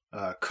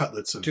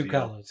cutlets of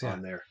veal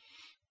on there.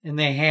 And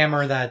they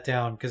hammer that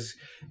down because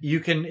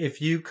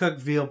if you cook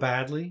veal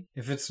badly,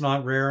 if it's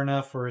not rare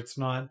enough or it's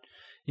not,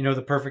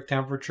 the perfect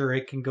temperature,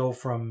 it can go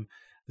from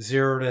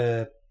 0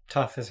 to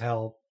tough as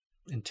hell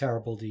and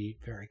terrible to eat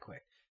very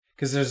quick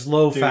because there's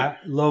low fat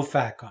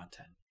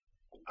content.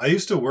 I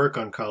used to work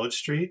on College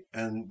Street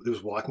and it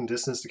was walking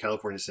distance to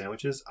California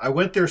sandwiches. I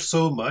went there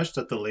so much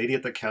that the lady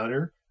at the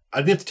counter, I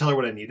didn't have to tell her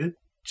what I needed.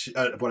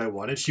 What I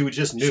wanted, she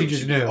just knew. She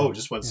just knew. Oh,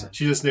 just one. Yeah.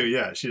 She just knew.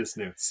 Yeah, she just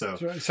knew. So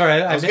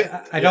sorry,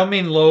 I don't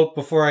mean low.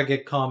 Before I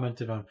get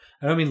commented on,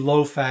 I don't mean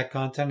low fat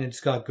content. It's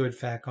got good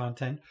fat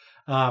content.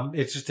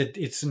 It's just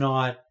it's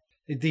not.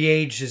 The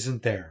age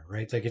isn't there,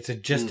 right? Like it's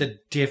just a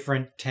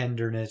different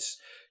tenderness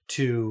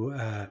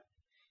to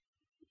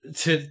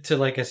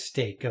like a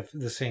steak of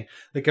the same,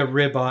 like a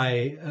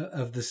ribeye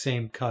of the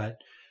same cut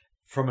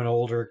from an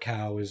older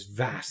cow is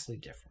vastly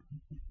different.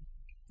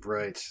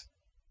 Right.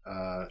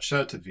 Shout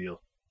out to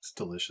veal. It's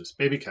delicious.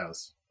 Baby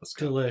cows. Let's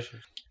go.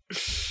 Delicious.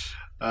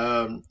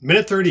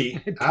 Minute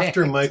 30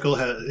 after Michael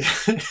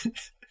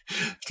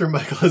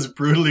has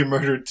brutally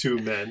murdered two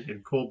men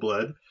in cold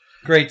blood.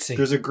 Great scene.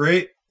 There's a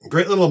great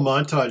little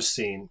montage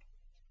scene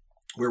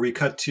where we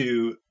cut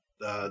to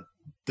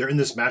they're in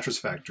this mattress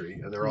factory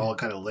and they're all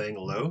kind of laying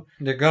low.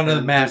 They're going to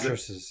the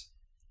mattresses.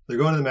 They're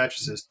going to the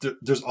mattresses.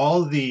 There's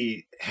all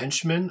the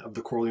henchmen of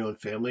the Corleon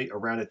family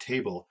around a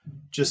table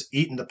just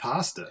eating the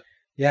pasta.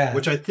 Yeah.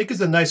 Which I think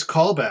is a nice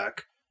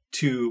callback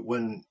to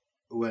when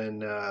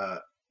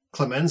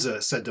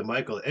Clemenza said to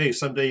Michael, hey,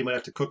 someday you might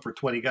have to cook for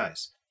 20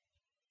 guys.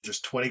 There's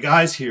 20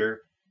 guys here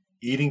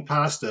eating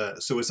pasta.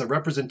 So it's a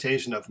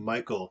representation of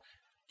Michael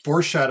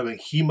foreshadowing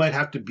he might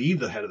have to be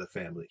the head of the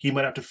family. He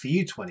might have to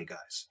feed 20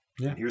 guys.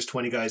 Yeah. And here's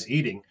 20 guys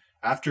eating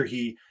after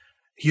he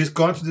has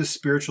gone through this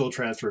spiritual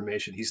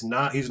transformation. He's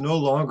no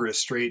longer a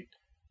straight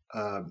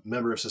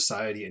member of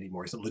society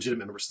anymore. He's a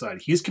legitimate member of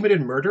society. He's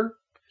committed murder.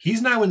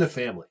 He's now in the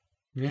family.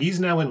 Yeah. He's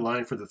now in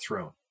line for the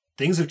throne.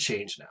 Things have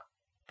changed now.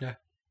 Yeah.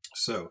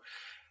 So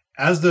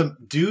as the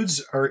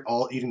dudes are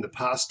all eating the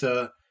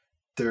pasta,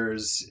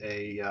 there's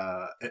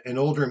an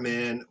older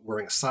man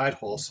wearing a side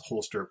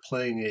holster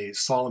playing a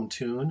solemn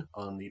tune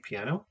on the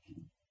piano.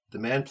 The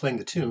man playing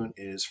the tune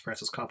is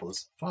Francis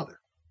Coppola's father.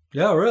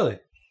 Yeah, really?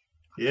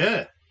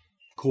 Yeah.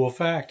 Cool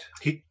fact.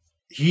 He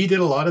did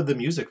a lot of the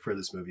music for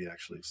this movie,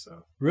 actually.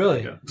 So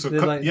really? So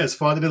his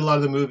father did a lot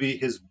of the movie.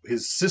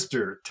 His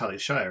sister, Talia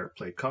Shire,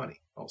 played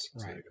Connie also.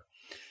 So there you go.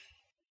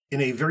 In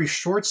a very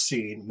short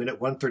scene,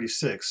 minute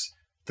 136,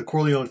 the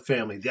Corleone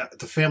family,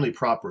 the family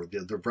proper,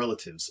 the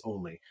relatives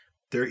only,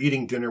 they're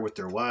eating dinner with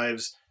their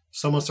wives.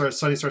 Sonny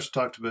starts to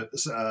talk about,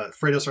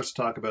 Fredo starts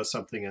to talk about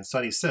something, and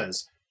Sonny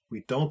says,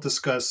 "We don't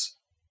discuss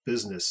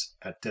business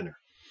at dinner."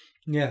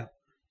 Yeah.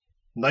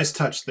 Nice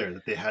touch there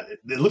that they had.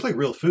 It looked like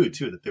real food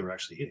too that they were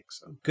actually eating.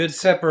 So good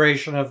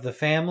separation of the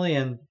family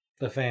and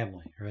the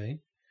family, right?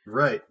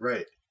 Right.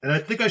 And I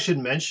think I should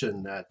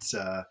mention that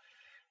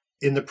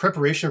in the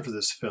preparation for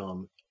this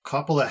film,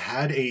 Coppola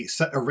had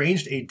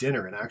arranged a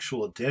dinner, an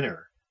actual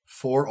dinner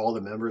for all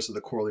the members of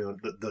the Corleone,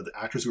 the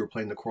actors who were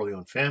playing the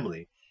Corleone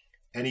family.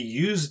 And he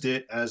used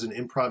it as an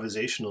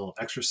improvisational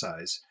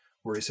exercise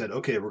where he said,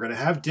 okay, we're going to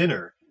have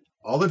dinner.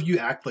 All of you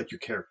act like your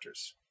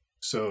characters.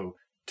 So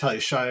Talia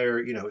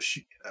Shire,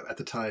 she, at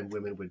the time,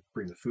 women would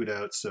bring the food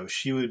out. So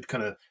she would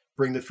kind of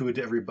bring the food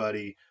to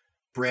everybody.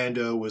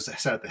 Brando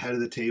sat at the head of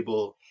the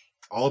table,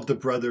 all of the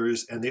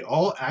brothers, and they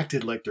all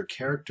acted like their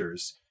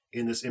characters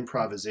in this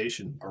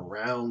improvisation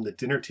around the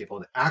dinner table,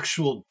 an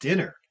actual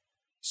dinner.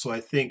 So I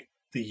think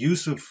the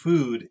use of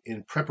food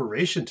in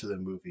preparation to the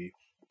movie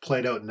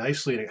played out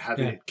nicely in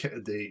having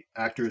the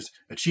actors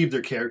achieve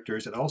their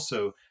characters, and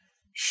also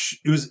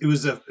it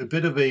was a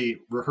bit of a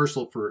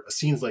rehearsal for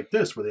scenes like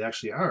this where they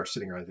actually are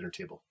sitting around the dinner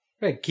table.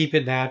 Right, keep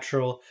it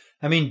natural.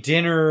 I mean,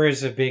 dinner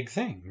is a big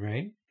thing,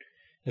 right?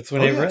 It's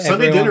when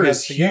Sunday dinner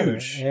is together.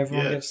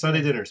 huge.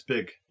 Sunday dinner is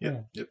big.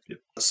 Yep.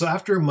 So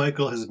after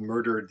Michael has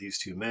murdered these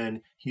two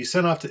men, he's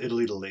sent off to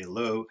Italy to lay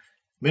low.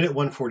 Minute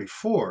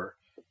 144,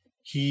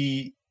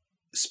 he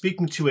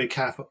speaking to a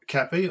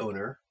cafe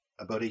owner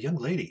about a young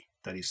lady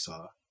that he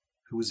saw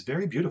who was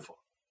very beautiful.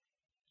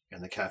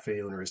 And the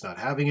cafe owner is not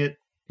having it.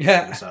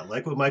 Yeah. He does not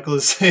like what Michael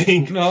is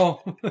saying.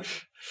 No.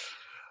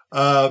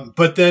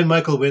 But then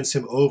Michael wins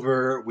him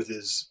over with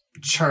his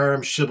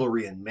charm,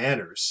 chivalry, and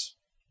manners,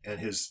 and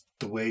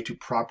the way to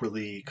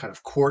properly kind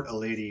of court a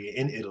lady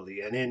in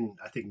Italy and in,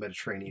 I think,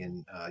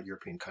 Mediterranean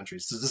European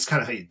countries. This is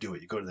kind of how you do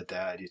it. You go to the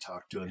dad, you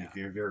talk to him, you're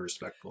very, very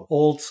respectful.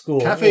 Old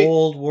school,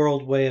 old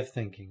world way of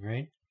thinking,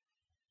 right?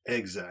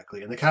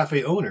 Exactly. And the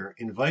cafe owner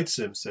invites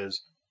him,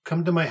 says,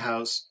 come to my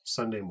house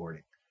Sunday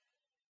morning.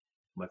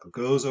 Michael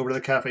goes over to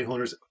the cafe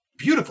owner's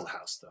beautiful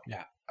house, though.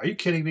 Yeah. Are you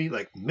kidding me?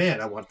 Like, man,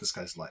 I want this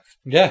guy's life.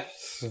 Yeah,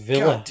 it's a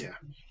villa. God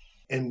damn.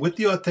 And with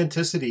the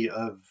authenticity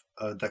of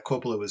that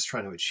Coppola was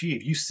trying to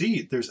achieve, you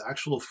see there's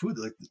actual food.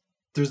 Like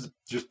there's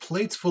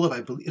plates full of,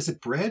 I believe, is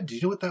it bread? Do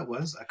you know what that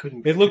was? I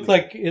couldn't. It looked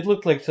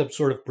like some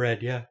sort of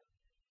bread. Yeah.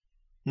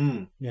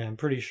 Mm. Yeah, I'm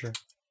pretty sure.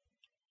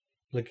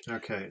 Like,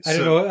 okay, I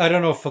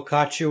don't know if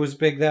focaccia was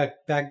big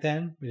back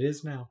then. It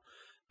is now,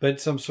 but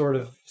some sort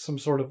of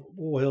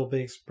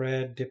oil-based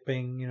bread,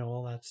 dipping,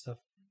 all that stuff.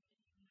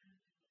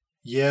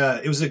 Yeah,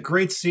 it was a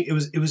great scene.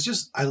 It was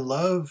just, I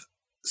love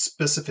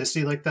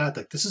specificity like that.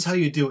 Like, this is how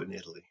you do it in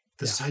Italy.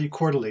 This is how you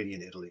court a lady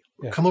in Italy.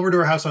 Come over to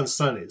our house on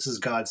Sunday. This is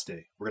God's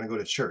day. We're going to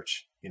go to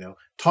church.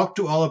 Talk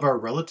to all of our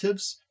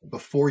relatives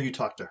before you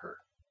talk to her.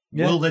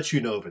 Yeah. We'll let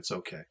you know if it's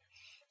okay.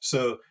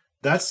 So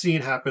that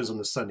scene happens on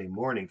the Sunday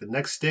morning. The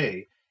next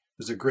day,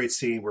 there's a great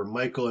scene where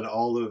Michael and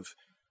all of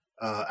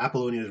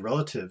Apollonia's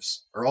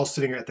relatives are all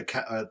sitting at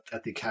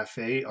the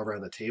cafe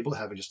around the table,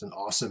 having just an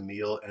awesome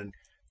meal. And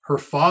her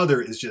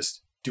father is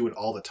just doing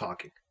all the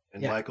talking.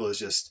 And Michael is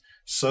just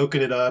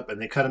soaking it up,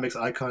 and they kind of makes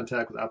eye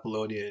contact with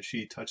Apollonia, and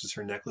she touches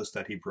her necklace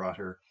that he brought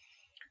her.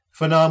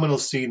 Phenomenal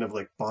scene of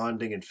like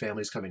bonding and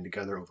families coming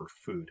together over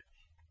food.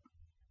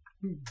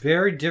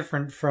 Very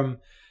different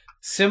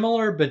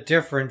similar but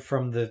different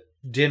from the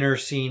dinner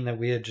scene that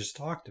we had just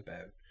talked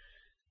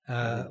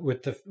about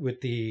with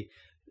the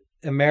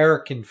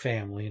American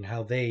family and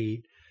how they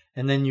eat,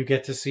 and then you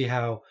get to see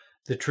how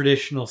the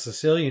traditional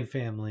Sicilian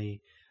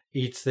family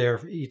eats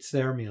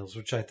their meals,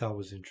 which I thought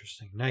was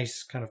interesting.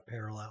 Nice kind of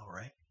parallel,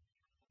 right?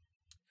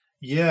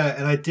 Yeah,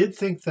 and I did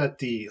think that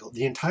the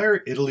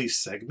entire Italy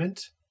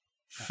segment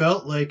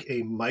felt like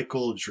a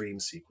Michael dream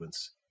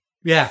sequence.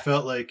 Yeah,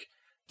 felt like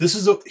this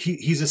is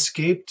he's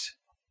escaped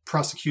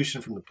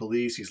prosecution from the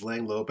police. He's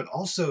laying low, but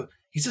also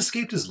he's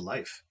escaped his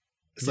life.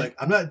 It's like,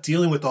 I'm not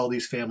dealing with all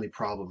these family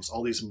problems,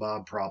 all these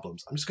mob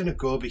problems. I'm just going to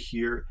go over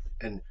here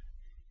and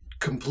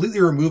completely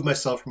remove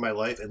myself from my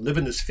life and live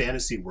in this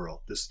fantasy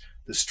world, this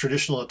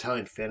traditional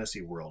Italian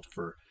fantasy world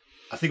for,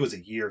 I think it was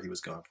a year he was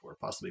gone for,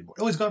 possibly more.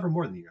 Oh, he's gone for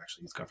more than a year,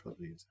 actually. He's gone for a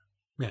couple of years.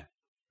 Yeah.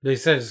 They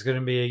said it's going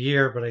to be a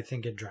year, but I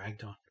think it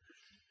dragged on.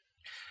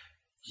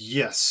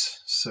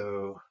 Yes.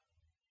 So,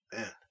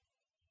 man.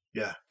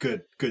 Yeah,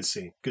 good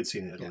scene. Good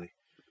scene in Italy.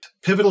 Yeah.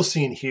 Pivotal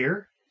scene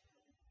here.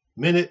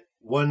 Minute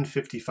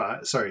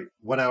 155,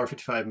 1 hour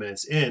 55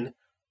 minutes in,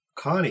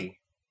 Connie,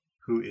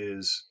 who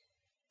is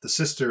the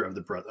sister of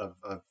the brother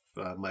of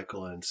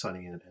Michael and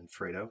Sonny and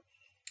Fredo,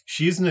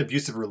 she's in an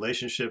abusive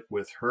relationship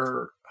with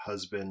her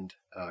husband,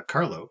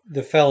 Carlo.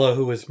 The fellow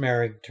who was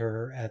married to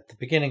her at the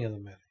beginning of the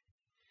movie.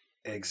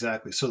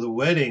 Exactly. So the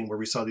wedding where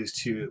we saw where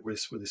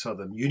they saw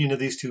the union of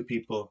these two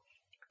people,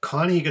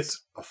 Connie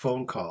gets a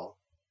phone call,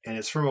 and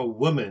it's from a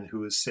woman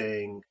who is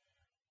saying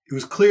it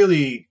was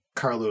clearly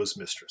Carlo's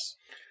mistress.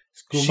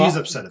 She's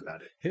upset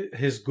about it.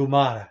 His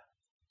gumata.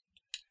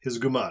 His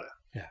gumata.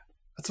 Yeah.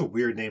 That's a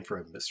weird name for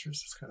a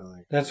mistress. It's kind of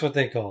like... That's what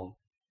they call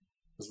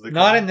him.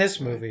 Not in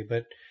this movie,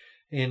 but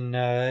in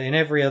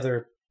every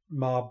other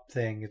mob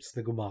thing, it's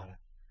the gumata.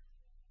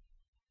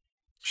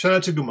 Shout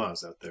out to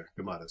gumas out there.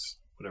 Gumatas,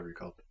 whatever you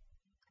call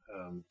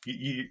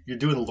it. You're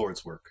doing the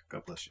Lord's work.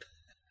 God bless you.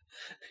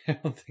 I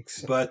don't think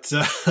so. But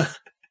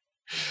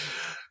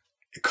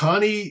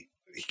Connie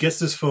gets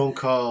this phone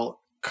call.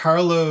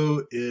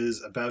 Carlo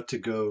is about to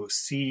go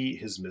see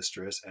his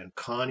mistress, and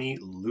Connie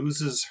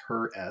loses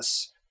her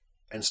S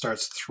and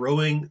starts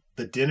throwing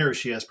the dinner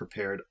she has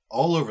prepared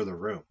all over the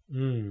room.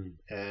 Mm.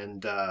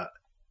 And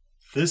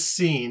this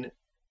scene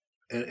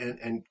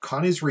and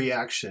Connie's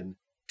reaction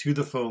to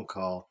the phone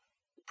call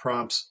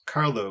prompts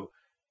Carlo,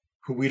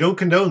 who we don't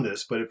condone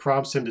this, but it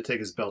prompts him to take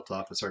his belt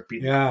off and start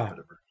beating the crap out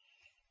of her.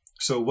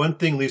 So one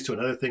thing leads to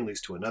another thing,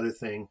 leads to another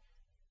thing.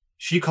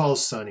 She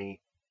calls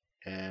Sonny,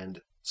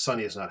 and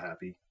Sonny is not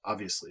happy,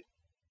 obviously.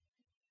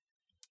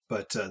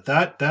 But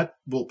that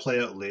will play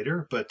out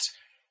later. But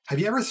have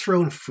you ever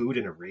thrown food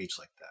in a rage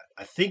like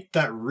that? I think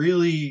that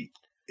really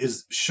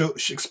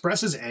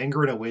expresses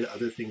anger in a way that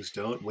other things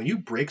don't. When you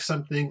break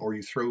something or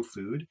you throw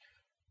food,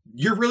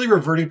 you're really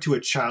reverting to a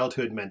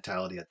childhood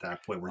mentality at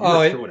that point where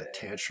you're throwing a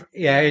tantrum.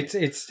 Yeah,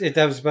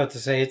 I was about to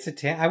say it's a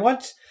tantrum.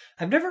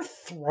 I've never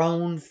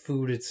thrown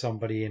food at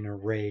somebody in a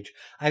rage.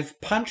 I've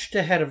punched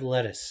a head of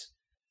lettuce.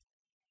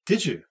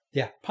 Did you?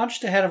 Yeah,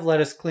 punched a head of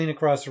lettuce clean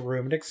across the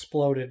room. It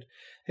exploded.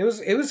 It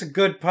was a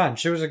good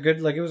punch. It was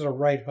a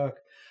right hook.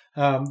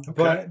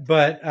 Okay.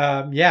 But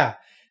yeah.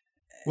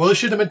 Well, it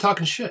shouldn't have been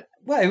talking shit.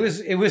 Well,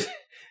 it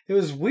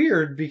was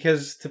weird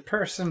because the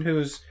person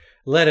whose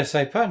lettuce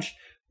I punched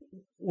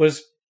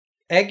was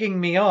egging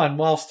me on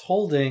whilst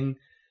holding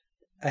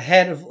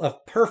a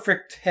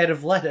perfect head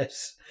of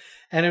lettuce.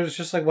 And it was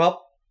just like,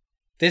 well,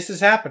 this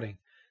is happening.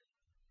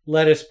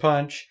 Lettuce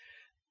punch.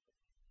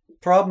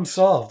 Problem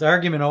solved.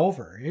 Argument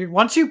over.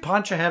 Once you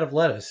punch a head of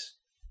lettuce,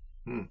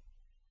 argument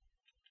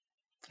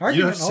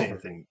you don't have to over. say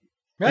anything.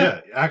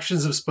 Yeah,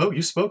 actions have spoken.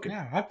 You've spoken.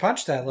 Yeah, I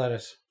punched that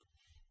lettuce.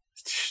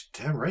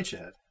 Damn right you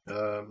had.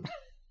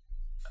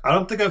 I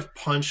don't think I've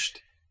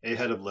punched a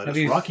head of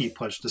lettuce. Rocky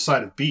punched a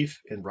side of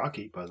beef in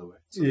Rocky, by the way.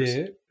 So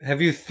yeah.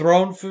 Have you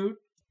thrown food?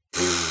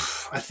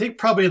 I think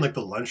probably in like the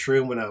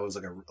lunchroom when I was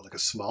like a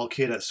small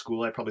kid at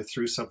school, I probably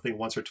threw something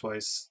once or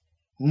twice.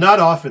 Not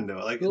often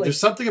though. Like there's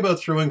something about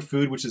throwing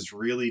food which is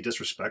really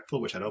disrespectful,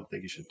 which I don't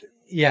think you should do.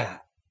 Yeah.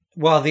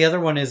 Well, the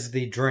other one is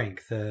the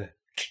drink. The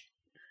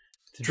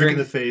drink in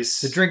the face.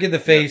 The drink in the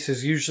face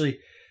is usually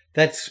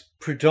that's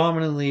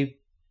predominantly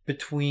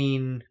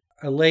between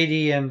a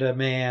lady and a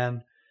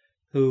man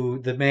who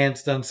the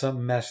man's done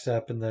something messed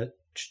up and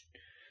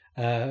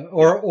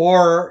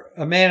or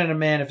a man and a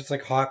man if it's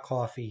like hot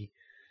coffee.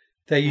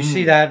 That you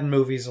see that in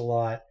movies a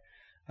lot.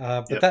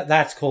 But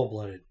that's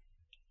cold-blooded.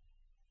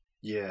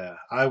 Yeah,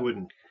 I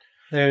wouldn't.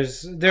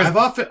 I've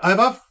often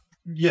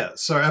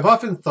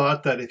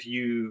thought that if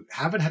you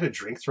haven't had a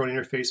drink thrown in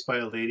your face by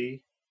a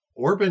lady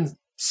or been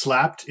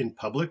slapped in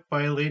public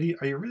by a lady,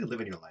 are you really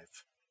living your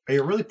life? Are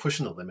you really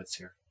pushing the limits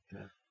here?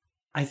 Yeah.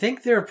 I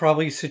think there are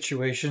probably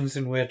situations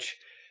in which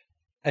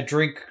a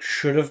drink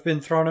should have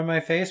been thrown in my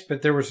face,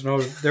 but there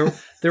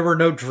were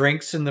no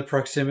drinks in the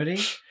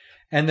proximity.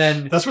 And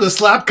then that's where the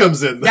slap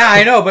comes in. Yeah,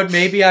 I know, but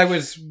maybe I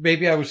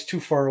was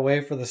too far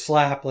away for the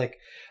slap. Like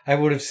I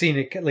would have seen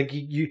it. Like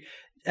you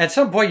at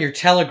some point you're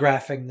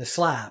telegraphing the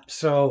slap.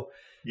 So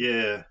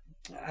yeah,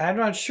 I'm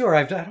not sure.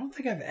 I don't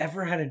think I've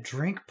ever had a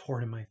drink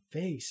poured in my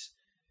face.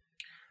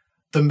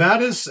 The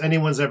maddest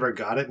anyone's ever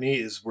got at me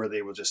is where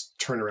they will just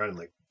turn around and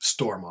like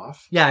storm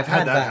off. Yeah, I've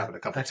had that happen a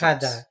couple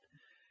times.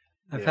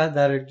 I've had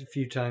that a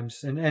few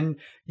times, and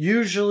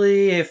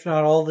usually, if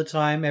not all the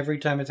time, every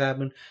time it's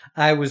happened,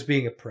 I was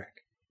being a prick.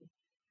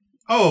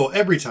 Oh,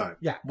 every time.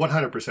 Yeah.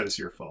 100% is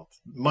your fault.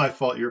 My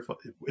fault, your fault.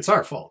 It's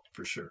our fault,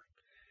 for sure.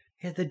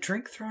 Yeah, the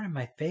drink thrown in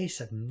my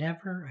face, I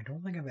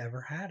don't think I've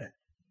ever had it.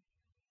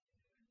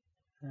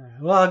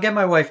 Well, I'll get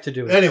my wife to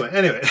do it. Anyway,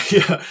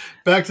 yeah.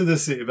 Back to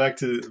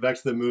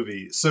the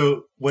movie.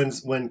 So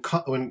when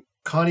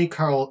Connie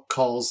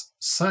calls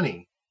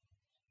Sonny,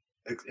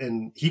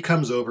 and he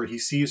comes over, he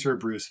sees her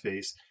bruised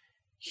face,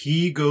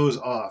 he goes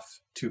off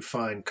to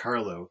find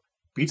Carlo,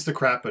 beats the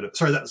crap out of.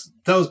 Sorry, that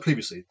was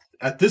previously.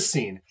 At this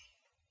scene,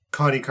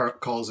 Connie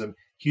calls him.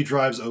 He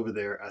drives over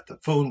there at the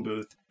phone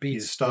booth.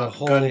 He's stopped,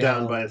 gunned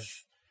down by.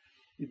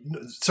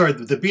 Sorry,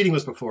 the beating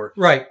was before.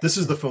 Right. This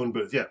is the phone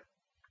booth. Yeah,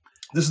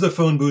 this is the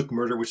phone booth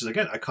murder, which is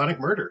again iconic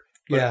murder,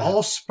 but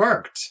all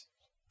sparked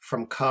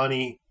from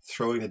Connie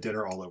throwing the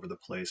dinner all over the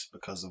place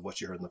because of what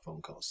you heard in the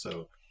phone call.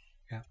 So,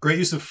 great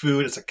use of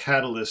food. It's a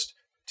catalyst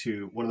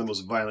to one of the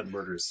most violent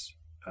murders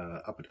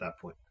up until that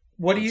point.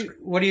 What do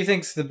you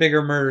think's the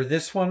bigger murder,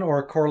 this one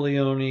or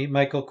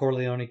Michael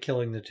Corleone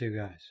killing the two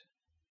guys?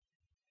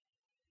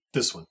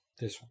 This one.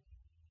 This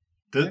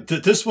one.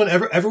 This one.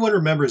 Everyone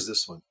remembers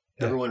this one.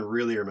 Yeah. Everyone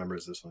really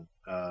remembers this one.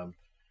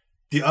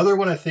 The other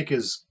one I think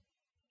is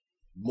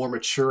more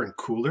mature and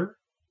cooler,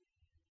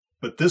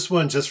 but this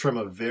one just from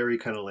a very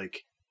kind of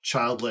like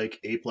childlike,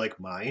 ape-like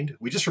mind.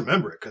 We just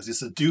remember it because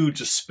it's a dude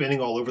just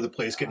spinning all over the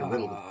place, getting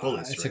riddled with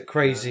bullets. It's right? it's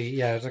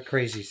a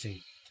crazy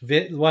scene.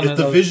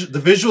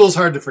 The visual is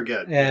hard to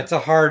forget. Yeah, it's a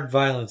hard,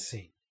 violent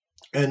scene.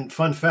 And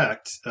fun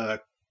fact,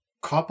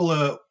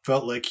 Coppola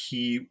felt like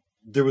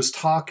there was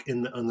talk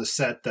on the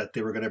set that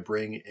they were going to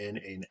bring in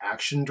an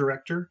action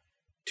director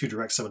to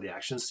direct some of the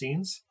action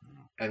scenes.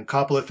 And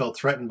Coppola felt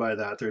threatened by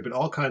that. There had been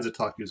all kinds of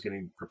talk he was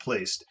getting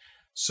replaced.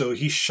 So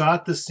he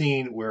shot the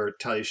scene where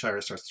Talia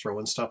Shire starts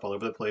throwing stuff all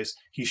over the place.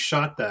 He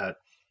shot that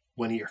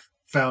when he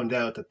found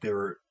out that they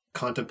were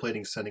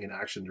contemplating sending an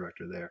action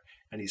director there.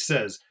 And he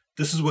says,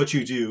 this is what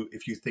you do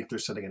if you think they're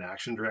sending an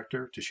action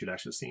director to shoot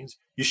action scenes.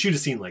 You shoot a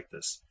scene like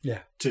this. Yeah.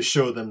 To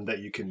show them that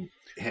you can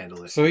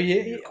handle it. So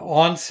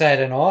on set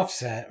and off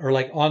set, or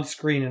like on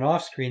screen and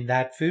off screen,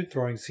 that food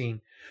throwing scene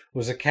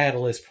was a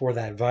catalyst for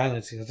that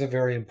violence scene. That's a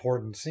very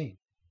important scene.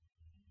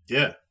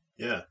 Yeah,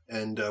 yeah.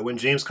 And when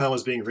James Caan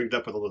was being rigged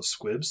up with all those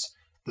squibs,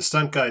 the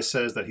stunt guy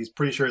says that he's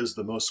pretty sure this is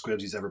the most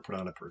squibs he's ever put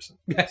on a person.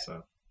 Yeah.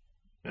 So,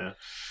 yeah.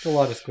 It's a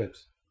lot of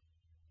squibs.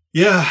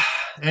 Yeah.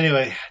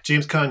 Anyway,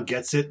 James Caan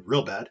gets it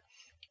real bad.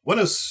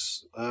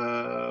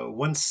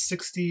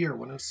 160 or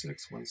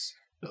 106?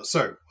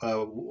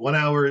 1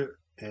 hour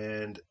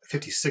and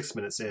 56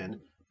 minutes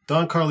in,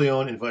 Don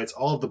Corleone invites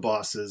all of the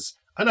bosses.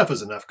 Enough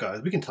is enough,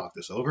 guys. We can talk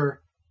this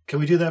over. Can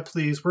we do that,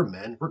 please? We're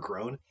men. We're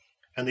grown.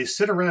 And they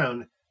sit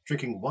around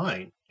drinking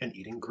wine and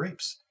eating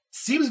grapes.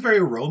 Seems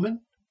very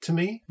Roman to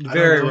me. Very I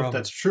don't know Roman. if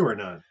that's true or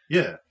not.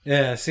 Yeah.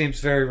 Yeah, it seems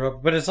very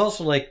Roman. But it's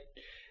also like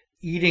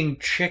eating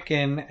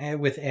chicken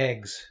with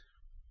eggs.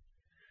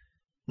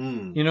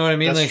 You know what I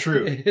mean? That's like,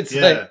 true. It's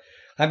like,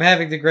 I'm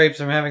having the grapes,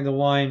 I'm having the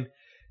wine.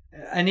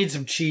 I need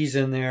some cheese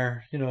in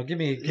there. You know, give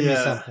me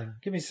something.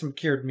 Give me some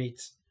cured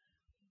meats.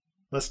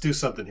 Let's do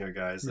something here,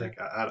 guys. Yeah.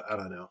 Like, I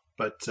don't know.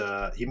 But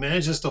he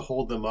manages to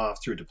hold them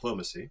off through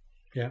diplomacy.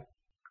 Yeah.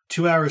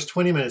 2 hours,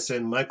 20 minutes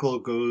in, Michael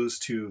goes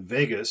to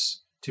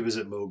Vegas to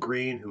visit Mo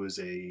Green, who is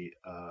a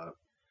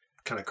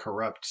kind of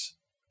corrupt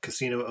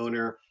casino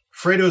owner.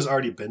 Fredo's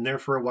already been there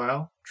for a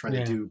while, trying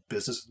to do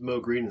business with Mo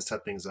Green and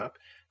set things up.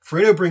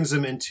 Fredo brings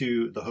him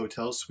into the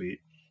hotel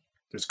suite.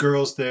 There's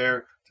girls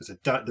there.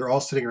 They're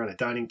all sitting around a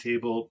dining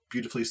table,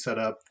 beautifully set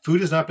up.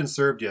 Food has not been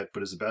served yet,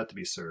 but is about to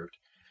be served.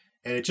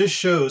 And it just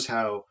shows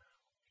how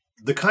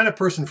the kind of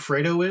person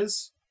Fredo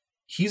is.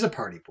 He's a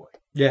party boy.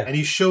 Yeah. And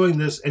he's showing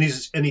this, and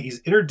he's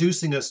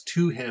introducing us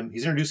to him.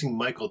 He's introducing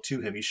Michael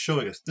to him. He's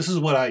showing us, this is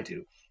what I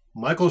do.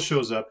 Michael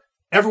shows up.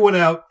 Everyone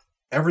out.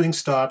 Everything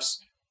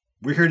stops.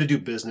 We're here to do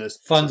business.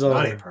 Fun's over.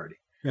 Not a party.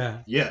 Yeah.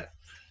 Yeah.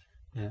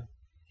 Yeah.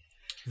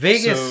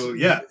 Vegas, so,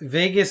 yeah.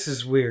 Vegas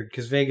is weird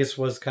because Vegas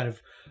was kind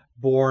of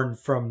born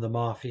from the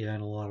mafia in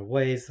a lot of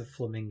ways, the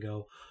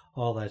flamingo,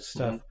 all that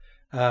stuff.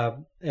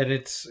 And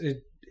it's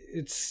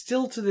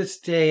still to this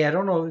day, I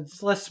don't know,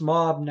 it's less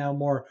mob now,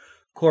 more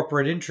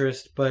corporate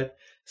interest, but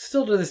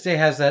still to this day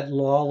has that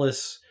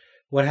lawless,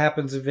 what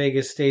happens in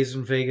Vegas stays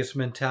in Vegas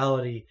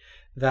mentality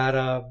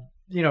that,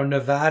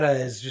 Nevada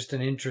is just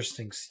an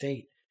interesting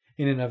state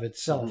in and of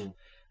itself.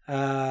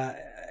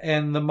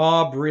 And the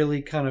mob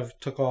really kind of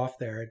took off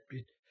there.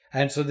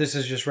 And so this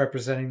is just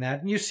representing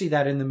that. And you see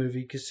that in the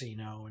movie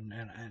Casino and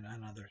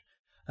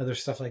other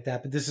stuff like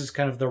that. But this is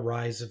kind of the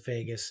rise of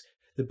Vegas,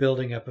 the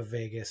building up of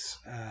Vegas,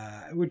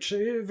 which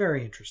is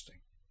very interesting.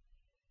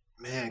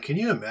 Man, can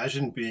you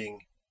imagine being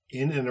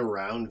in and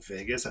around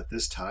Vegas at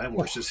this time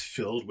where it's just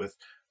filled with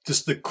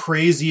just the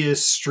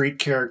craziest street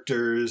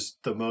characters,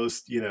 the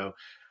most,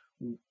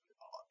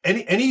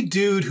 any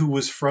dude who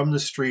was from the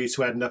streets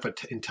who had enough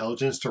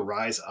intelligence to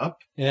rise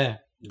up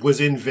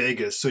was in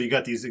Vegas. So you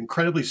got these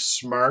incredibly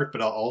smart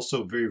but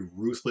also very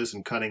ruthless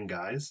and cunning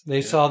guys.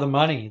 They saw the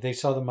money. They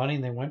saw the money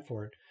and they went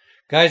for it.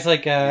 Guys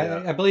like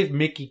I believe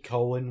Mickey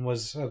Cohen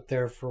was out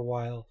there for a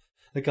while.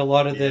 Like a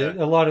lot of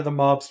the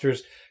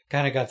mobsters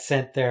kind of got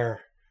sent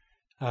there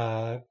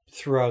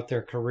throughout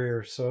their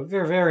career. So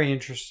they're very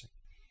interesting.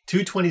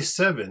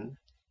 2:27,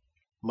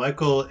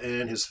 Michael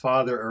and his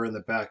father are in the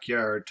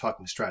backyard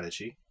talking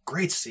strategy.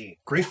 Great scene.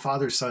 Great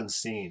father-son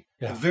scene.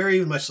 Yeah.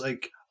 Very much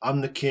like,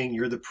 I'm the king,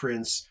 you're the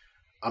prince.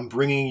 I'm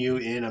bringing you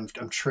in. I'm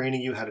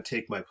training you how to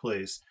take my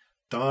place.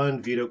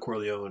 Don Veto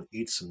Corleone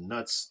eats some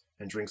nuts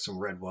and drinks some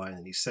red wine.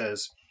 And he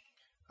says,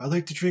 I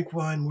like to drink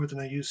wine more than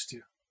I used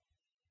to.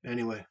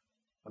 Anyway,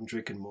 I'm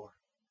drinking more.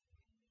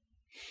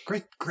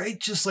 Great,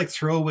 just like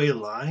throwaway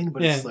line.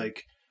 But it's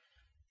like,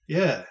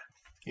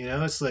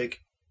 it's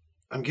like,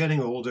 I'm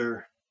getting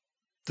older.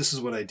 This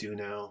is what I do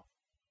now.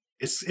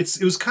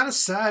 It was kind of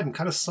sad and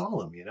kind of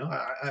solemn,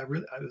 I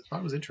thought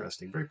it was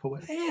interesting, very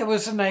poetic. Yeah, it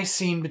was a nice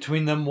scene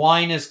between them.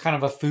 Wine is kind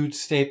of a food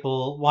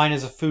staple. Wine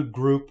is a food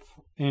group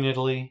in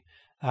Italy.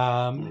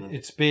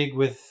 It's big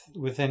with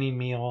any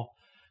meal.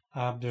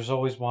 There's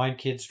always wine.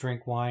 Kids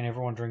drink wine.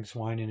 Everyone drinks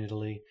wine in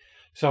Italy.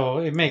 So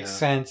it makes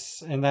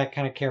sense, and that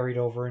kind of carried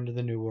over into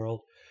the New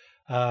World.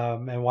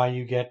 And why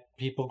you get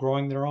people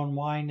growing their own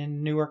wine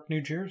in Newark,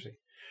 New Jersey.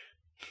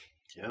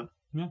 Yeah.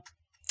 Yeah.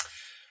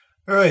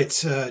 All right,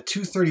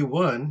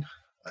 2:31.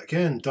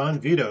 Again, Don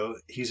Vito,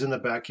 he's in the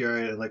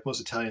backyard, and like most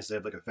Italians, they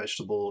have like a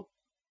vegetable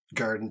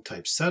garden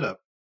type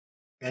setup.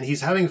 And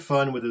he's having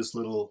fun with his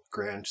little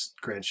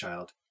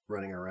grandchild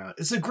running around.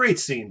 It's a great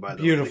scene, by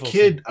the way. Beautiful The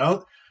kid, scene.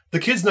 The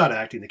kid's not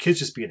acting. The kid's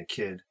just being a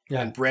kid.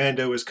 Yeah. And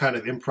Brando is kind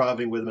of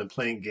improvising with him and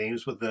playing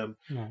games with them.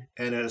 Yeah.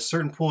 And at a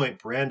certain point,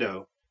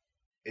 Brando,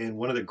 in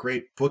one of the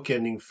great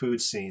bookending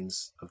food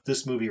scenes of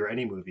this movie or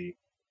any movie,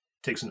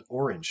 takes an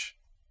orange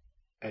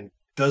and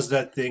does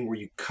that thing where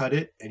you cut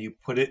it and you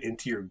put it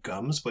into your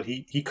gums, but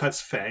he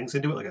cuts fangs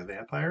into it like a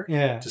vampire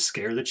to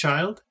scare the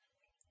child,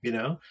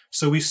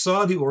 So we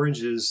saw the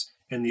oranges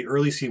in the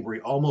early scene where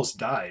he almost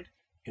died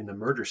in the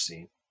murder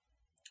scene.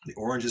 The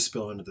oranges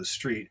spill into the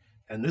street.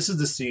 And this is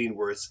the scene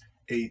where it's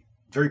a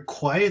very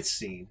quiet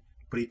scene,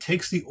 but he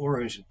takes the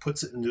orange and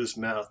puts it into his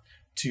mouth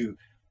to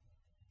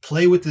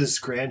play with his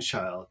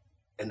grandchild.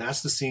 And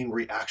that's the scene where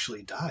he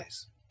actually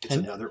dies. It's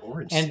another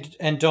orange scene.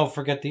 And don't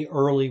forget the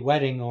early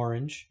wedding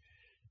orange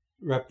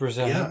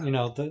representing,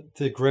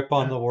 the grip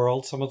on the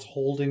world. Someone's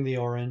holding the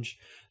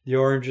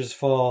oranges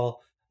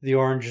fall, the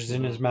orange is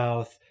in his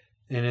mouth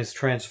and is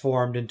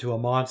transformed into a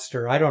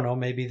monster. I don't know,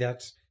 maybe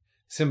that's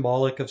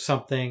symbolic of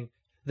something.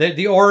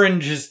 The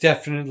orange is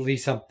definitely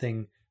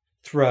something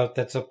throughout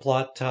that's a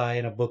plot tie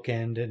and a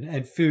bookend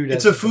and food.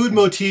 It's a food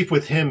motif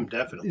with him,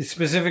 definitely.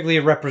 Specifically,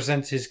 it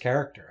represents his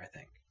character, I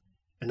think.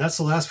 And that's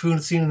the last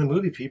food scene in the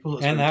movie, people.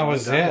 And that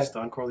was it.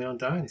 Don Corleone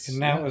dies.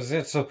 And that was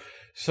it.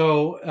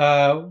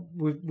 So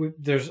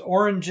there's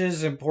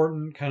oranges,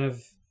 important kind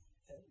of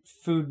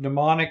food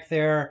mnemonic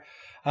there.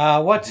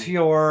 What's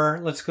your?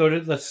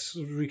 Let's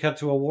recut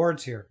to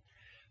awards here.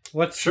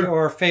 What's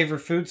your favorite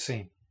food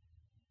scene?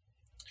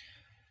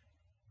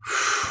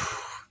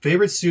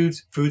 Favorite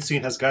food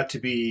scene has got to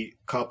be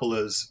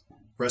Coppola's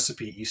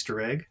recipe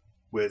Easter egg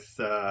with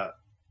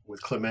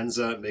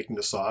Clemenza making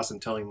the sauce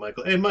and telling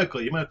Michael, "Hey,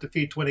 Michael, you might have to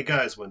feed 20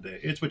 guys one day.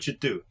 It's what you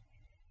do."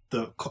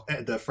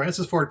 The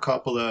Francis Ford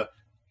Coppola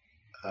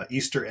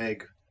Easter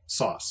egg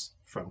sauce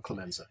from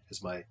Clemenza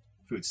is my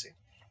food scene.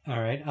 All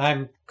right,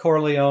 I'm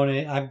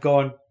Corleone. I'm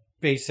going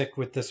basic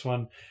with this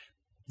one.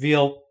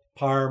 Veal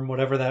parm,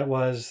 whatever that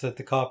was that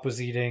the cop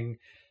was eating.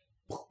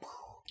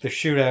 The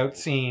shootout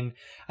scene.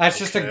 It's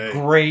just a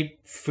great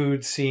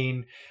food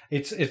scene.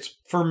 It's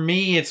for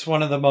me, it's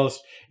one of the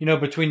most,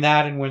 between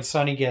that and When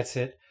Sonny Gets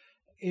It,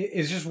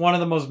 it's just one of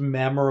the most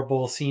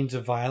memorable scenes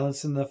of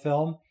violence in the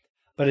film.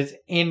 But it's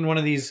in one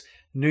of these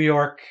New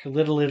York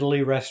Little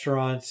Italy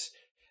restaurants.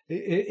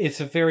 It's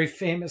a very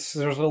famous,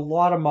 there's a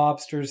lot of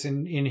mobsters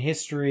in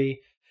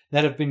history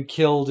that have been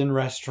killed in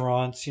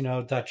restaurants,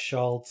 Dutch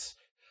Schultz,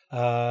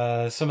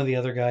 some of the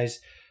other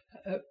guys.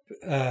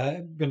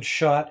 Been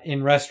shot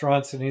in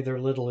restaurants in either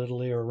Little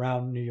Italy or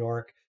around New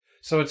York.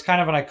 So it's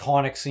kind of an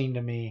iconic scene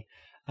to me.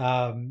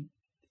 And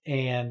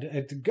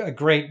a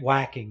great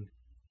whacking,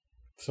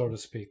 so to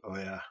speak. Oh,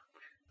 yeah.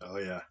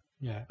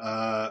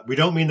 Yeah. We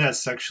don't mean that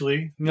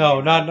sexually. No,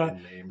 not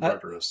in a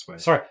murderous way.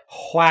 Sorry,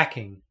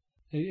 whacking.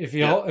 If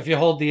you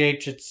hold the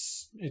H,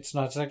 it's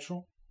not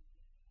sexual.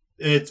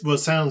 It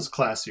sounds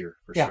classier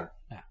for sure.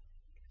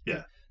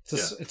 Yeah.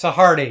 It's a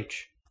hard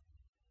H.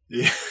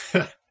 Yeah.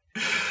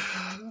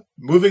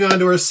 Moving on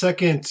to our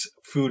second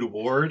food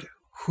award.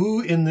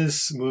 Who in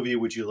this movie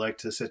would you like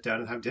to sit down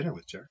and have dinner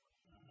with, Jared?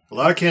 A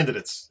lot of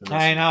candidates.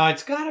 I know.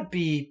 It's gotta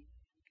be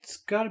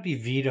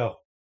Veto.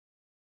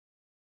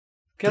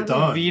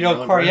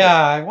 Veto Corleon.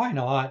 Yeah, why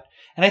not?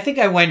 And I think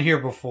I went here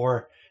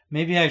before.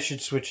 Maybe I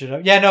should switch it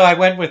up. Yeah, no, I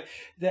went with...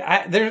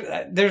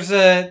 There's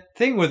a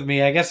thing with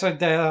me. I guess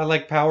I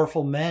like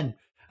powerful men.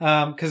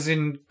 Because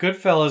in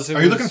Goodfellas...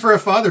 Are you looking for a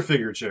father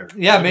figure, Jared?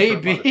 Yeah,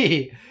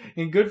 maybe.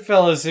 In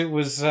Goodfellas, it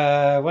was...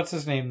 what's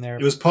his name there?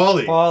 It was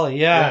Paulie. Paulie,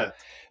 yeah.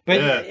 But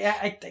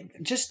I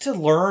think just to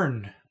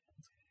learn...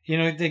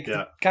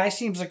 the guy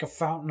seems like a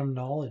fountain of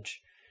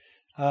knowledge.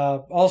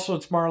 Also,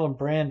 it's Marlon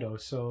Brando,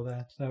 so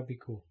that would be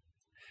cool.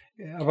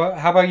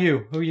 How about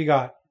you? Who you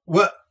got?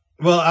 Well,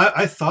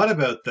 I thought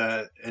about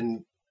that,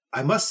 and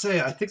I must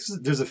say, I think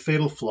there's a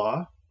fatal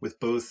flaw with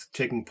both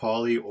taking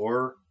Paulie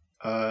or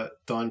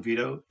Don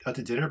Vito out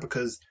to dinner,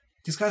 because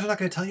these guys are not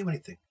going to tell you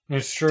anything.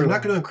 It's true. They're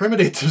not going to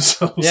incriminate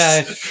themselves. Yeah,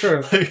 it's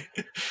true.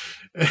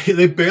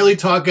 They barely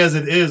talk as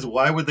it is.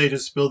 Why would they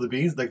just spill the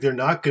beans? Like, they're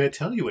not going to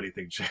tell you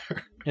anything,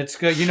 Jared. It's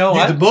good. You know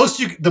what?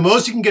 The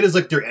most you can get is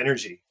like their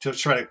energy. To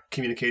try to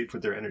communicate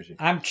with their energy.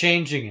 I'm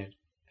changing it.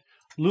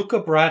 Luca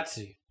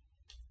Brasi.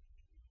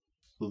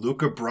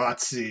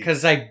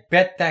 Because I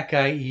bet that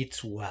guy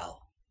eats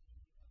well.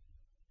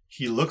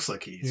 He looks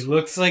like he eats. He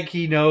looks like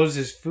he knows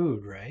his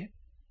food, right?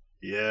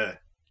 Yeah.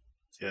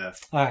 All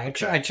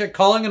right. I check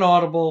calling an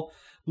audible.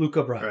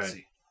 Luca Brasi.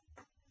 Right.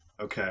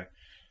 Okay.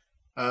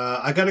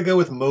 I got to go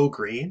with Mo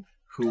Green,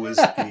 who was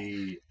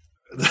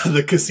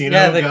the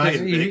casino guy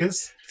in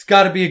Vegas. It's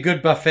got to be a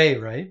good buffet,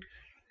 right?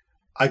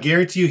 I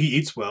guarantee you he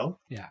eats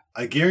well. Yeah.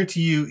 I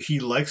guarantee you he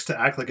likes to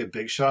act like a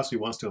big shot, so he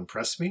wants to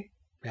impress me.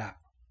 Yeah.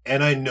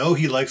 And I know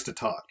he likes to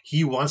talk.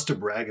 He wants to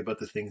brag about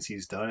the things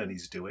he's done and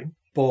he's doing.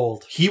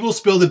 Bold. He will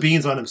spill the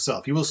beans on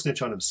himself. He will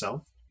snitch on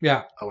himself.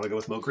 Yeah. I want to go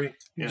with Mo Green.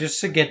 Yeah.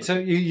 Just to get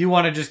to... You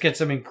want to just get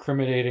some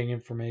incriminating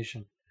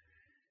information.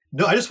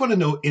 No, I just want to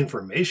know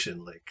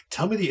information. Like,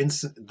 tell me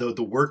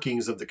the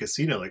workings of the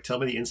casino. Like, tell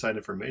me the inside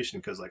information,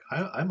 because, like,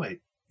 I might,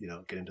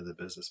 get into the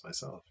business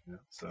myself.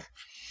 So,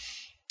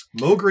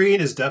 Mo Green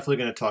is definitely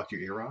going to talk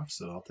your ear off.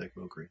 So I'll take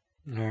Mo Green.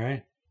 All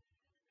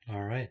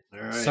right.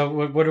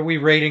 So, what are we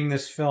rating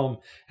this film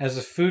as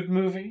a food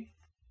movie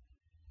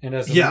and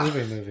as a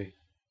movie?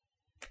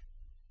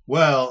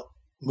 Well,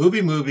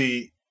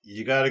 movie.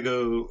 You got to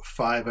go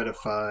 5 out of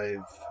 5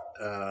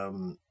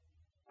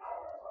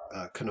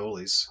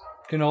 cannolis.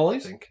 Cannolis? I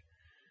think.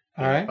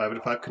 All right. 5 out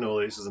of 5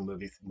 cannolis is a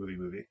movie.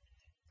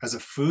 As a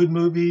food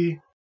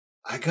movie,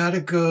 I gotta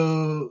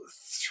go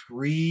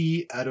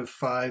 3 out of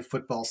 5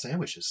 football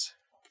sandwiches.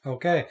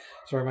 Okay.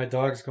 Sorry, my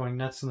dog's going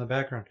nuts in the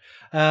background.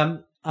 He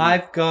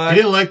I've got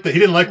didn't like the he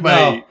didn't like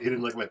no,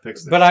 my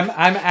picks there. but I'm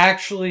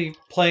actually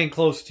playing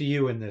close to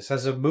you in this.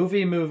 As a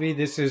movie,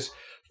 this is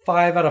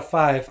 5 out of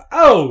 5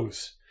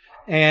 O's,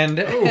 and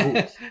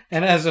Oh.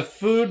 and as a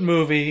food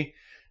movie,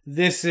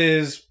 this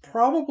is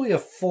probably a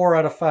 4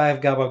 out of 5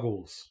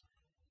 gabagools.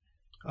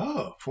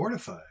 Oh, 4 to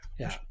 5.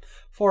 Yeah,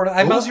 four.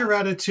 What was your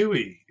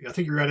ratatouille? I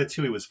think your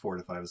ratatouille was 4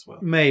 to 5 as well.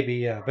 Maybe,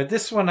 yeah. But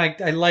this one, I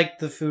liked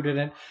the food in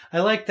it.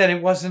 I liked that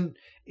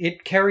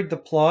it carried the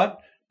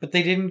plot, but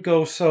they didn't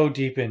go so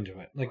deep into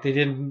it. Like they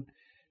didn't,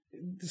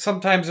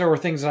 sometimes there were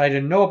things that I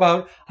didn't know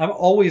about. I'm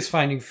always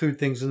finding food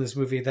things in this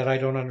movie that I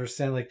don't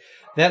understand. Like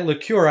that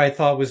liqueur I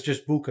thought was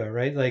just buka,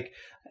 right? Like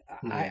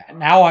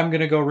now I'm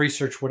going to go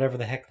research whatever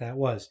the heck that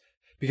was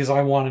because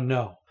I want to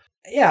know.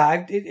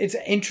 Yeah, it's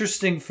an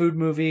interesting food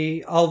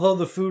movie. Although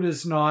the food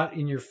is not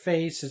in your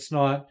face, it's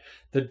not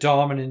the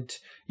dominant.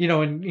 You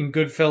know, in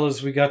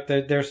Goodfellas, we got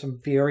there's some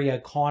very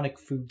iconic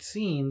food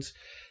scenes.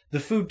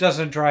 The food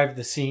doesn't drive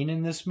the scene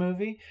in this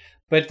movie,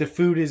 but the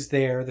food is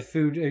there. The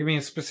food, I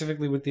mean,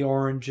 specifically with the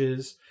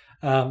oranges,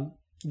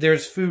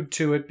 there's food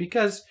to it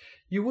because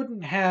you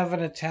wouldn't have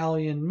an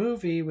Italian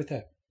movie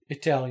without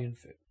Italian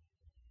food.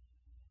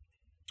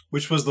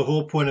 Which was the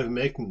whole point of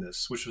making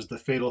this, which was the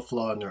fatal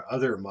flaw in their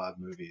other mob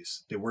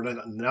movies. They were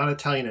not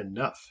Italian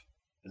enough.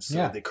 And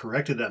so they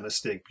corrected that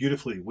mistake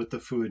beautifully with the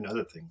food and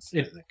other things.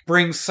 It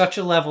brings such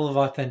a level of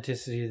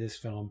authenticity to this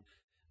film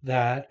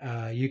that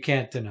you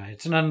can't deny.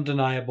 It's an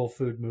undeniable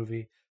food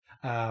movie,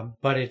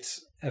 but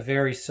it's a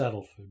very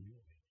subtle food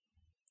movie.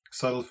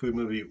 Subtle food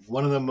movie.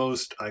 One of the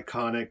most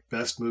iconic,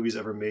 best movies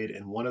ever made,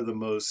 and one of the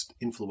most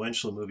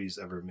influential movies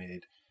ever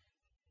made.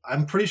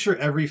 I'm pretty sure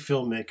every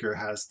filmmaker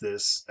has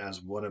this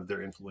as one of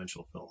their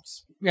influential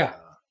films. Yeah.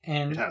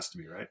 And it has to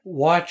be, right?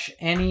 Watch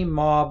any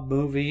mob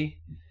movie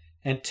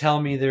and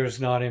tell me there's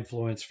not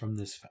influence from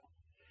this film.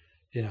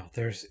 You know,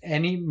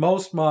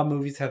 most mob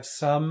movies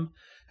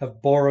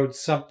have borrowed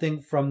something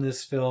from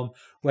this film,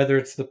 whether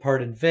it's the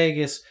part in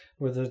Vegas,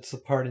 whether it's the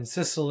part in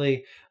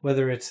Sicily,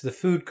 whether it's the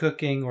food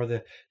cooking or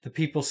the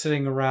people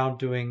sitting around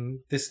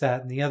doing this,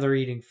 that, and the other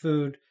eating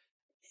food.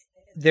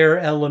 There are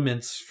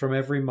elements from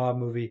every mob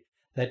movie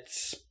that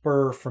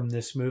spur from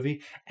this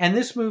movie. And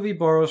this movie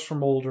borrows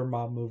from older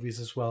mob movies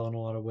as well in a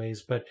lot of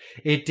ways, but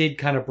it did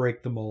kind of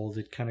break the mold.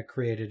 It kind of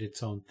created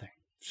its own thing.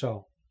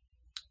 So,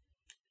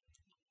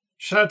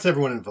 shout out to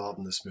everyone involved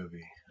in this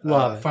movie.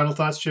 Love it. Final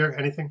thoughts, Chair?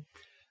 Anything?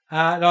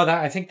 No,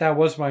 I think that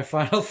was my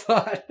final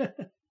thought.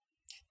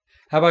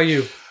 How about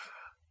you?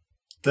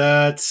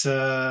 No,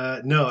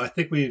 I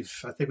think we've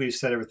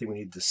said everything we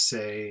need to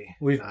say.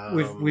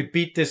 We've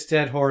beat this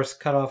dead horse,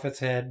 cut off its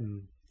head,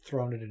 and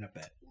thrown it in a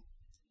bed.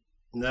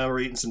 Now we're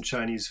eating some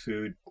Chinese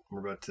food.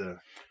 We're about to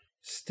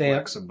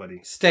whack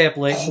somebody. Stay up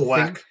late.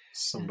 Whack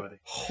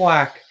somebody.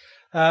 Whack.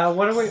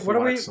 What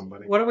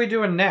are we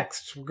doing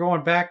next? We're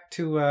going back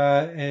to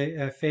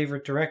a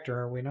favorite director,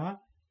 are we not?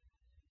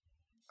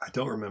 I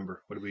don't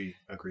remember. What did we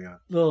agree on?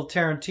 Little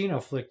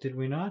Tarantino flick, did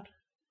we not?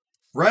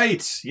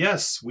 Right.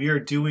 Yes, we are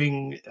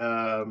doing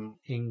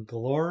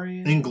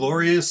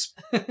Inglorious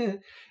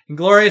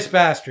Inglorious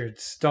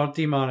Bastards. Don't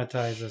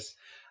demonetize us.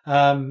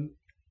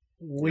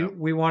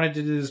 We wanted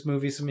to do this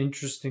movie, some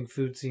interesting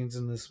food scenes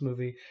in this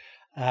movie.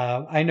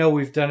 I know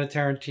we've done a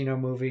Tarantino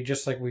movie,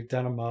 just like we've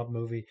done a mob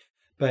movie,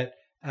 but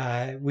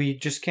we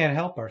just can't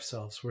help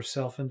ourselves. We're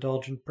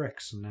self-indulgent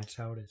pricks, and that's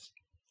how it is.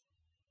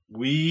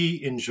 We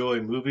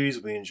enjoy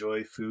movies, we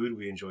enjoy food,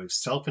 we enjoy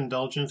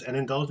self-indulgence, and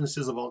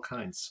indulgences of all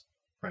kinds,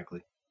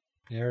 frankly.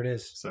 There it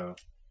is. So,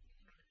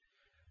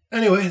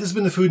 anyway, this has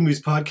been the Food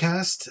Movies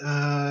Podcast.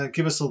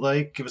 Give us a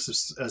like, give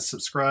us a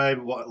subscribe,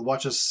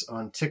 watch us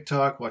on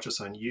TikTok, watch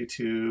us on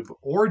YouTube,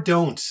 or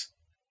don't.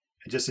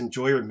 And just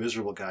enjoy your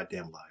miserable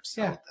goddamn lives.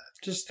 Yeah,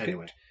 just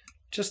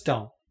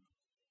don't.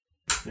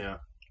 Yeah.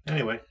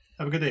 Anyway,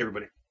 have a good day,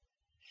 everybody.